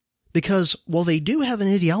 Because while they do have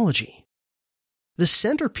an ideology, the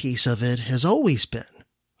centerpiece of it has always been,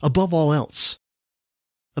 above all else,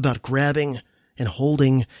 about grabbing and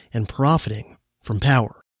holding and profiting from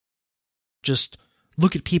power. Just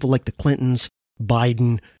look at people like the Clintons,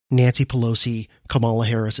 Biden, Nancy Pelosi, Kamala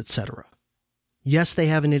Harris, etc. Yes, they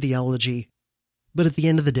have an ideology, but at the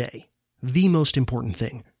end of the day, the most important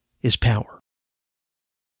thing is power.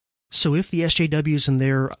 So if the SJWs and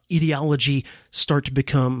their ideology start to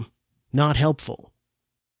become not helpful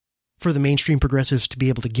for the mainstream progressives to be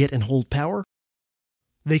able to get and hold power,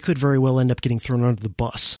 they could very well end up getting thrown under the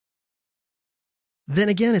bus. Then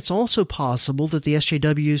again, it's also possible that the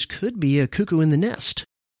SJWs could be a cuckoo in the nest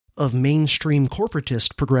of mainstream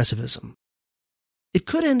corporatist progressivism. It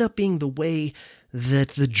could end up being the way that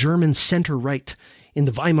the German center-right in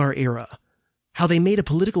the Weimar era, how they made a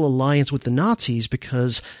political alliance with the Nazis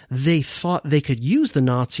because they thought they could use the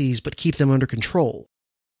Nazis but keep them under control.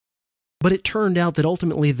 But it turned out that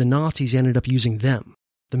ultimately the Nazis ended up using them,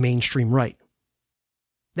 the mainstream right.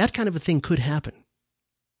 That kind of a thing could happen.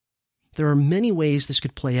 There are many ways this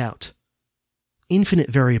could play out. Infinite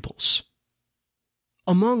variables.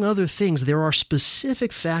 Among other things, there are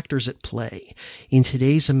specific factors at play in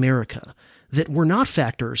today's America that were not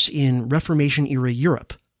factors in Reformation-era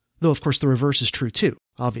Europe, though of course the reverse is true too,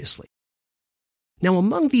 obviously. Now,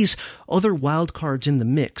 among these other wildcards in the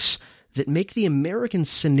mix that make the American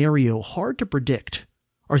scenario hard to predict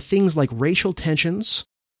are things like racial tensions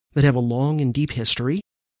that have a long and deep history,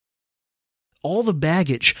 all the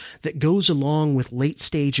baggage that goes along with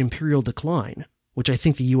late-stage imperial decline, which I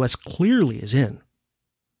think the U.S. clearly is in,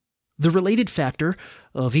 the related factor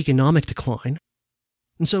of economic decline.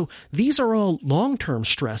 And so these are all long-term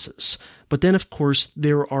stresses, but then of course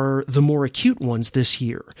there are the more acute ones this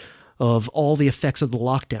year of all the effects of the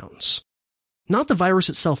lockdowns. Not the virus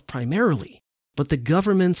itself primarily, but the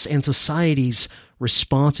government's and society's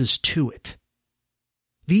responses to it.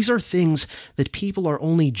 These are things that people are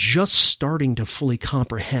only just starting to fully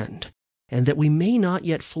comprehend, and that we may not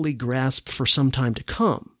yet fully grasp for some time to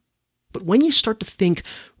come. But when you start to think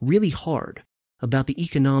really hard about the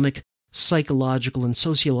economic, psychological, and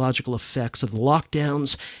sociological effects of the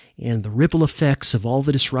lockdowns and the ripple effects of all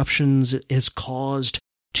the disruptions it has caused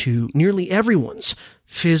to nearly everyone's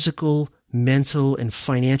physical, mental, and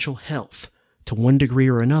financial health to one degree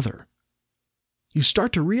or another, you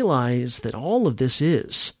start to realize that all of this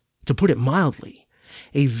is, to put it mildly,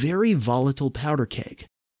 a very volatile powder keg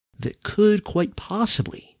that could quite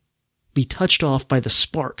possibly be touched off by the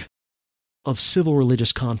spark of civil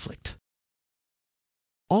religious conflict.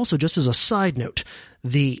 Also, just as a side note,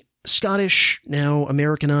 the Scottish, now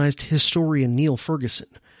Americanized historian Neil Ferguson,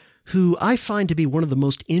 who I find to be one of the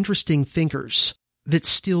most interesting thinkers that's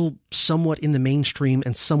still somewhat in the mainstream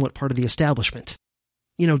and somewhat part of the establishment.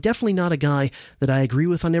 You know, definitely not a guy that I agree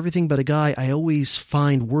with on everything, but a guy I always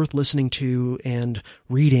find worth listening to and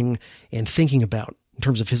reading and thinking about in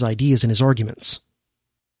terms of his ideas and his arguments.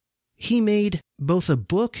 He made both a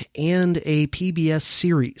book and a PBS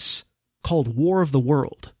series called War of the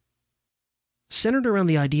World, centered around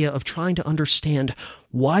the idea of trying to understand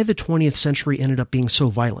why the 20th century ended up being so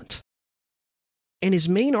violent. And his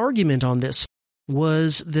main argument on this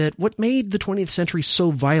was that what made the 20th century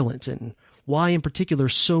so violent and why in particular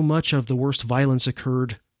so much of the worst violence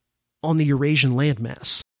occurred on the Eurasian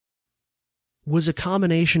landmass was a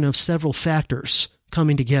combination of several factors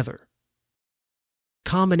coming together.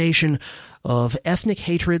 Combination of ethnic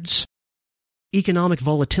hatreds, economic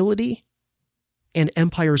volatility, and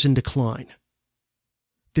empires in decline.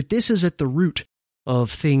 That this is at the root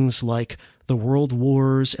of things like the world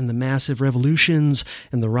wars and the massive revolutions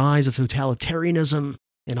and the rise of totalitarianism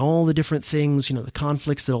and all the different things, the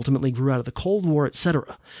conflicts that ultimately grew out of the Cold War,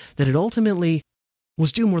 etc. That it ultimately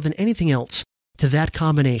was due more than anything else to that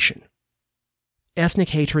combination. Ethnic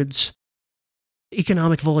hatreds,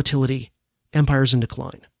 economic volatility, empires in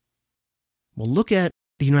decline. Well, look at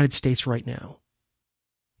the United States right now.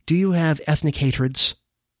 Do you have ethnic hatreds,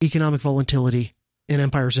 economic volatility, and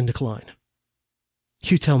empires in decline?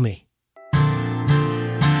 You tell me.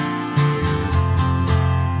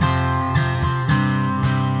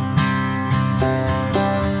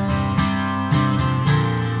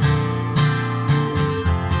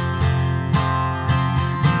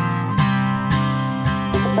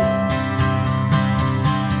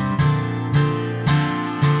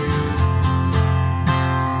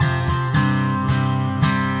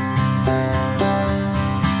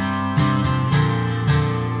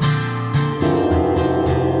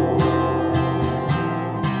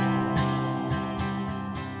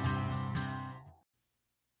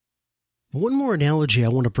 One more analogy I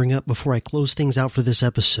want to bring up before I close things out for this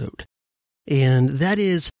episode, and that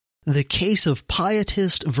is the case of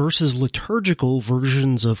pietist versus liturgical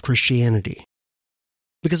versions of Christianity.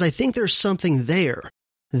 Because I think there's something there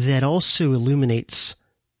that also illuminates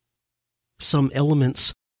some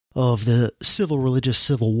elements of the civil-religious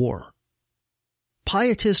civil war.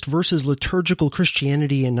 Pietist versus liturgical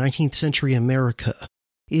Christianity in 19th century America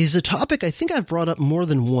is a topic I think I've brought up more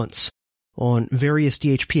than once on various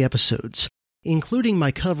DHP episodes, including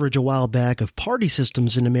my coverage a while back of party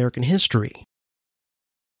systems in American history.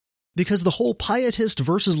 Because the whole pietist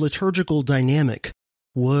versus liturgical dynamic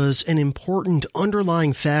was an important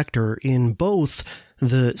underlying factor in both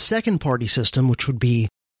the second party system, which would be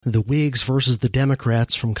the Whigs versus the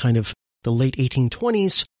Democrats from kind of the late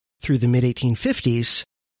 1820s through the mid-1850s,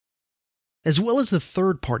 as well as the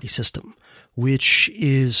third party system, which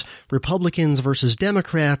is Republicans versus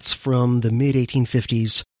Democrats from the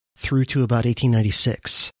mid-1850s through to about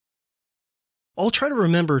 1896. I'll try to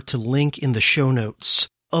remember to link in the show notes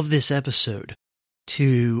of this episode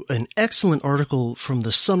to an excellent article from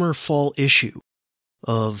the summer-fall issue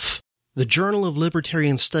of the Journal of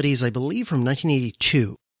Libertarian Studies, I believe from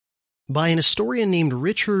 1982, by an historian named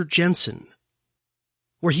Richard Jensen,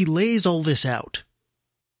 where he lays all this out.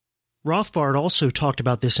 Rothbard also talked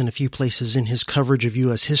about this in a few places in his coverage of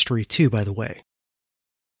U.S. history too, by the way.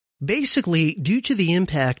 Basically, due to the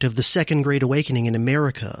impact of the Second Great Awakening in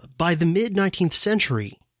America, by the mid-19th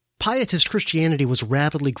century, pietist Christianity was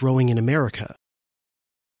rapidly growing in America.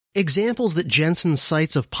 Examples that Jensen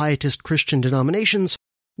cites of pietist Christian denominations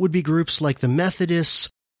would be groups like the Methodists,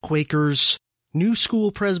 Quakers, New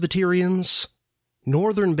School Presbyterians,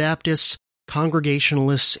 Northern Baptists,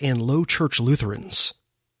 Congregationalists, and Low Church Lutherans.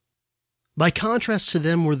 By contrast to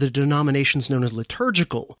them were the denominations known as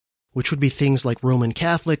liturgical, which would be things like Roman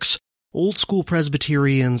Catholics, Old School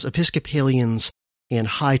Presbyterians, Episcopalians, and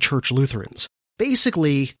High Church Lutherans.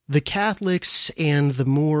 Basically, the Catholics and the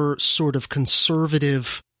more sort of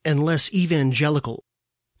conservative and less evangelical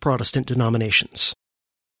Protestant denominations.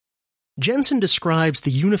 Jensen describes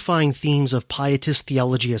the unifying themes of pietist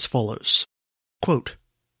theology as follows. Quote,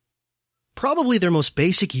 "Probably their most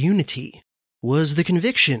basic unity was the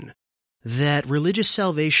conviction that religious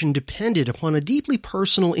salvation depended upon a deeply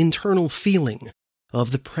personal internal feeling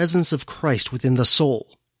of the presence of Christ within the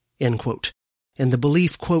soul," end quote, and the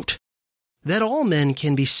belief, quote, "that all men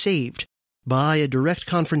can be saved by a direct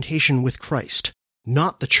confrontation with Christ,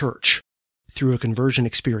 not the church, through a conversion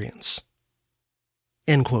experience,"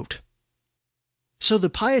 end quote. So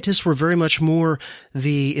the pietists were very much more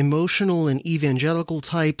the emotional and evangelical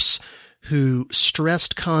types who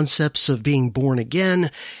stressed concepts of being born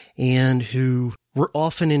again and who were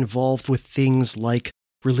often involved with things like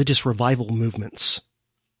religious revival movements.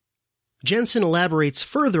 Jensen elaborates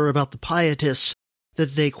further about the pietists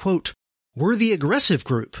that they, quote, "were the aggressive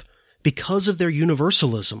group because of their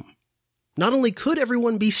universalism. Not only could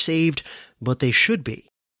everyone be saved, but they should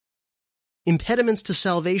be. Impediments to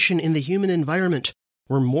salvation in the human environment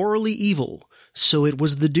were morally evil, so it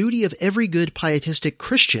was the duty of every good pietistic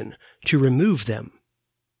Christian to remove them.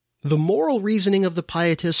 The moral reasoning of the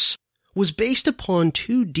pietists was based upon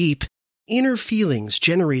two deep inner feelings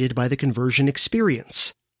generated by the conversion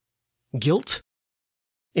experience: guilt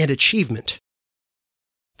and achievement.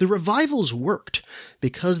 The revivals worked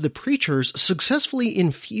because the preachers successfully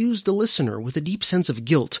infused the listener with a deep sense of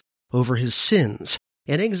guilt over his sins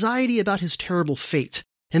and anxiety about his terrible fate,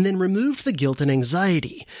 and then removed the guilt and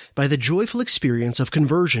anxiety by the joyful experience of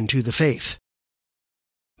conversion to the faith.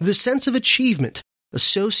 The sense of achievement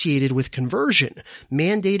associated with conversion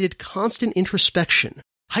mandated constant introspection,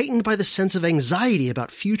 heightened by the sense of anxiety about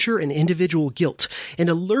future and individual guilt, and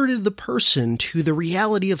alerted the person to the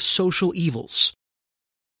reality of social evils.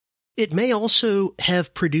 It may also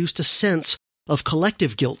have produced a sense of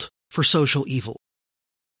collective guilt for social evil.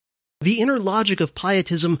 The inner logic of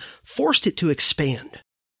pietism forced it to expand.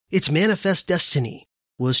 Its manifest destiny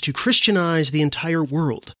was to Christianize the entire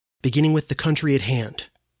world, beginning with the country at hand.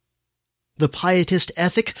 The pietist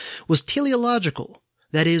ethic was teleological,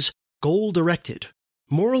 that is, goal-directed.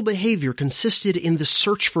 Moral behavior consisted in the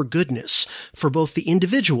search for goodness for both the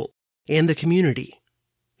individual and the community."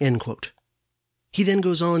 End quote. He then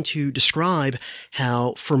goes on to describe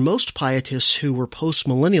how, for most pietists who were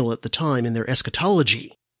post-millennial at the time in their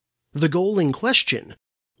eschatology, the goal in question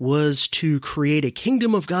was to create a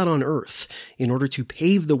kingdom of God on earth in order to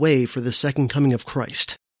pave the way for the second coming of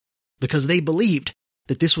Christ, because they believed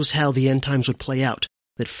that this was how the end times would play out,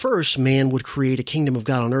 that first man would create a kingdom of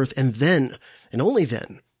God on earth, and then, and only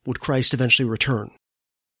then, would Christ eventually return.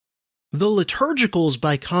 The liturgicals,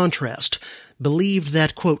 by contrast, believed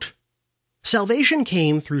that, quote, "Salvation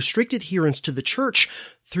came through strict adherence to the church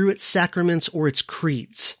through its sacraments or its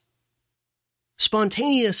creeds.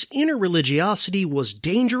 Spontaneous inner religiosity was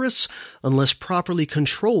dangerous unless properly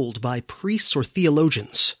controlled by priests or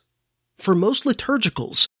theologians. For most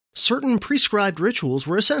liturgicals, certain prescribed rituals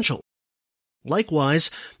were essential. Likewise,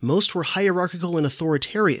 most were hierarchical and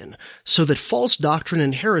authoritarian, so that false doctrine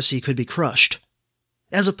and heresy could be crushed.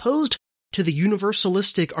 As opposed to the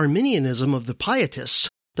universalistic Arminianism of the Pietists,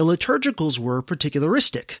 the liturgicals were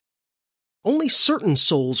particularistic. Only certain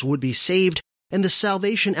souls would be saved, and the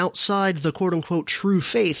salvation outside the quote-unquote true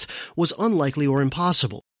faith was unlikely or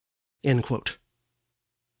impossible." End quote.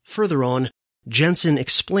 Further on, Jensen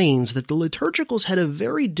explains that the liturgicals had a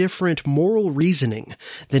very different moral reasoning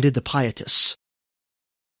than did the Pietists.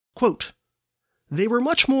 Quote, "They were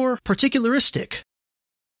much more particularistic.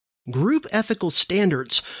 Group ethical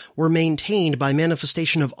standards were maintained by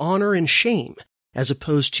manifestation of honor and shame, as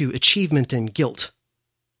opposed to achievement and guilt.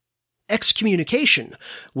 Excommunication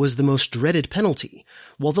was the most dreaded penalty,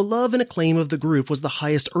 while the love and acclaim of the group was the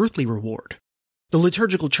highest earthly reward. The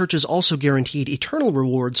liturgical churches also guaranteed eternal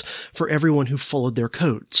rewards for everyone who followed their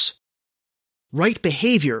codes. Right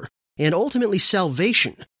behavior, and ultimately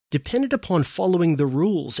salvation, depended upon following the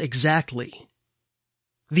rules exactly.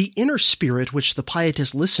 The inner spirit which the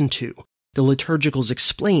Pietists listened to, the liturgicals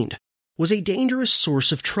explained, was a dangerous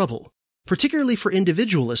source of trouble, particularly for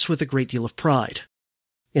individualists with a great deal of pride."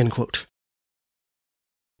 End quote.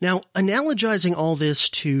 Now, analogizing all this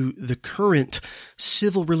to the current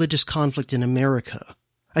civil religious conflict in America,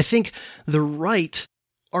 I think the right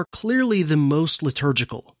are clearly the most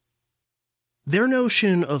liturgical. Their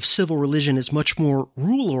notion of civil religion is much more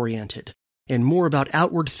rule-oriented and more about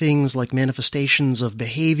outward things like manifestations of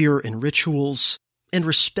behavior and rituals and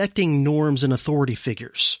respecting norms and authority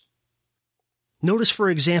figures. Notice, for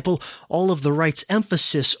example, all of the right's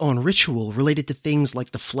emphasis on ritual related to things like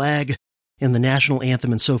the flag and the national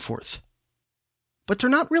anthem and so forth. But they're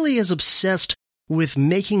not really as obsessed with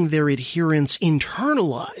making their adherents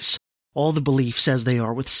internalize all the beliefs as they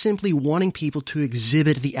are with simply wanting people to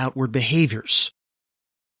exhibit the outward behaviors.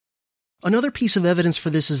 Another piece of evidence for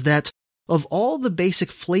this is that of all the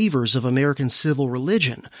basic flavors of American civil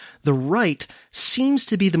religion, the right seems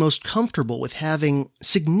to be the most comfortable with having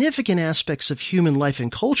significant aspects of human life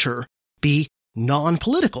and culture be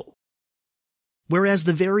non-political, whereas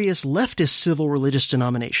the various leftist civil religious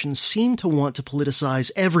denominations seem to want to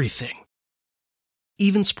politicize everything,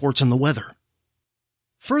 even sports and the weather.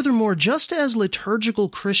 Furthermore, just as liturgical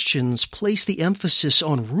Christians place the emphasis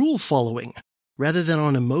on rule following rather than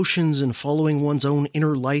on emotions and following one's own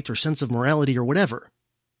inner light or sense of morality or whatever,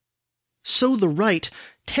 so the right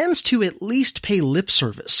tends to at least pay lip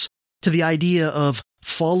service to the idea of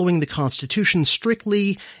following the Constitution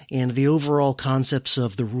strictly and the overall concepts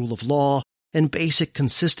of the rule of law and basic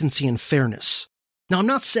consistency and fairness. Now, I'm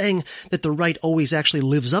not saying that the right always actually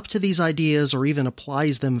lives up to these ideas or even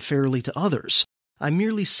applies them fairly to others. I'm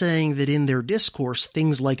merely saying that in their discourse,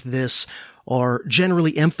 things like this are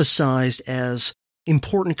generally emphasized as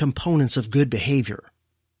important components of good behavior.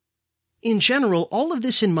 In general, all of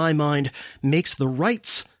this in my mind makes the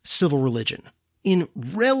right's civil religion, in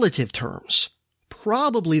relative terms,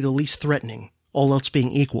 probably the least threatening, all else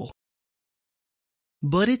being equal.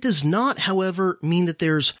 But it does not, however, mean that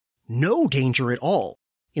there's no danger at all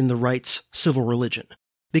in the right's civil religion.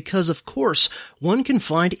 Because, of course, one can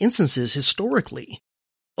find instances historically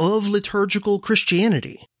of liturgical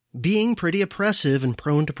Christianity being pretty oppressive and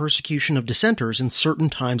prone to persecution of dissenters in certain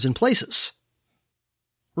times and places.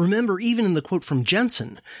 Remember, even in the quote from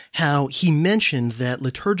Jensen, how he mentioned that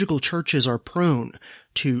liturgical churches are prone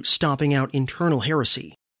to stomping out internal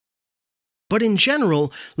heresy. But in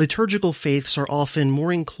general, liturgical faiths are often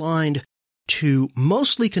more inclined to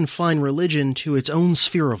mostly confine religion to its own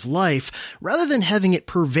sphere of life, rather than having it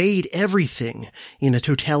pervade everything in a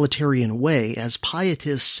totalitarian way, as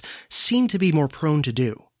pietists seem to be more prone to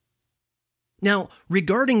do. Now,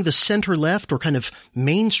 regarding the center-left or kind of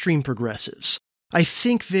mainstream progressives, I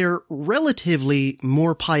think they're relatively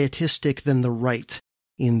more pietistic than the right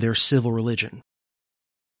in their civil religion.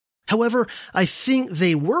 However, I think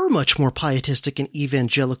they were much more pietistic and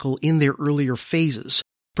evangelical in their earlier phases,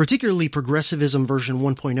 particularly progressivism version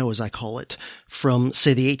 1.0, as I call it, from,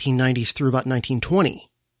 say, the 1890s through about 1920.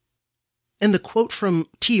 And the quote from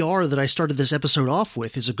TR that I started this episode off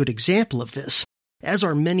with is a good example of this, as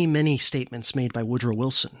are many, many statements made by Woodrow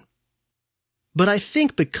Wilson. But I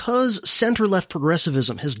think because center-left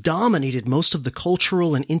progressivism has dominated most of the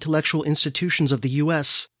cultural and intellectual institutions of the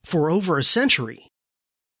U.S. for over a century,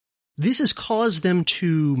 this has caused them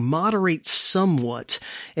to moderate somewhat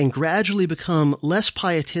and gradually become less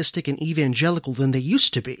pietistic and evangelical than they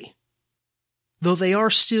used to be, though they are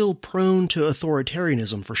still prone to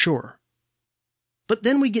authoritarianism for sure. But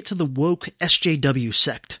then we get to the woke SJW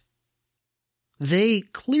sect. They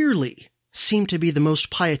clearly seem to be the most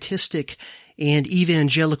pietistic and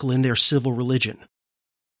evangelical in their civil religion.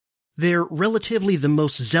 They're relatively the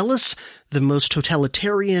most zealous, the most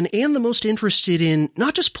totalitarian, and the most interested in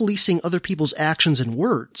not just policing other people's actions and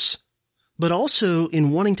words, but also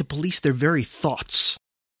in wanting to police their very thoughts.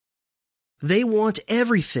 They want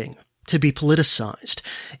everything to be politicized,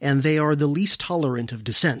 and they are the least tolerant of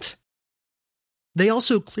dissent. They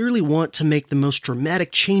also clearly want to make the most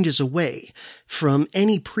dramatic changes away from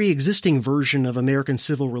any pre-existing version of American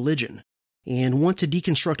civil religion, and want to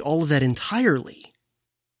deconstruct all of that entirely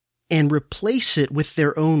and replace it with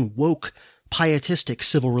their own woke, pietistic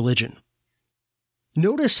civil religion.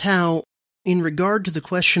 Notice how, in regard to the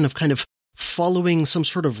question of kind of following some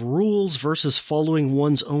sort of rules versus following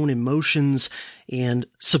one's own emotions and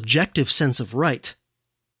subjective sense of right,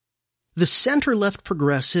 the center-left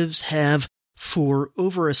progressives have, for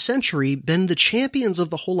over a century, been the champions of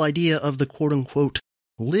the whole idea of the quote-unquote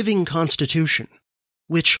living Constitution,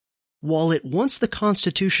 which, while it wants the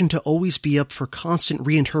Constitution to always be up for constant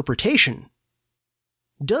reinterpretation,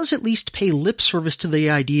 does at least pay lip service to the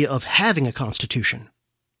idea of having a Constitution.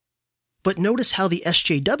 But notice how the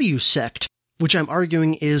SJW sect, which I'm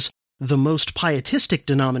arguing is the most pietistic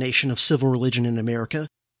denomination of civil religion in America,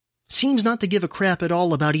 seems not to give a crap at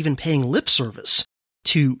all about even paying lip service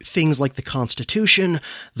to things like the Constitution,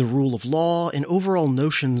 the rule of law, and overall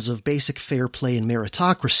notions of basic fair play and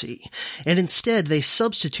meritocracy, and instead they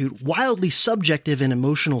substitute wildly subjective and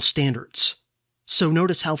emotional standards. So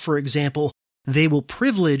notice how, for example, they will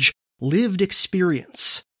privilege lived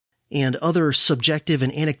experience and other subjective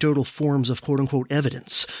and anecdotal forms of quote-unquote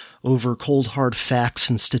evidence over cold hard facts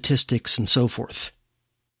and statistics and so forth.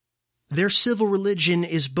 Their civil religion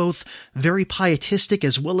is both very pietistic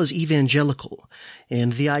as well as evangelical,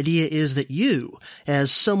 and the idea is that you,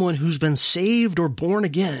 as someone who's been saved or born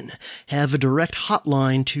again, have a direct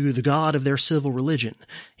hotline to the God of their civil religion,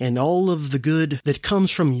 and all of the good that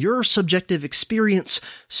comes from your subjective experience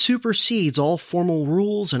supersedes all formal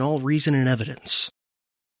rules and all reason and evidence.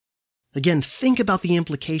 Again, think about the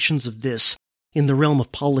implications of this in the realm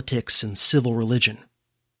of politics and civil religion.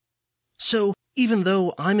 So, even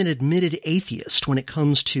though I'm an admitted atheist when it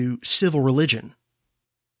comes to civil religion,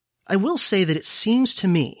 I will say that it seems to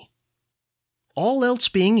me, all else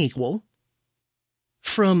being equal,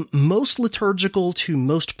 from most liturgical to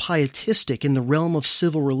most pietistic in the realm of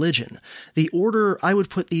civil religion, the order I would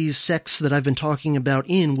put these sects that I've been talking about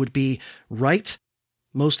in would be right,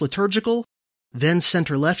 most liturgical, then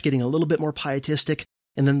center-left getting a little bit more pietistic,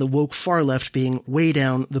 and then the woke far-left being way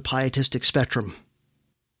down the pietistic spectrum.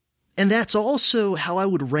 And that's also how I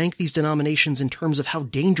would rank these denominations in terms of how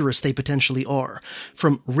dangerous they potentially are,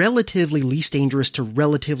 from relatively least dangerous to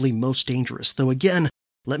relatively most dangerous. Though again,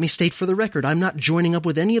 let me state for the record, I'm not joining up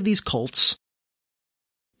with any of these cults,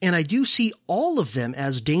 and I do see all of them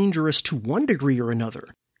as dangerous to one degree or another,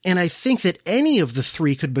 and I think that any of the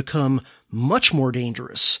three could become much more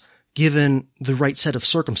dangerous given the right set of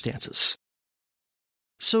circumstances.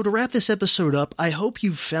 So to wrap this episode up, I hope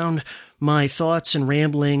you've found my thoughts and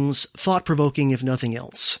ramblings thought-provoking if nothing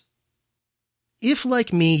else. If,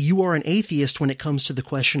 like me, you are an atheist when it comes to the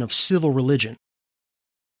question of civil religion,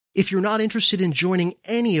 if you're not interested in joining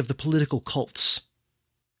any of the political cults,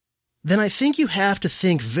 then I think you have to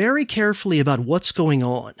think very carefully about what's going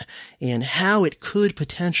on and how it could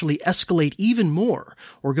potentially escalate even more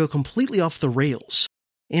or go completely off the rails,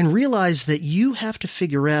 and realize that you have to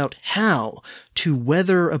figure out how to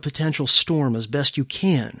weather a potential storm as best you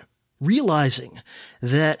can, realizing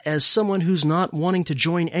that as someone who's not wanting to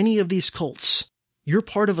join any of these cults, you're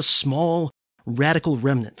part of a small, radical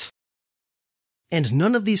remnant. And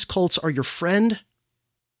none of these cults are your friend,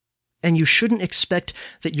 and you shouldn't expect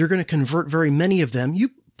that you're going to convert very many of them.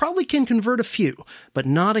 You probably can convert a few, but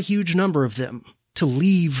not a huge number of them to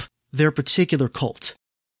leave their particular cult.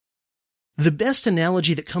 The best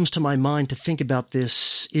analogy that comes to my mind to think about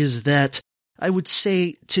this is that I would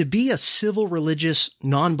say to be a civil religious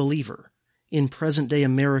non-believer in present-day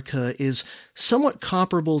America is somewhat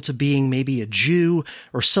comparable to being maybe a Jew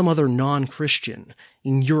or some other non-Christian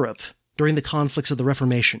in Europe during the conflicts of the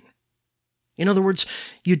Reformation. In other words,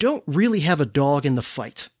 you don't really have a dog in the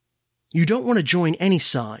fight. You don't want to join any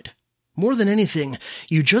side. More than anything,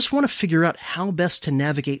 you just want to figure out how best to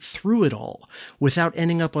navigate through it all without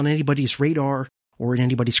ending up on anybody's radar or in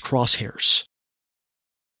anybody's crosshairs.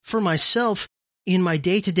 For myself, in my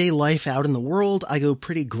day-to-day life out in the world, I go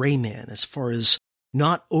pretty gray man as far as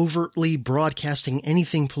not overtly broadcasting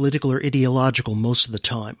anything political or ideological most of the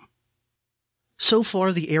time. So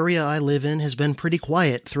far, the area I live in has been pretty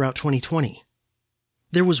quiet throughout 2020.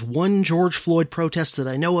 There was one George Floyd protest that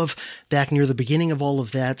I know of back near the beginning of all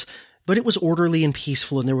of that, but it was orderly and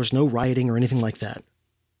peaceful and there was no rioting or anything like that.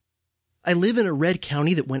 I live in a red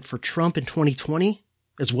county that went for Trump in 2020,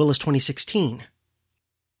 as well as 2016.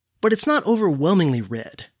 But it's not overwhelmingly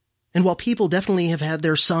red. And while people definitely have had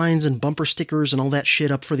their signs and bumper stickers and all that shit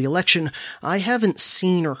up for the election, I haven't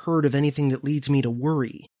seen or heard of anything that leads me to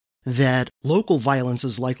worry that local violence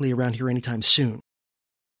is likely around here anytime soon.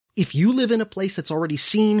 If you live in a place that's already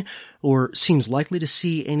seen or seems likely to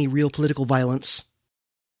see any real political violence,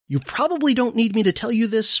 you probably don't need me to tell you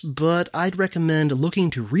this, but I'd recommend looking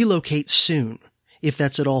to relocate soon, if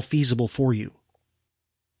that's at all feasible for you.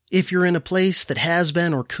 If you're in a place that has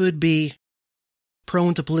been or could be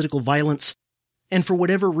prone to political violence, and for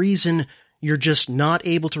whatever reason you're just not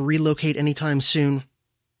able to relocate anytime soon,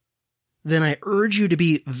 then I urge you to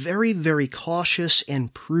be very, very cautious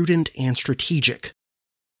and prudent and strategic.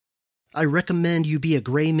 I recommend you be a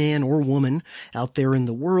gray man or woman out there in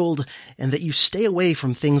the world and that you stay away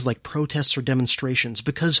from things like protests or demonstrations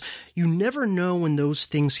because you never know when those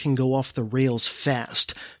things can go off the rails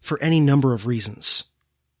fast for any number of reasons.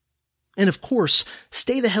 And of course,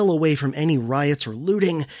 stay the hell away from any riots or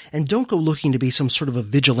looting and don't go looking to be some sort of a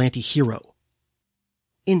vigilante hero.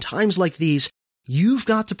 In times like these, you've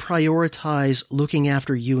got to prioritize looking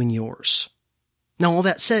after you and yours. Now, all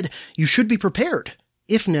that said, you should be prepared,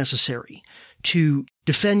 if necessary, to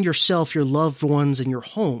defend yourself, your loved ones, and your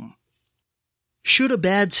home. Should a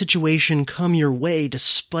bad situation come your way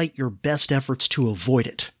despite your best efforts to avoid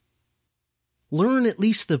it, learn at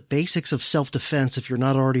least the basics of self-defense if you're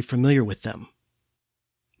not already familiar with them,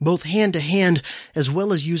 both hand-to-hand as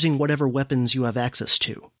well as using whatever weapons you have access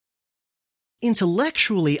to.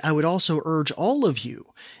 Intellectually, I would also urge all of you,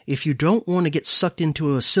 if you don't want to get sucked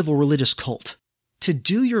into a civil religious cult, to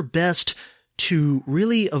do your best to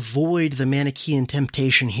really avoid the Manichaean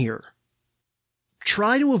temptation here.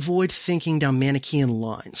 Try to avoid thinking down Manichaean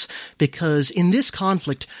lines, because in this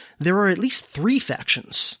conflict, there are at least 3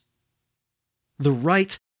 factions. The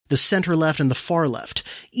right, the center-left, and the far-left,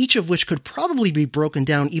 each of which could probably be broken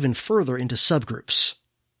down even further into subgroups.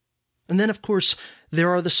 And then, of course, there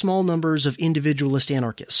are the small numbers of individualist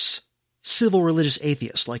anarchists, civil religious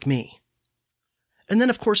atheists like me. And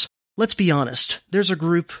then, of course, let's be honest, there's a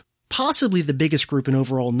group, possibly the biggest group in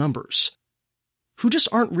overall numbers, who just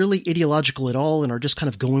aren't really ideological at all and are just kind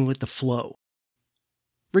of going with the flow.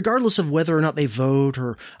 Regardless of whether or not they vote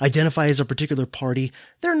or identify as a particular party,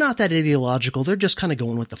 they're not that ideological, they're just kind of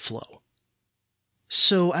going with the flow.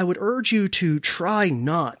 So I would urge you to try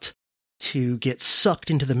not to get sucked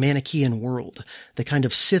into the Manichaean world, the kind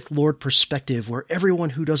of Sith Lord perspective where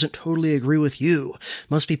everyone who doesn't totally agree with you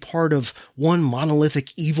must be part of one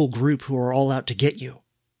monolithic evil group who are all out to get you.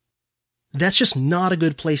 That's just not a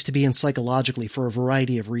good place to be in psychologically for a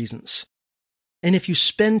variety of reasons. And if you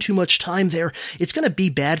spend too much time there, it's going to be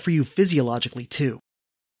bad for you physiologically too.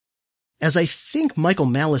 As I think Michael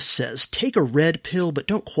Malice says, take a red pill but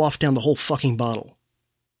don't quaff down the whole fucking bottle.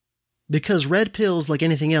 Because red pills, like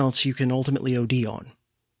anything else, you can ultimately OD on.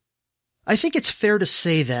 I think it's fair to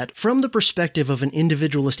say that, from the perspective of an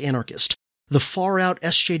individualist anarchist, the far-out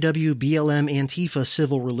SJW, BLM, Antifa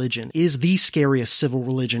civil religion is the scariest civil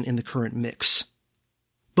religion in the current mix.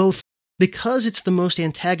 Both because it's the most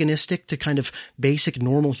antagonistic to kind of basic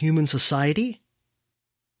normal human society,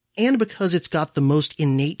 and because it's got the most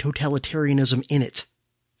innate totalitarianism in it,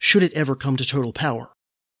 should it ever come to total power.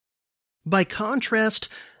 By contrast,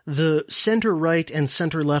 the center-right and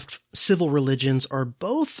center-left civil religions are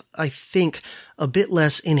both, I think, a bit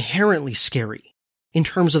less inherently scary in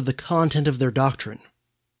terms of the content of their doctrine.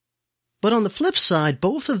 But on the flip side,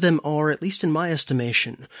 both of them are, at least in my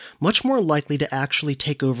estimation, much more likely to actually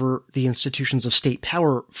take over the institutions of state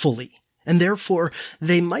power fully, and therefore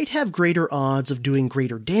they might have greater odds of doing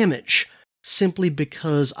greater damage, simply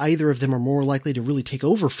because either of them are more likely to really take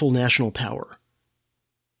over full national power.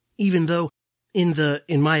 Even though,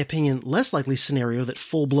 in my opinion, less likely scenario that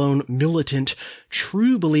full-blown, militant,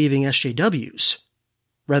 true-believing SJWs,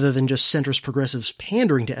 rather than just centrist progressives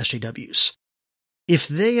pandering to SJWs, if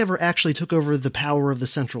they ever actually took over the power of the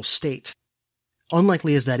central state,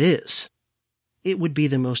 unlikely as that is, it would be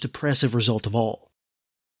the most oppressive result of all.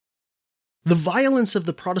 The violence of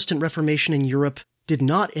the Protestant Reformation in Europe did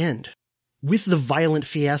not end with the violent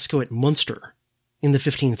fiasco at Munster in the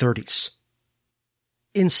 1530s.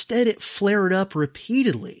 Instead, it flared up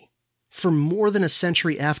repeatedly for more than a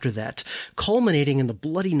century after that, culminating in the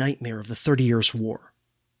bloody nightmare of the 30 Years' War.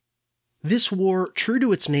 This war, true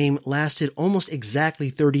to its name, lasted almost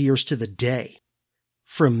exactly 30 years to the day,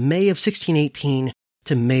 from May of 1618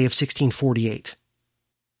 to May of 1648.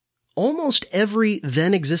 Almost every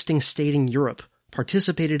then-existing state in Europe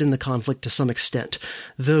participated in the conflict to some extent,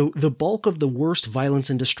 though the bulk of the worst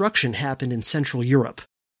violence and destruction happened in Central Europe,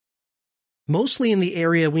 mostly in the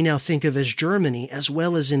area we now think of as Germany, as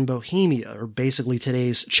well as in Bohemia, or basically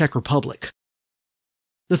today's Czech Republic.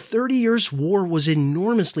 The 30 Years' War was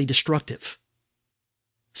enormously destructive.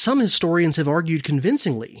 Some historians have argued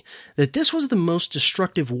convincingly that this was the most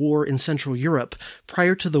destructive war in Central Europe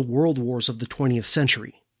prior to the world wars of the 20th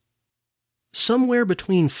century. Somewhere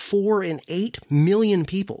between 4 and 8 million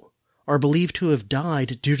people are believed to have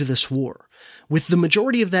died due to this war, with the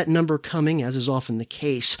majority of that number coming, as is often the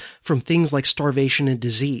case, from things like starvation and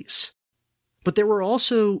disease. But there were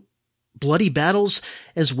also bloody battles,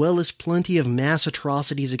 as well as plenty of mass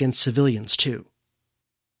atrocities against civilians, too.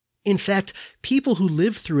 In fact, people who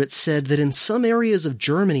lived through it said that in some areas of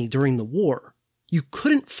Germany during the war, you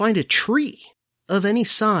couldn't find a tree of any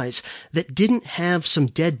size that didn't have some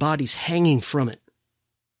dead bodies hanging from it.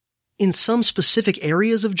 In some specific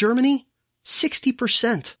areas of Germany,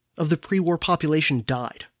 60% of the pre-war population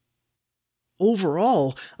died.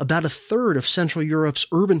 Overall, about a third of Central Europe's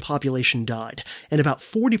urban population died, and about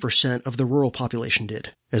 40% of the rural population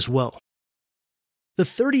did as well. The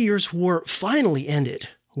 30 Years' War finally ended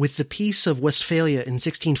with the Peace of Westphalia in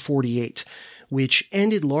 1648, which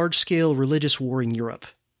ended large-scale religious war in Europe.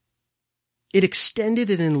 It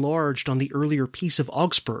extended and enlarged on the earlier Peace of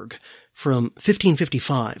Augsburg from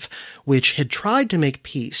 1555, which had tried to make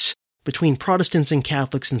peace between Protestants and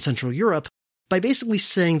Catholics in Central Europe by basically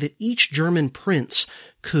saying that each German prince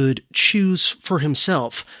could choose for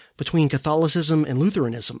himself between Catholicism and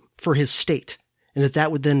Lutheranism for his state, and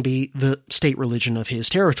that would then be the state religion of his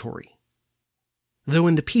territory. Though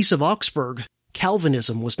in the Peace of Augsburg,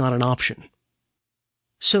 Calvinism was not an option.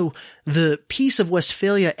 So the Peace of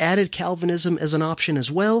Westphalia added Calvinism as an option as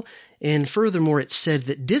well, and furthermore it said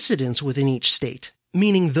that dissidents within each state,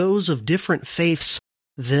 meaning those of different faiths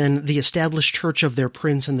than the established church of their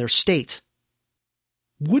prince and their state,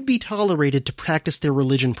 would be tolerated to practice their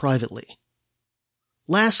religion privately.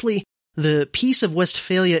 Lastly, the Peace of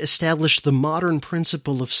Westphalia established the modern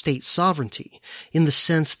principle of state sovereignty, in the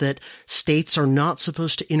sense that states are not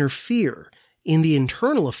supposed to interfere in the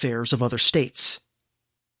internal affairs of other states.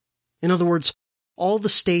 In other words, all the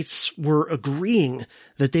states were agreeing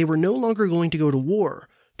that they were no longer going to go to war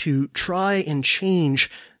to try and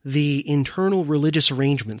change the internal religious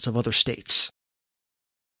arrangements of other states.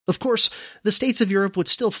 Of course, the states of Europe would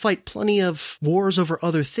still fight plenty of wars over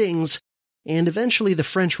other things, and eventually the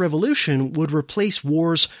French Revolution would replace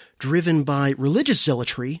wars driven by religious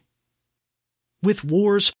zealotry with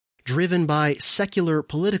wars driven by secular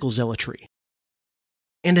political zealotry.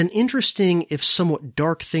 And an interesting, if somewhat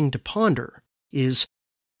dark thing to ponder is,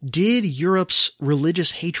 did Europe's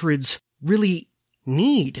religious hatreds really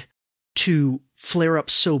need to flare up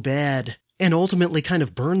so bad and ultimately kind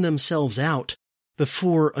of burn themselves out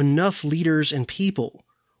before enough leaders and people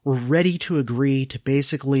were ready to agree to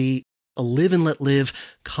basically a live and let live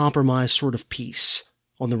compromise sort of peace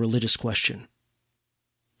on the religious question?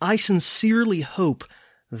 I sincerely hope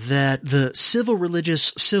that the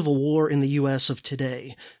civil-religious civil war in the U.S. of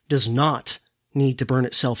today does not need to burn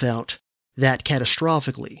itself out that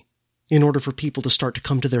catastrophically in order for people to start to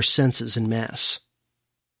come to their senses en masse.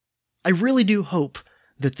 I really do hope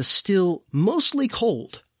that the still mostly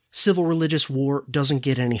cold civil-religious war doesn't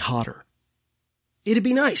get any hotter. It'd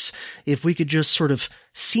be nice if we could just sort of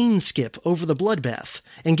scene skip over the bloodbath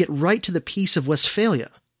and get right to the Peace of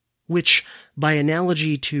Westphalia, which, by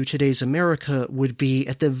analogy to today's America, would be,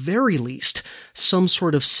 at the very least, some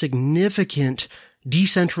sort of significant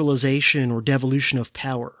decentralization or devolution of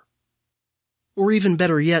power. Or even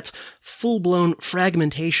better yet, full-blown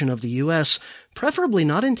fragmentation of the U.S., preferably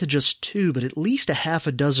not into just 2, but at least a half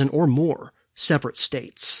a dozen or more separate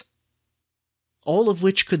states. All of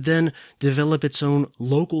which could then develop its own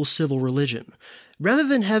local civil religion, rather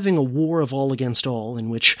than having a war of all against all in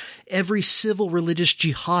which every civil religious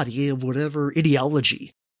jihadi of whatever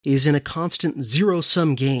ideology is in a constant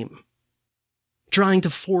zero-sum game, trying to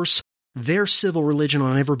force their civil religion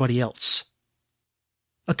on everybody else.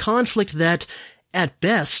 A conflict that, at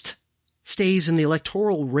best, stays in the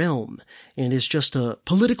electoral realm and is just a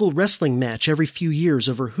political wrestling match every few years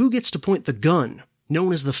over who gets to point the gun,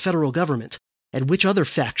 known as the federal government, at which other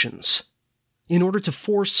factions, in order to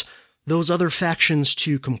force those other factions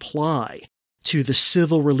to comply to the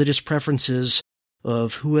civil religious preferences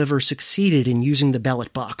of whoever succeeded in using the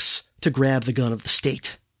ballot box to grab the gun of the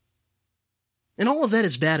state. And all of that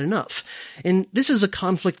is bad enough, and this is a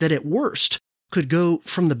conflict that at worst could go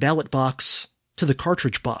from the ballot box to the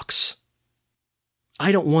cartridge box.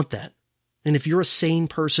 I don't want that, and if you're a sane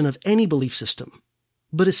person of any belief system,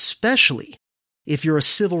 but especially if you're a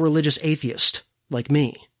civil religious atheist like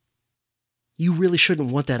me, you really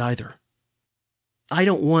shouldn't want that either. I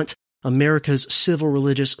don't want America's civil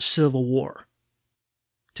religious civil war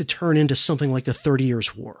to turn into something like the 30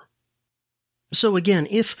 Years' War. So again,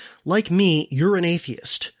 if, like me, you're an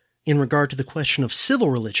atheist in regard to the question of civil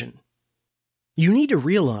religion, you need to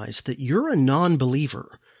realize that you're a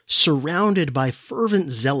non-believer surrounded by fervent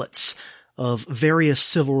zealots of various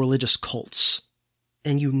civil religious cults,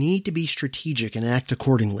 and you need to be strategic and act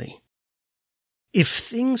accordingly. If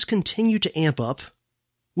things continue to amp up,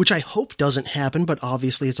 which I hope doesn't happen, but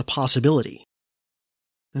obviously it's a possibility,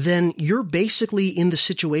 then you're basically in the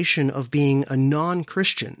situation of being a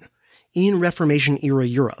non-Christian in Reformation-era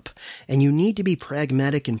Europe, and you need to be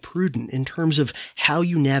pragmatic and prudent in terms of how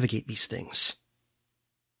you navigate these things.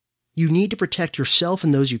 You need to protect yourself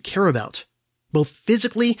and those you care about, both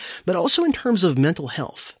physically, but also in terms of mental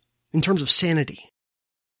health, in terms of sanity.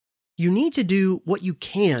 You need to do what you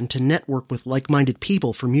can to network with like-minded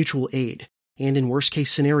people for mutual aid, and in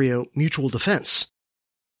worst-case scenario, mutual defense.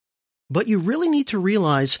 But you really need to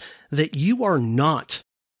realize that you are not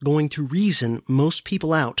going to reason most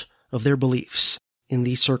people out of their beliefs in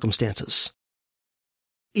these circumstances.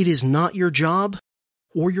 It is not your job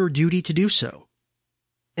or your duty to do so,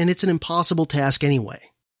 and it's an impossible task anyway.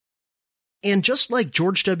 And just like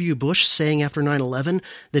George W. Bush saying after 9/11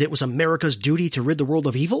 that it was America's duty to rid the world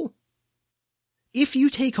of evil, if you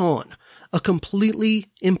take on a completely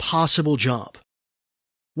impossible job,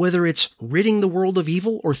 whether it's ridding the world of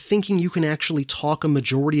evil or thinking you can actually talk a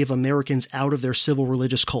majority of Americans out of their civil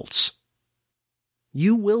religious cults,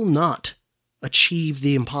 you will not achieve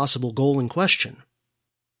the impossible goal in question.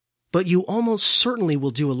 But you almost certainly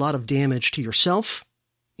will do a lot of damage to yourself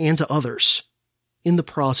and to others in the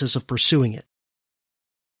process of pursuing it.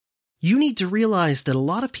 You need to realize that a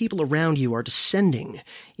lot of people around you are descending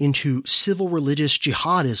into civil religious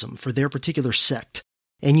jihadism for their particular sect,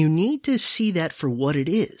 and you need to see that for what it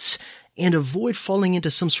is, and avoid falling into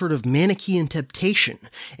some sort of Manichaean temptation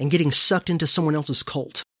and getting sucked into someone else's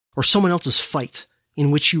cult, or someone else's fight, in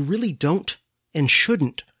which you really don't and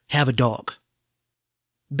shouldn't have a dog.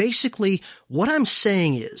 Basically, what I'm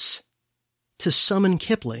saying is, to summon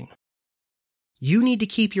Kipling, you need to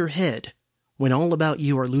keep your head when all about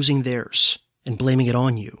you are losing theirs and blaming it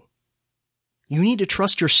on you. You need to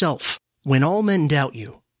trust yourself when all men doubt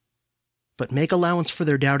you, but make allowance for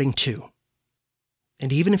their doubting too.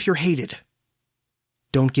 And even if you're hated,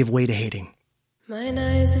 don't give way to hating. Mine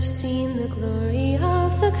eyes have seen the glory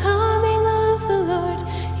of the coming of the Lord.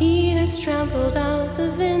 He has trampled out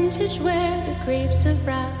the vintage where the grapes of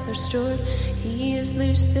wrath are stored. He has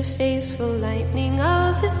loosed the faithful lightning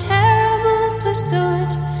of his terrible swift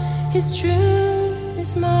sword. His truth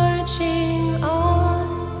is marching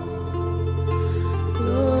on.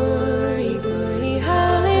 Glory, glory,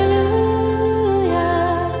 hallelujah.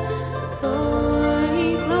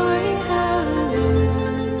 Glory, glory, hallelujah.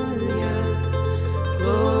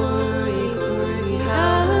 Glory, glory,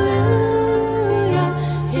 hallelujah.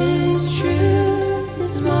 His truth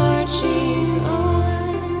is marching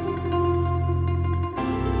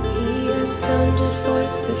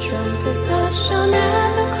triumphant thus shall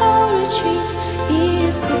never call retreat. He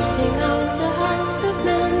is sifting out the hearts of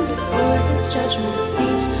men before his judgment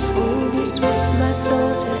seat. Oh, be swift, my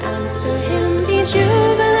soul, to answer him. Be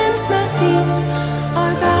jubilant, my feet.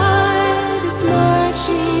 Our God is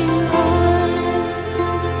marching on.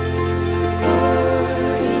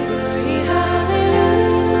 Glory, glory, hallelujah.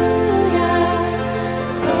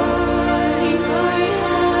 Glory, glory,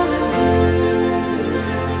 hallelujah.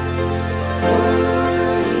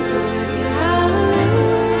 Glory, glory,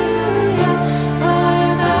 hallelujah. Our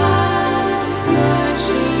God is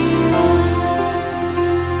marching on.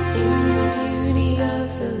 In the beauty of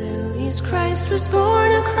the lilies, Christ was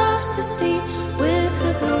born across the sea, with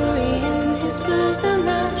the glory in his bosom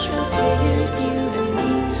that transfigures you and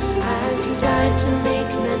me. As he died to make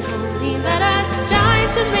men holy, let us die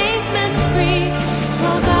to make men free.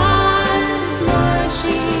 While God is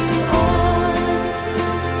marching on.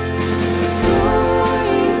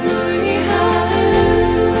 Glory, glory, hallelujah.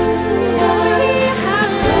 Glory,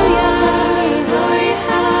 hallelujah. Glory,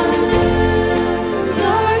 hallelujah.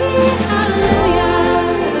 Glory, hallelujah.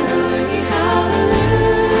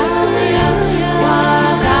 Glory, hallelujah.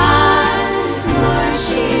 While God is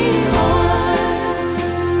marching on.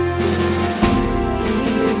 He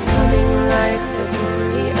is coming like the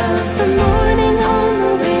glory of the morning on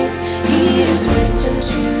the wave. He is wisdom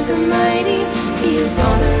to the mighty. He is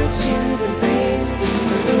honor to the brave.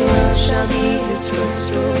 So the world shall be his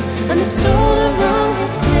footstool, and the soul of wrong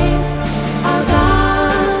his slave. Our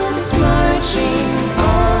God is marching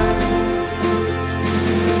on.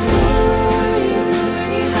 Glory,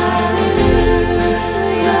 glory, hallelujah.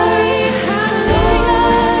 Glory, hallelujah.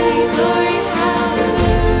 Glory, hallelujah.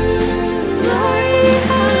 Glory,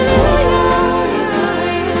 hallelujah.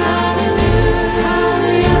 Glory, hallelujah.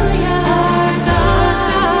 Hallelujah. Our God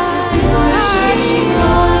is marching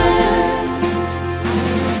on.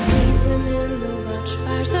 I see them in the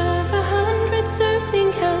watchfires of 100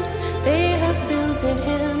 circling camps. They have builded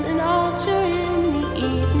him an altar in the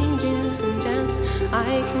evening dews and damps.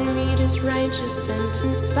 I can read his righteous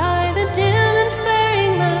sentence by the dim and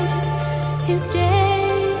flaring lamps. His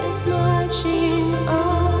day is marching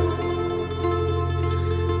on.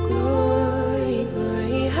 Glory,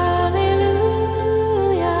 glory, hallelujah.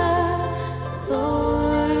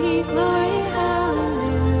 Glory, glory,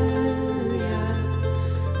 hallelujah.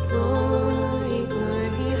 Glory,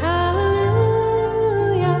 glory, hallelujah.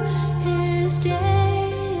 His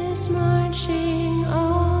day is marching on.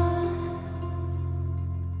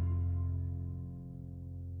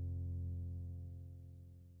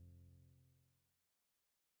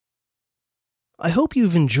 I hope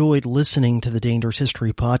you've enjoyed listening to the Dangerous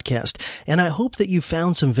History podcast, and I hope that you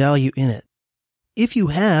found some value in it. If you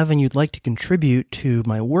have and you'd like to contribute to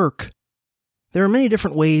my work, there are many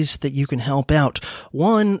different ways that you can help out.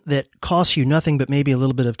 One that costs you nothing but maybe a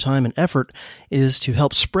little bit of time and effort is to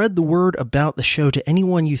help spread the word about the show to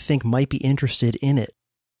anyone you think might be interested in it.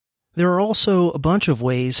 There are also a bunch of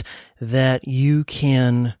ways that you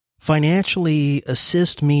can financially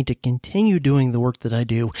assist me to continue doing the work that I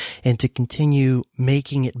do and to continue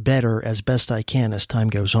making it better as best I can as time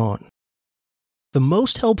goes on. The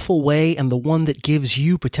most helpful way, and the one that gives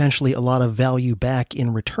you potentially a lot of value back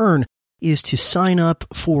in return, is to sign up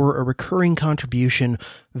for a recurring contribution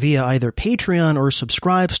via either Patreon or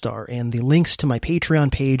Subscribestar, and the links to my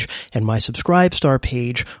Patreon page and my Subscribestar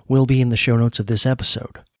page will be in the show notes of this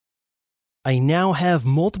episode. I now have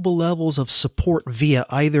multiple levels of support via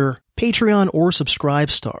either Patreon or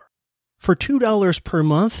Subscribestar. For $2 per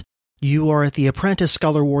month, you are at the Apprentice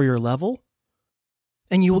Scholar Warrior level,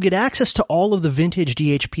 and you will get access to all of the vintage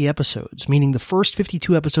DHP episodes, meaning the first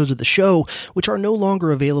 52 episodes of the show, which are no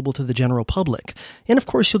longer available to the general public. And of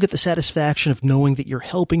course, you'll get the satisfaction of knowing that you're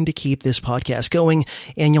helping to keep this podcast going,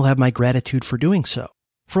 and you'll have my gratitude for doing so.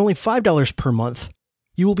 For only $5 per month,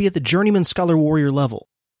 you will be at the Journeyman Scholar Warrior level.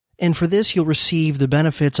 And for this, you'll receive the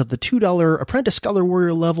benefits of the $2 Apprentice Scholar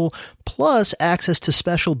Warrior level, plus access to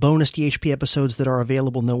special bonus DHP episodes that are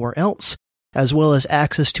available nowhere else, as well as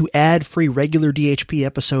access to ad-free regular DHP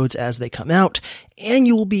episodes as they come out, and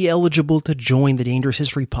you will be eligible to join the Dangerous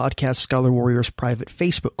History Podcast Scholar Warriors private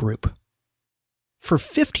Facebook group. For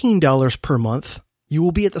 $15 per month, you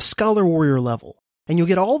will be at the Scholar Warrior level, and you'll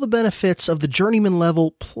get all the benefits of the Journeyman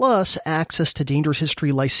level plus access to Dangerous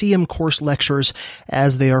History Lyceum course lectures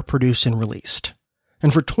as they are produced and released.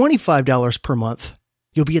 And for $25 per month,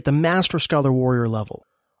 you'll be at the Master Scholar Warrior level,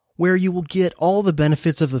 where you will get all the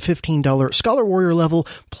benefits of the $15 Scholar Warrior level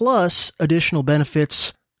plus additional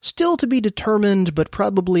benefits still to be determined, but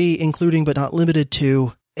probably including but not limited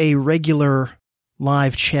to a regular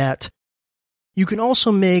live chat You can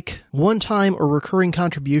also make one-time or recurring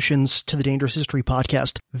contributions to the Dangerous History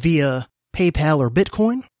Podcast via PayPal or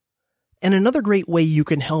Bitcoin. And another great way you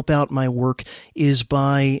can help out my work is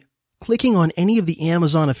by clicking on any of the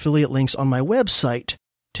Amazon affiliate links on my website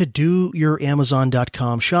to do your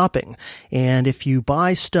Amazon.com shopping. And if you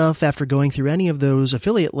buy stuff after going through any of those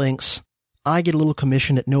affiliate links, I get a little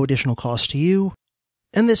commission at no additional cost to you.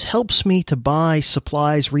 And this helps me to buy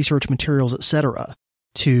supplies, research materials, etc.,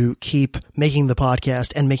 to keep making the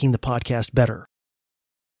podcast and making the podcast better.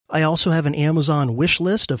 I also have an Amazon wish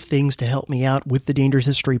list of things to help me out with the Dangerous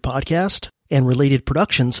History Podcast and related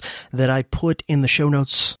productions that I put in the show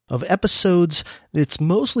notes of episodes. It's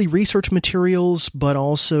mostly research materials, but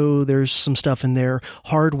also there's some stuff in there,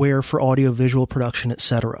 hardware for audio-visual production,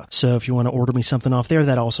 etc. So if you want to order me something off there,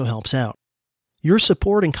 that also helps out. Your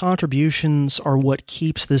support and contributions are what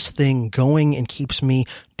keeps this thing going and keeps me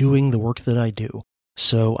doing the work that I do.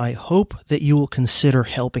 So I hope that you will consider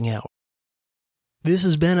helping out. This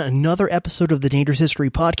has been another episode of the Dangerous History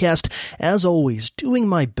Podcast. As always, doing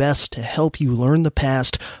my best to help you learn the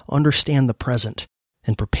past, understand the present,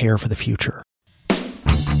 and prepare for the future.